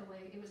whisked it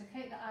away. It was a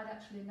cake that I'd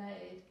actually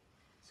made,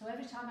 so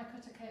every time I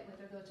cut a cake,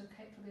 whether I go to a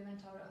cake club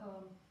event or at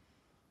home,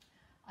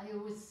 I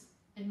always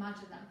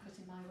imagine that I'm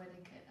cutting my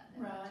wedding cake that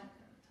day. Right.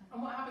 And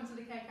what happened to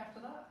the cake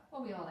after that?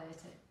 Well, we all ate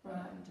it.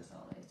 Right. We just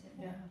all ate it.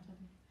 Yeah.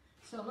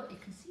 So look,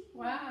 you can see.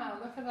 Wow,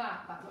 look at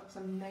that. That looks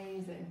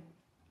amazing.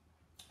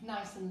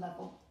 Nice and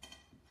level.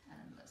 And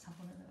let's have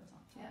one of those on.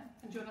 Yeah.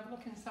 And do you want to have a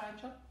look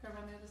inside, John? Go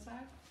around the other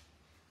side.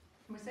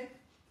 Can we see?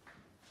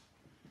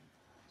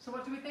 So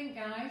what do we think,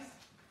 guys?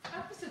 I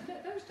have to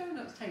admit, those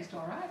donuts taste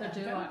all right. They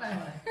do, don't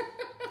actually.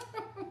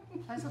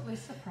 Pleasantly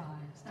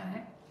surprised.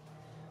 they?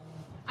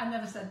 I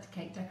never said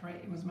cake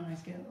decorating was my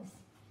skills.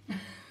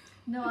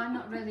 No, I'm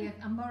not really.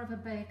 I'm more of a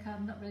baker.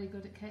 I'm not really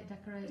good at cake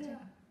decorating.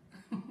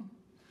 Yeah.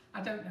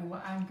 I don't know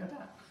what I'm good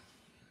at.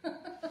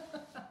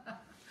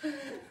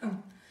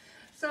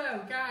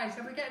 So, guys,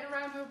 are we getting a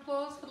round of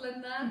applause for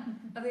Lynn there?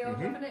 Are they all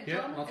loving it,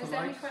 Yeah, John? lots Is of there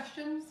any likes.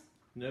 questions?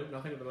 No,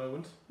 nothing at the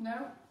moment.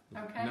 No?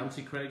 Okay.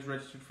 Nancy Craig's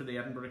registered for the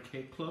Edinburgh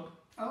Cake Club.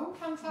 Oh,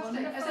 fantastic.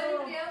 Wonderful. Has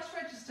anybody else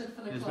registered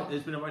for the club?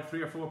 There's been about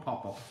 3 or 4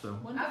 pop-ups, so...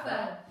 Wonderful.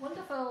 there?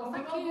 Wonderful. Well,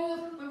 Thank we you.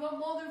 want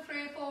more than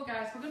 3 or 4,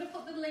 guys. We're going to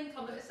put the link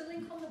on it's a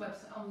link on the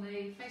website, on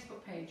the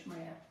Facebook page,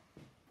 Maria.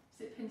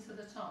 Is it pinned to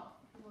the top?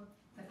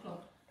 The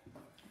club.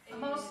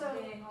 I'm also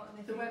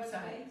the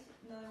website.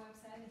 No, the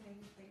website, anything.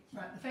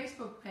 Right, the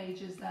Facebook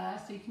page is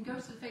there, so you can go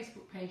to the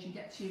Facebook page and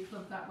get to your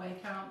club that way,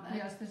 can't they?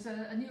 Yes, there's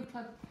a new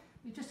club.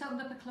 We've just opened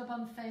up a club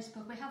on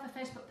Facebook. We have a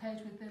Facebook page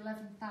with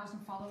 11,000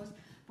 followers,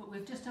 but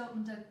we've just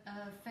opened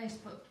a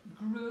Facebook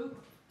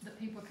group that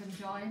people can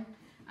join.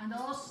 And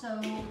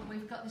also,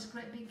 we've got this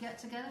great big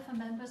get-together for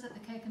members at the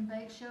Cake and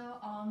Bake Show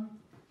on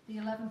the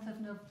 11th of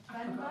November.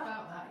 I forgot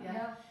about that,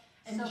 yeah.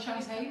 In So the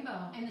Champagne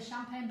Bar. In the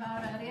Champagne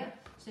Bar area.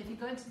 So if you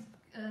go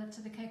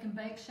to the Cake and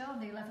Bake Show on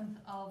the 11th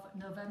of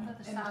November,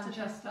 the In Saturday,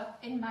 Manchester.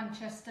 in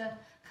Manchester,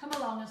 come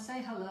along and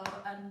say hello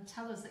and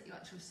tell us that you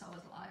actually saw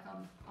us live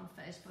on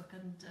Facebook,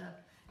 and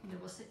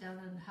we'll sit down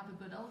and have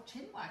a good old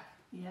chin wag.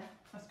 Yeah,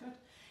 that's good.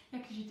 Yeah,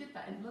 because you did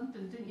that in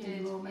London, didn't you?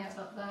 Did, You all met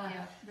yeah. up there.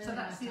 Yeah, really So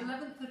that's nice the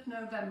time. 11th of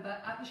November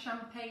at the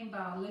Champagne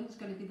Bar. Lynn's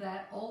going to be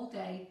there all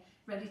day,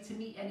 ready to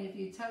meet any of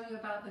you, tell you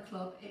about the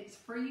club. It's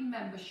free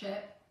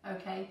membership,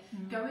 okay?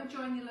 Go and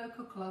join your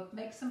local club,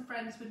 make some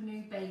friends with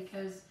new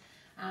bakers,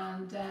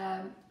 and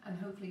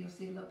hopefully you'll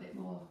see a little bit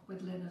more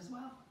with Lynn as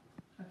well,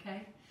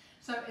 okay?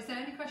 So is there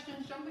any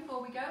questions, John,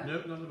 before we go? No, not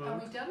at the Are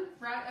moment. we done?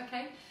 Right,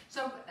 okay.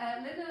 So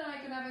Lynn and I are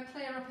going to have a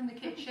clear up in the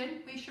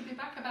kitchen. We should be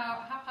back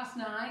about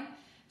 9:30,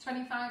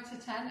 25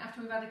 to 10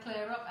 after we've had a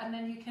clear up, and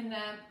then you can,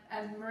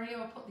 and Maria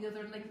will put the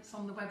other links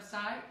on the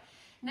website.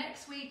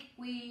 Next week,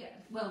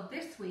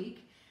 this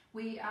week,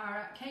 we are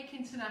at Cake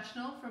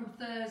International from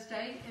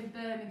Thursday in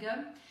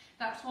Birmingham.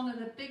 That's one of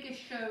the biggest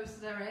shows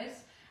there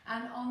is.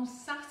 And on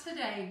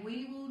Saturday,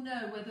 we will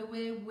know whether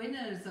we're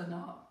winners or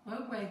not,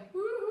 won't we?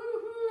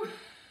 Woo-hoo-hoo.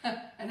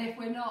 And if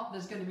we're not,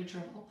 there's going to be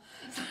trouble.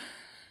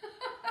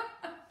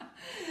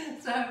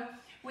 So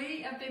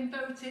we have been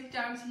voted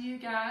down to you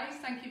guys.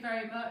 Thank you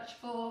very much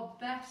for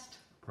best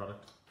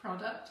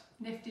product,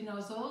 nifty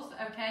nozzles.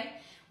 Okay,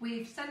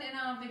 we've sent in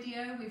our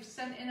video, we've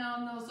sent in our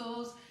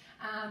nozzles,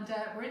 and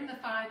we're in the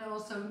final.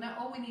 So now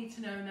all we need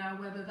to know now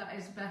whether that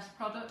is best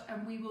product,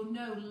 and we will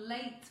know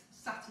late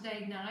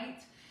Saturday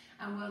night,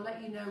 and we'll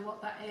let you know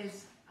what that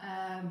is.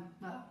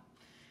 Well,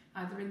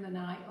 either in the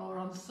night or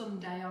on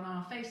Sunday on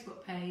our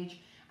Facebook page.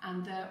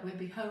 And we'll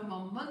be home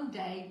on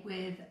Monday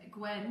with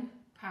Gwen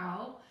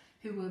Powell,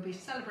 who we'll be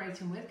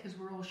celebrating with because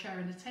we're all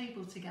sharing a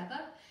table together.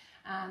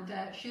 And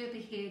she'll be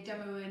here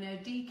demoing her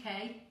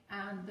DK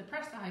and the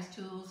press ice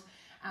tools,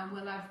 and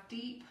we'll have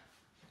deep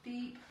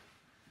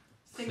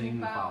sing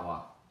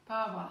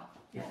power.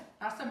 Yeah,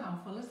 that's a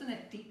mouthful, isn't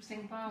it? Deep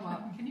Sing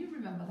Power. Can you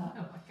remember that?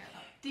 Oh, I get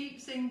that.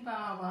 Deep Sing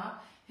Power,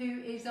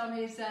 who is on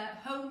his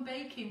home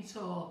baking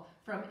tour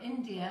from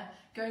India,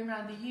 going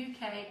around the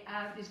UK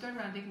and is going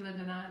around England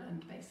and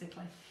Ireland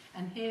basically.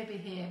 And he'll be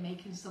here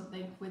making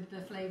something with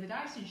the flavoured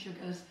icing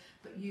sugars,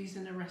 but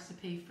using a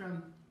recipe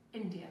from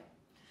India.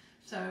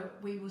 So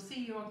we will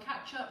see you on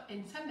Catch Up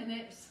in 10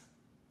 minutes.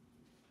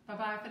 Bye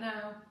bye for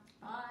now.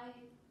 Bye.